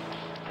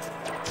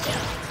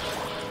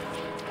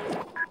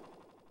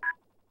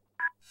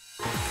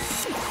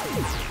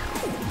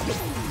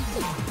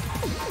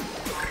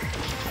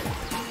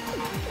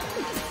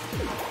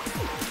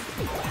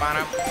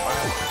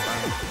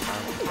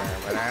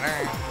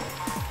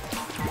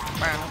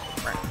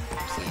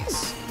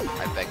 Please,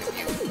 I beg of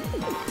you.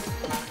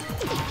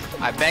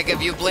 I beg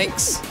of you,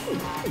 Blinx.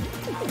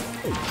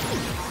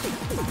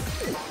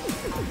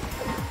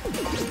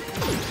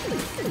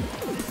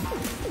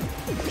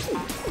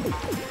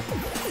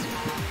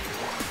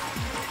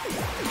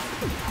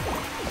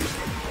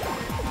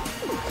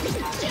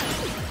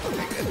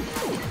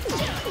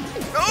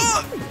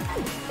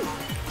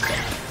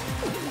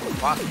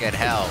 Fucking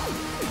hell.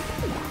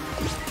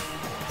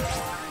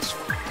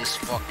 This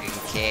fucking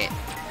cat.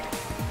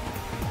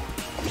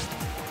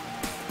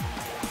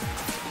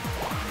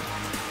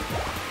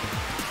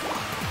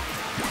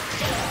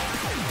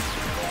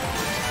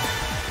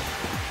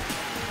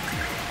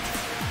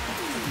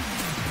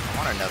 I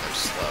want another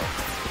slow.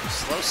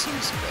 Slow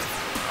seems good.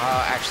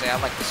 Actually, I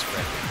like the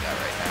spread we've got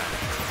right now.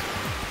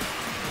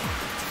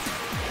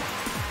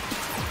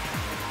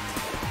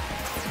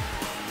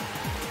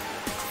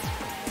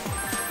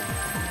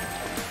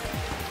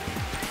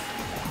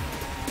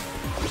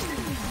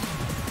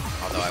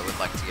 I would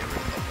like to get rid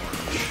of the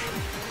orange.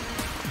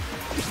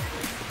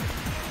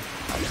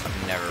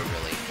 I've never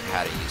really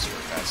had a use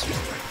for fast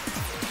forward.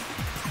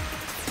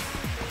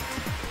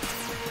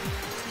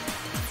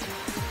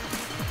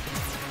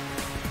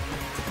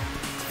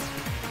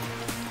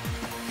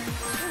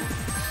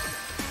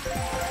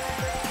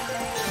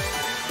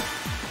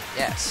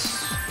 Yes.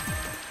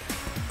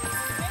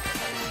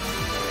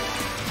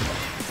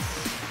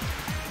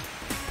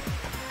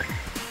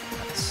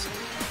 That's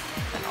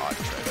an odd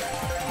treasure.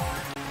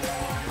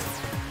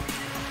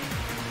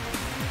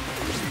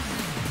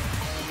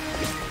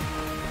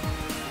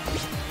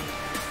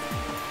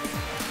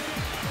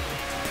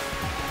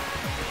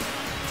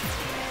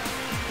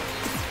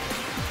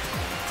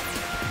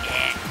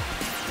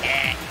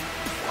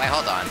 Wait,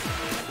 hold on.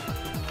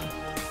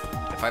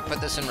 If I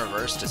put this in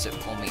reverse, does it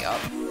pull me up?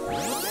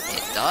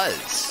 It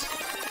does!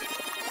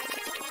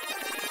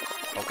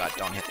 Oh god,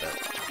 don't hit the...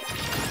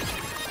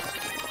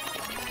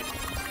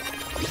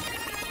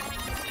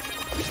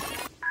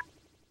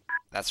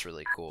 That's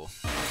really cool.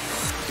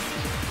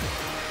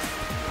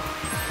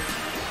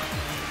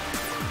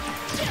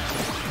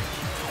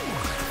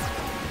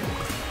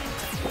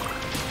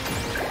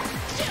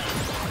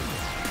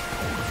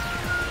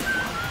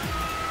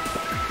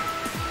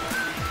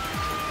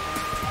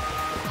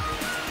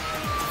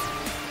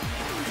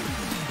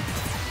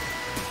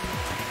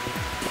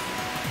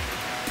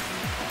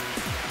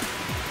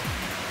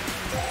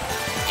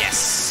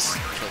 Yes!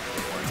 Killed the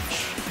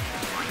orange.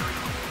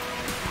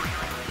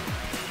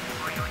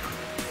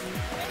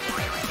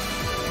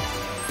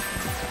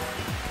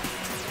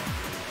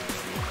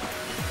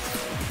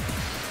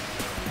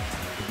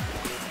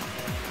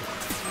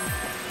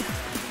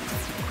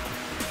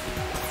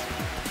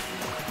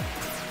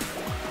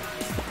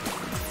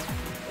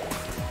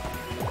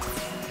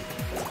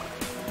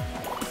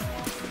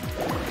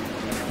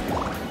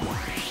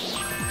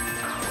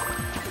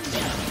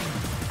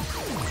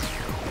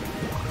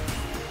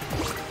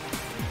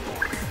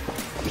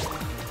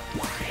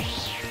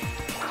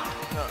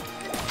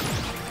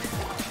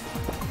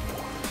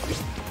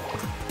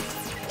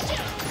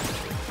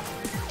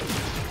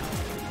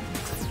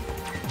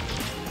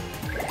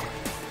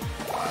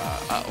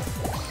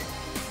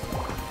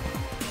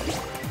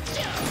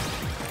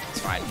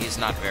 He's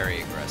not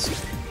very aggressive.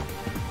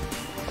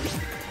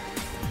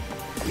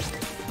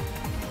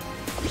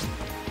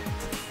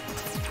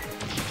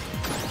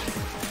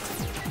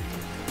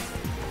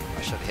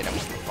 I should hit him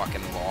with the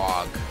fucking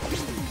log.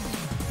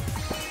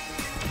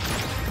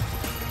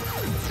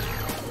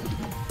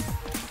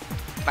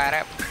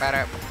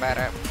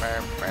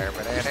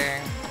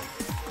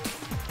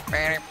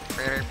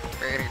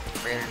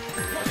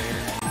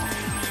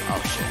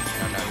 Oh shit.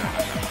 No.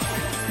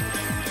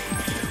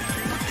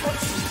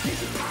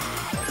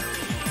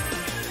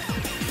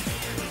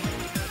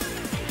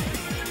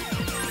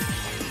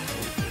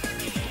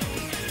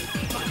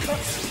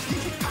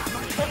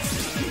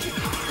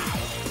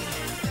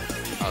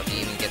 Oh,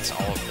 he even gets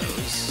all of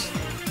those.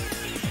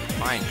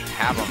 Fine,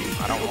 have them.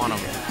 I don't want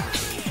them.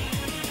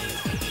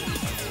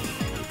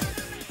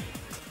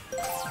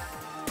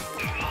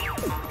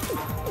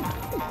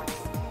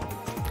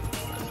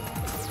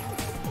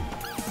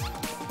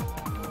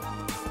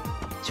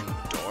 Two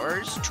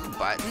doors, 2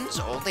 buttons,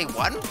 only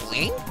 1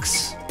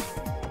 Blinx?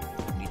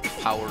 Need the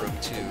power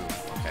of 2.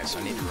 Okay, so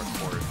I need to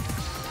record.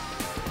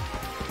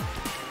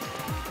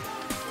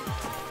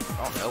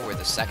 I don't know where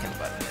the second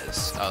button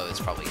is. Oh, it's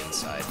probably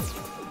inside.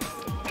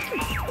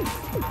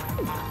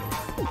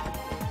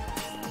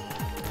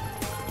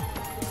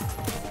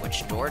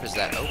 Which door does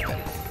that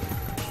open?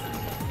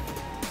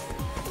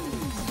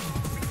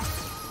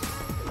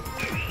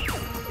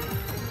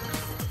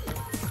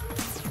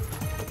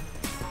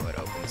 Oh, it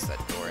opens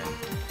that door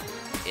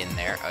in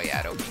there. Oh yeah,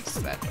 it opens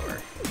that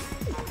door.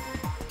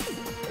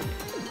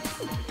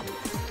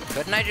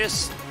 Couldn't I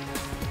just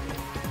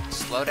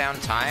slow down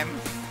time?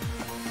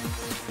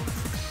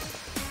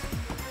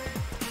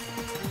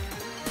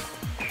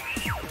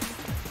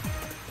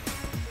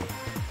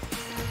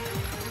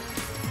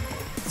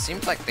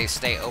 Seems like they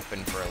stay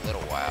open for a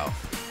little while.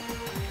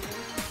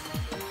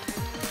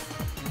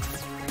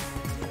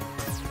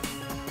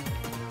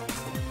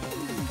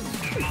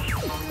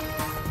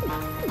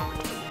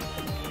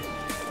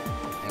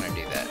 I'm gonna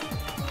do that.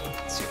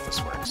 Let's see if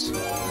this works.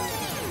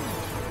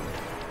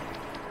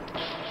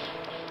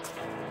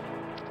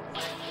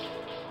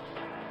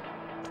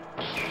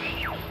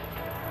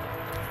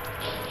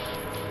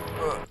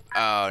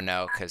 Oh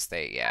no, because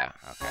yeah,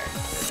 okay.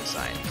 They're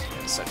designed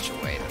in such a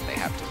way that they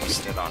have to be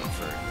stood on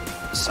for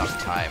some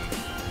time.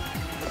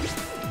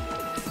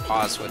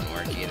 Pause wouldn't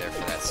work either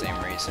for that same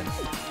reason.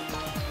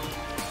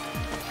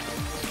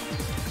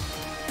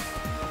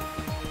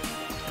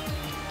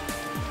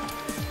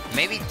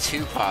 Maybe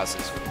 2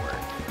 pauses would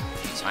work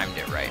if you timed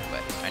it right,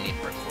 but I need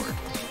to record.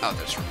 Oh,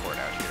 there's record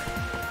out here.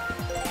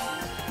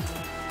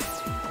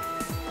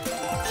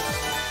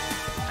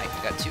 I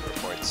got 2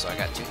 records, so I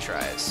got 2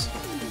 tries.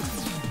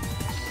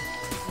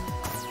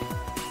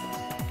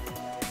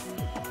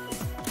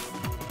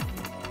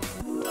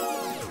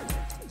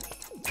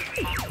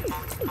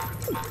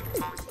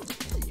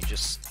 You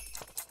just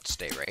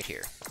stay right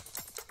here.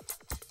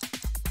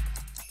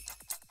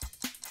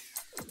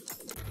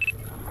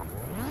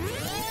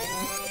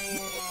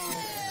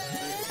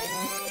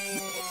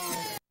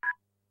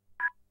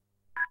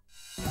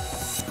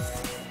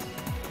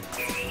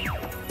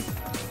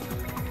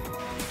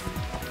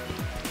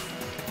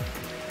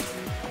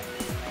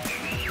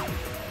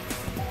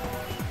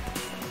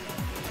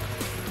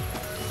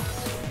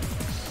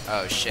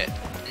 Oh shit.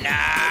 No!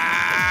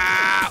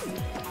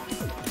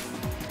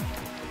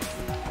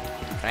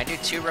 Can I do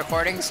 2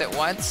 recordings at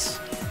once?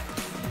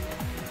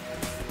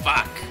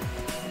 Fuck!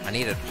 I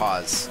needed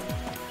pause.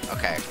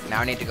 Okay, now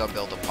I need to go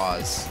build a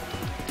pause.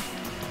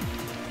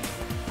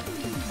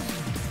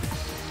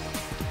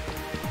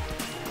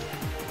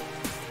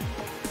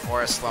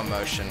 Or a slow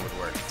motion would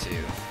work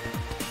too.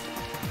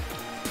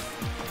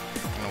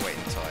 I'm gonna wait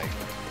until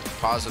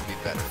pause would be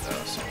better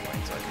though, so I'm gonna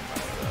wait until I can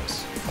find one of those.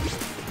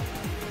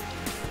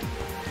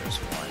 There's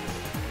one.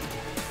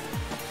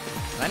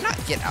 Can I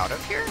not get out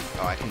of here?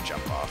 Oh, I can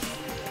jump off.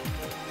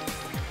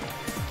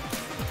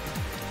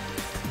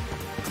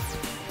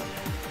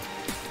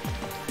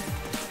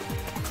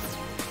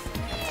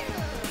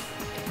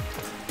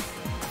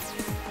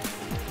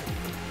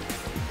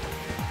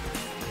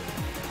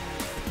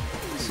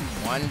 So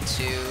 1,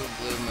 2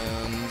 blue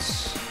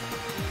moons.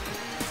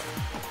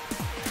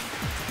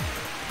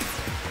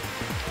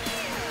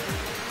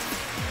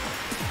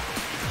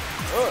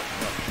 Oh,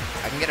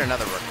 I can get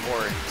another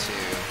record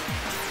too.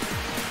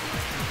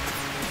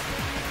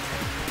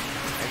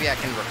 Maybe I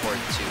can record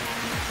 2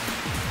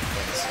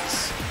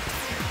 Blinxes.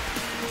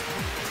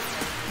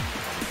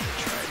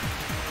 Try.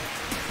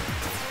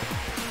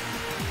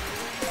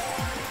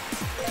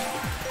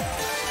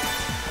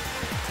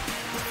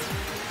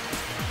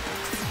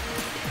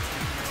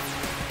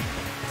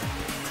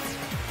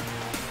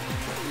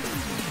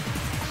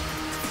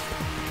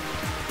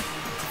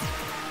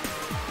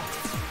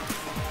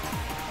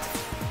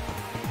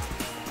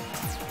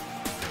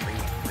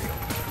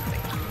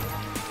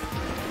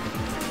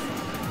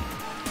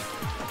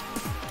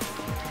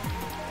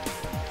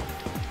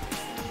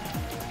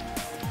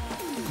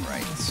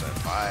 So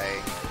if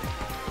I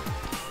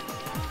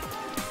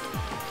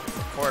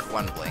record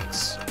 1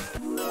 Blinx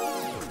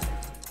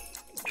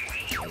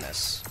in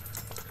this,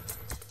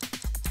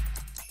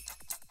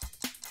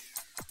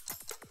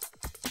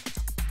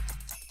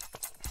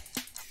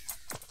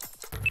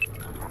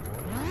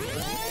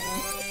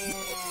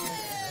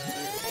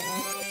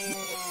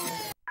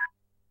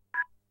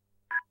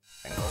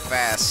 and go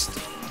fast.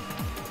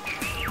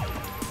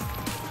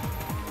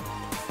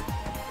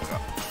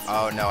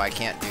 Oh no, I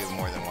can't do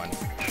more than 1.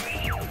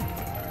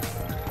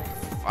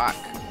 Fuck.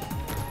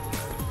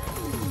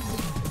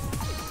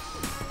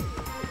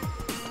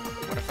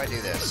 What if I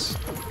do this?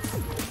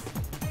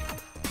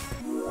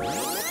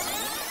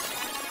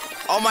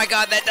 Oh my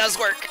god, that does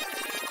work!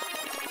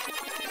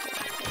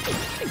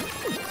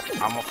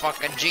 I'm a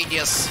fucking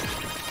genius.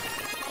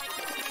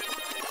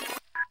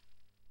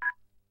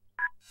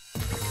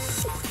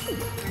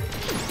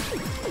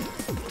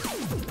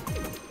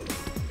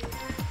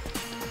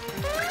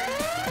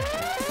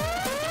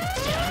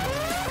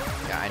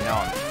 Yeah, I know.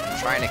 I'm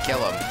trying to kill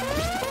him.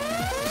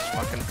 This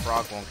fucking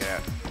frog won't get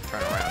out.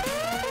 Turn around.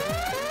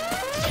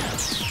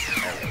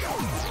 There we go.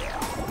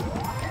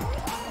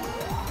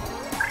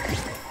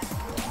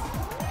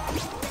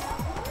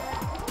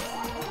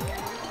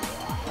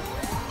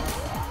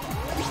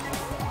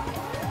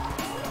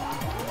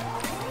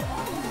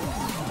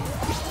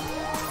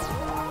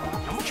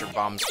 How much are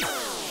bombs?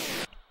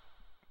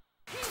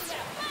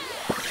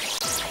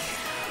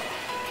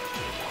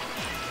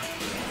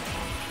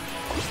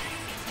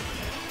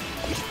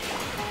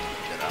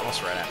 I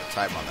almost ran out of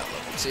time on that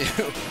level too.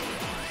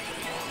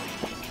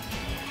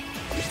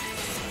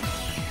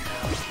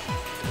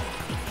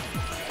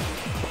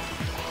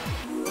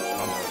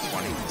 Almost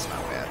 20, it's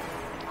not bad.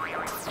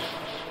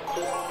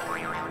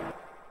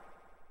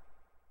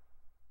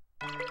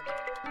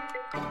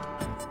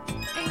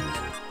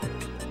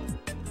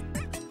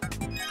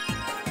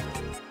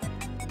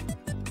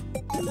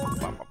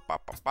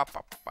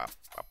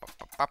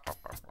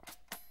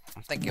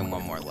 I'm thinking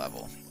 1 more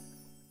level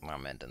when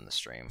I'm ending the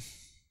stream.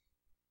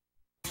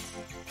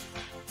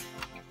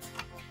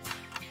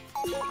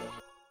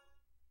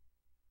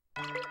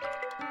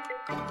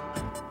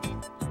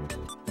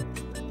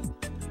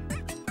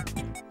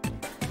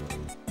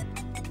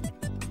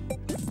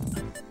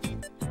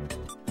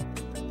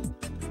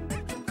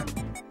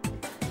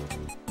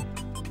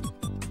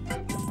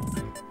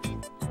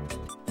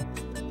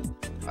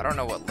 I don't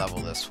know what level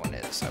this one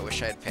is. I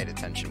wish I had paid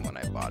attention when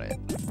I bought it.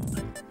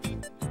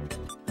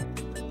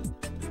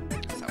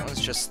 That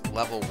one's just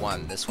level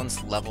 1. This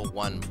one's level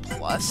 1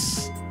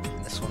 plus,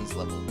 and this one's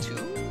level 2.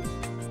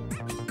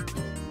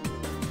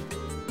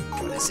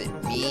 What does it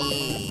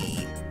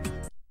mean?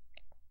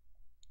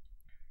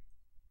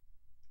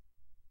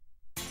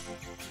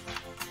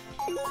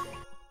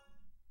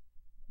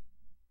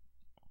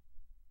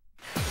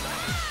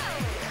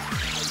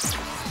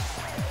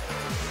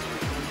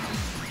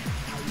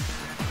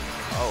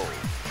 Oh.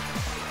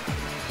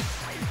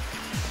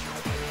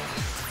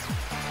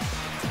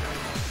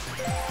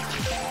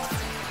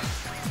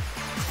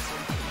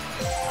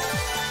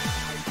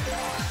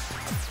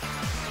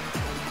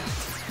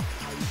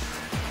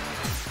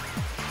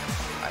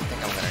 I think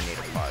I'm gonna need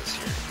a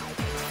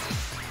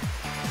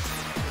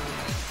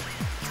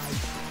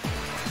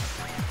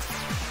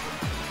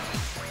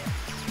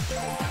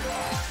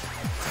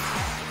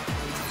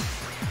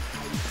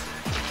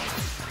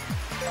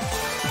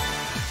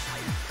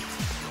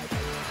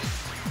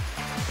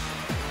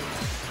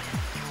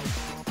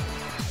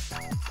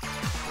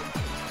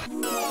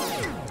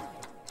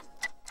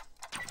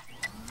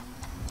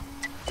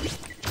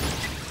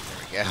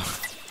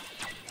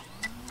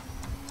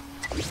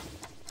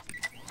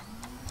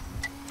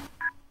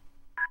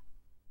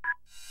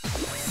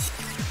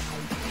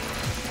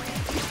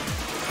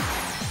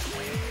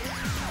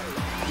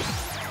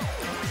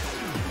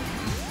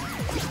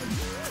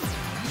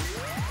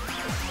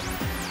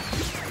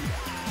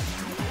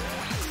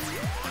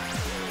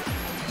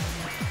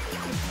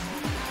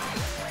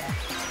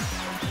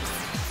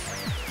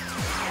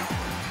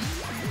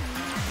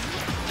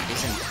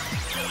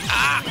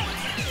Ah!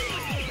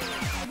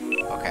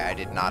 Okay, I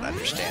did not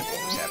understand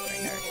what was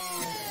happening there.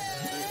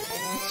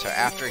 So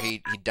after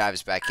he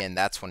dives back in,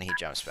 that's when he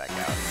jumps back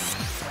out.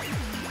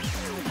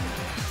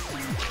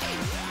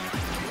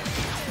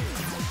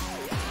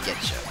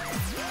 Getcha.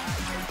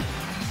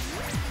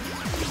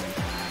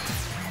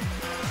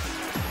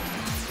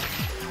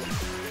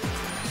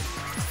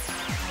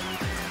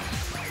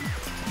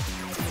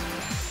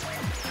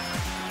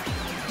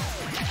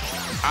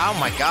 Oh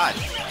my god.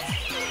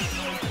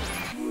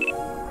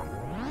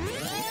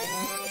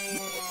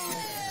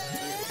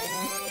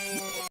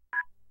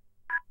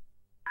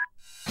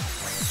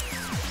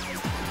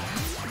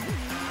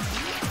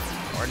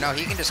 Or no,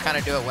 he can just kind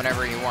of do it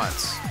whenever he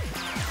wants.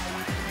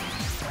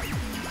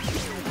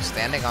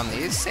 Standing on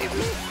these save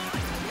me?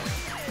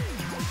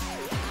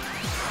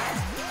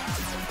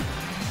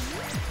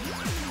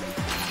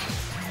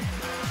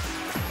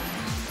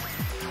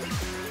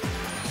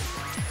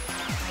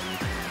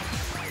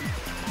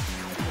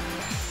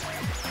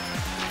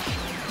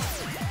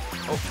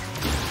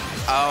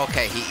 Oh,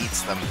 okay, he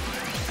eats them,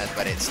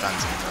 but it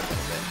stuns him for a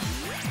little bit.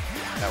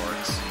 That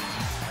works.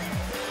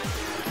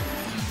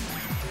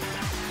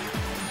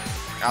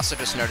 I also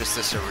just noticed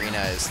this arena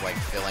is like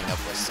filling up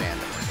with sand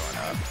and we're going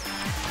up.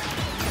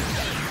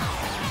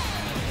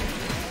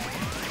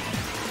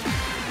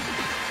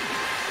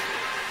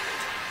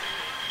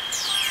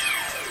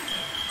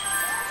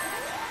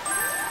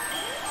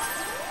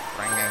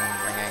 Ringing.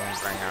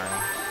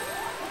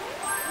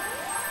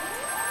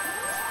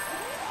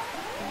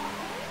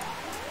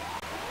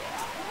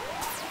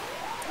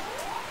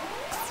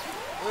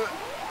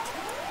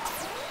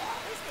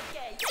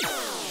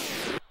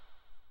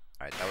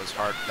 Alright, that was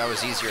hard. That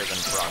was easier than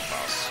Frog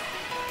Boss.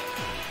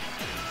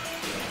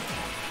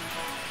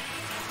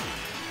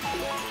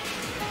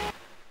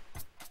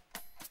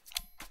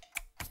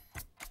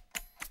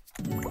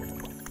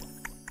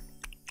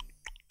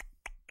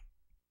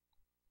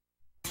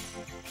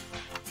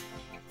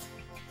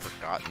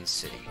 Forgotten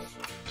City.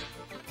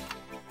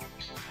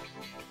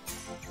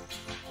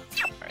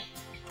 Alright.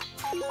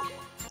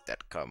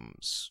 That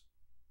comes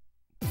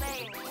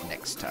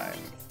next time.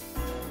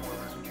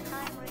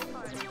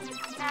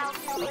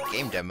 What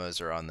game demos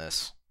are on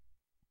this?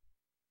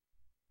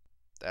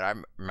 That I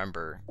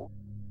remember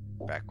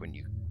back when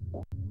you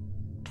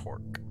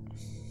torque.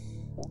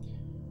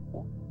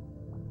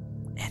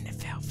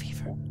 NFL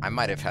Fever. I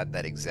might have had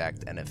that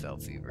exact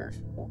NFL Fever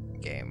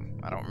game.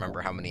 I don't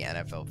remember how many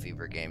NFL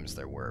Fever games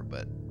there were,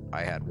 but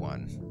I had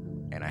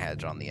one, and I had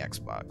it on the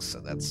Xbox,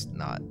 so that's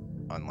not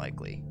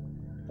unlikely.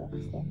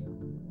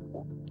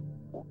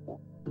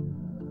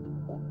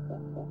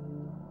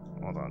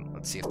 Hold on,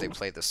 let's see if they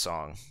play the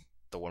song.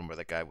 The one where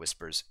the guy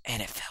whispers,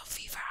 NFL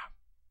Fever.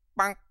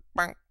 Bonk,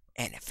 bonk,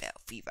 NFL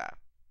Fever.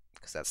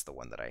 Because that's the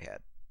one that I had.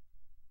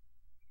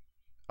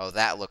 Oh,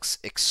 that looks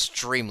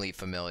extremely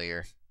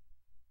familiar.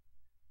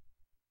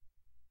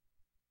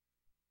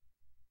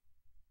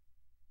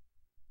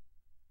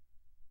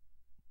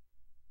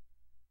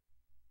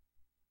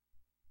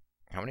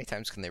 How many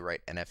times can they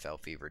write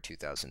NFL Fever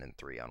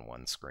 2003 on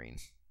one screen?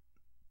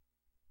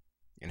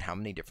 And how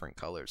many different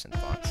colors and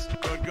fonts?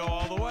 Could go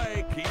all the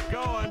way. Keep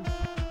going.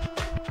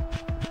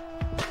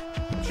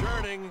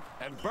 Churning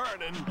and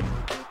burning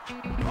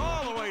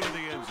all the way to the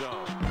end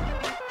zone.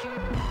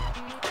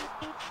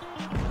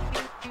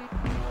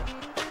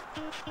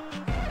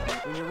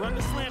 When you run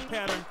the slant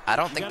pattern, I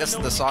don't think this is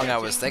the song I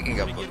was thinking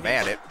of, but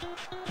man, it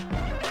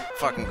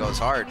fucking goes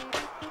hard.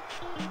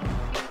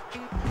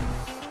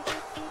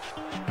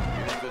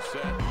 Here's the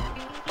set.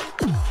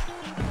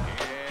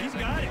 He's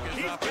got it.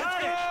 He's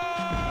got it.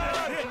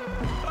 That's it.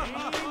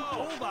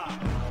 Over.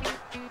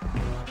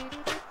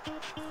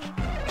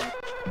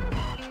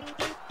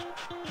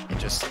 It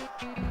just,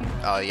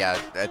 oh yeah,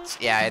 it's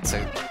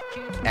a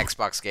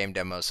Xbox game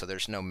demo, so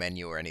there's no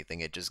menu or anything.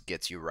 It just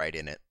gets you right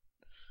in it.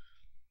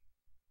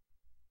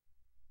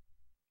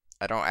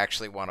 I don't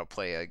actually want to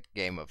play a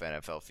game of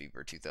NFL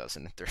Fever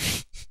 2003.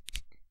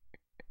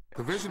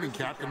 The visiting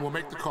captain will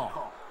make the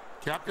call.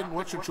 Captain,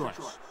 what's your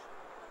choice?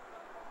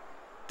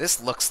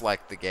 This looks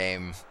like the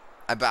game.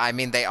 I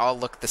mean, they all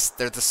look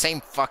they're the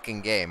same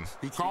fucking game.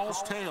 He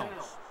calls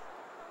tails.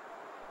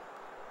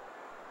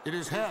 It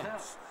is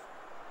heads.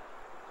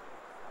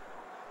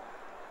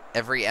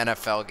 Every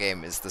NFL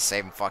game is the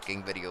same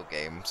fucking video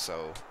game,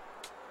 so...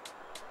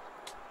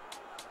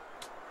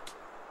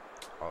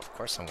 Oh, of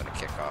course I'm gonna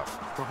kick off.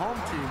 The home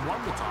team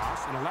won the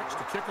toss and elects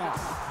to kick off.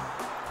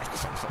 I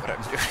don't know what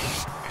I'm doing.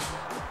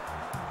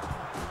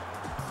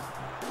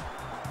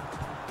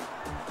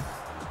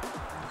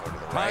 Go to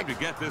the right. Time to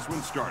get this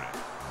one started.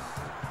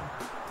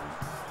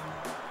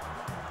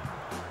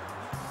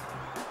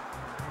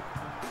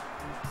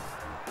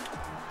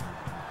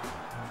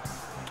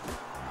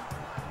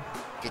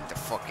 Get the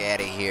fuck out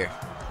of here.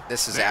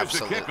 This is There's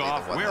absolutely the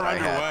kickoff. one We're that I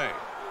underway.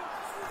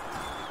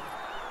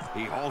 had.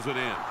 He hauls it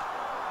in.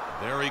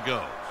 There he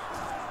goes.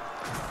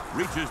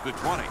 Reaches the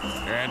 20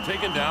 and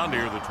taken down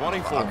near the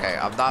 24. Okay,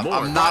 I'm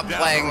not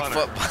playing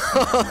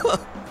football.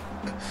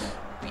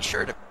 Be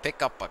sure to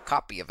pick up a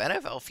copy of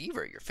NFL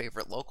Fever, your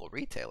favorite local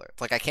retailer.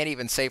 Like, I can't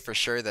even say for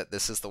sure that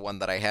this is the one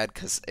that I had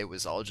because it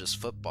was all just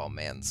Football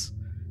Mans.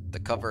 The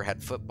cover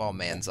had Football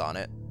Mans on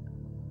it.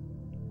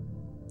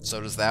 So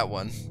does that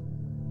one.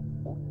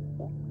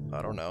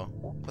 I don't know.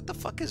 What the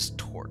fuck is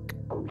Torque?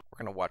 We're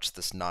gonna watch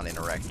this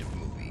non-interactive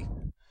movie.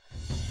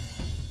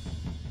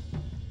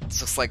 It's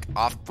just like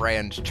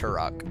off-brand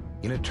Turok.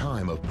 In a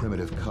time of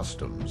primitive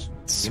customs,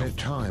 in a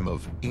time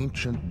of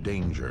ancient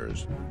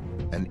dangers,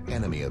 an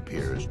enemy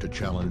appears to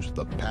challenge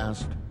the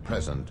past,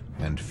 present,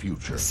 and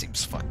future. This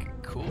seems fucking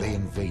cool. They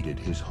invaded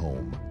his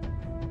home.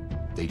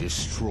 They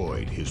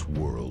destroyed his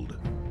world.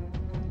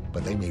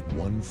 But they made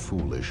one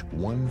foolish,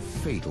 one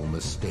fatal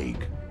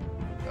mistake.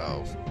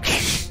 Oh.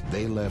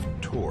 They left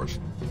Torque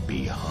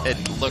behind.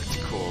 It looked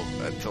cool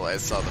until I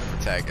saw the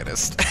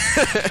protagonist.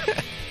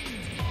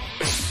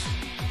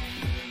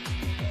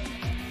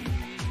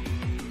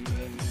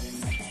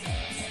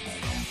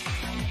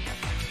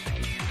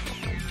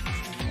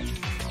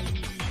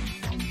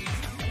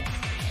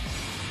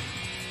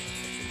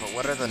 But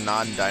what are the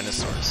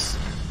non-dinosaurs?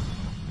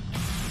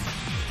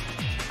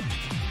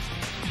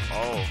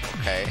 Oh,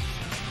 okay.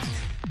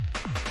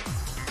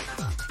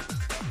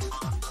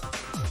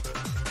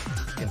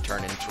 Can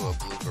turn into a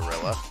blue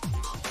gorilla.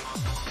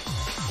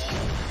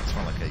 It's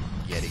more like a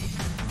yeti.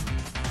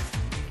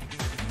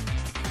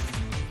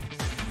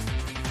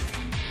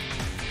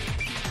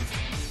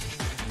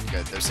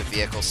 Good, there's a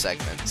vehicle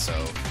segment, so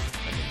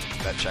I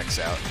mean, that checks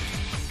out.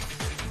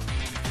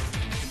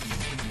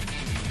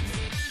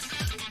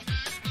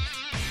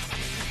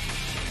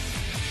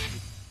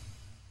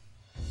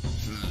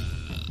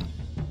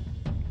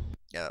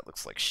 Yeah, that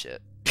looks like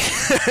shit.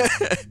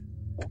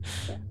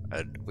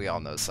 We all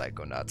know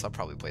Psychonauts. I'll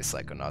probably play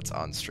Psychonauts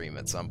on stream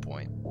at some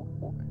point.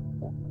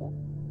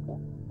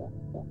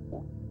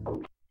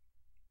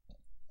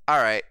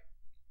 Alright.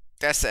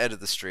 That's the end of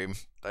the stream.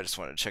 I just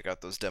wanted to check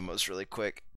out those demos really quick.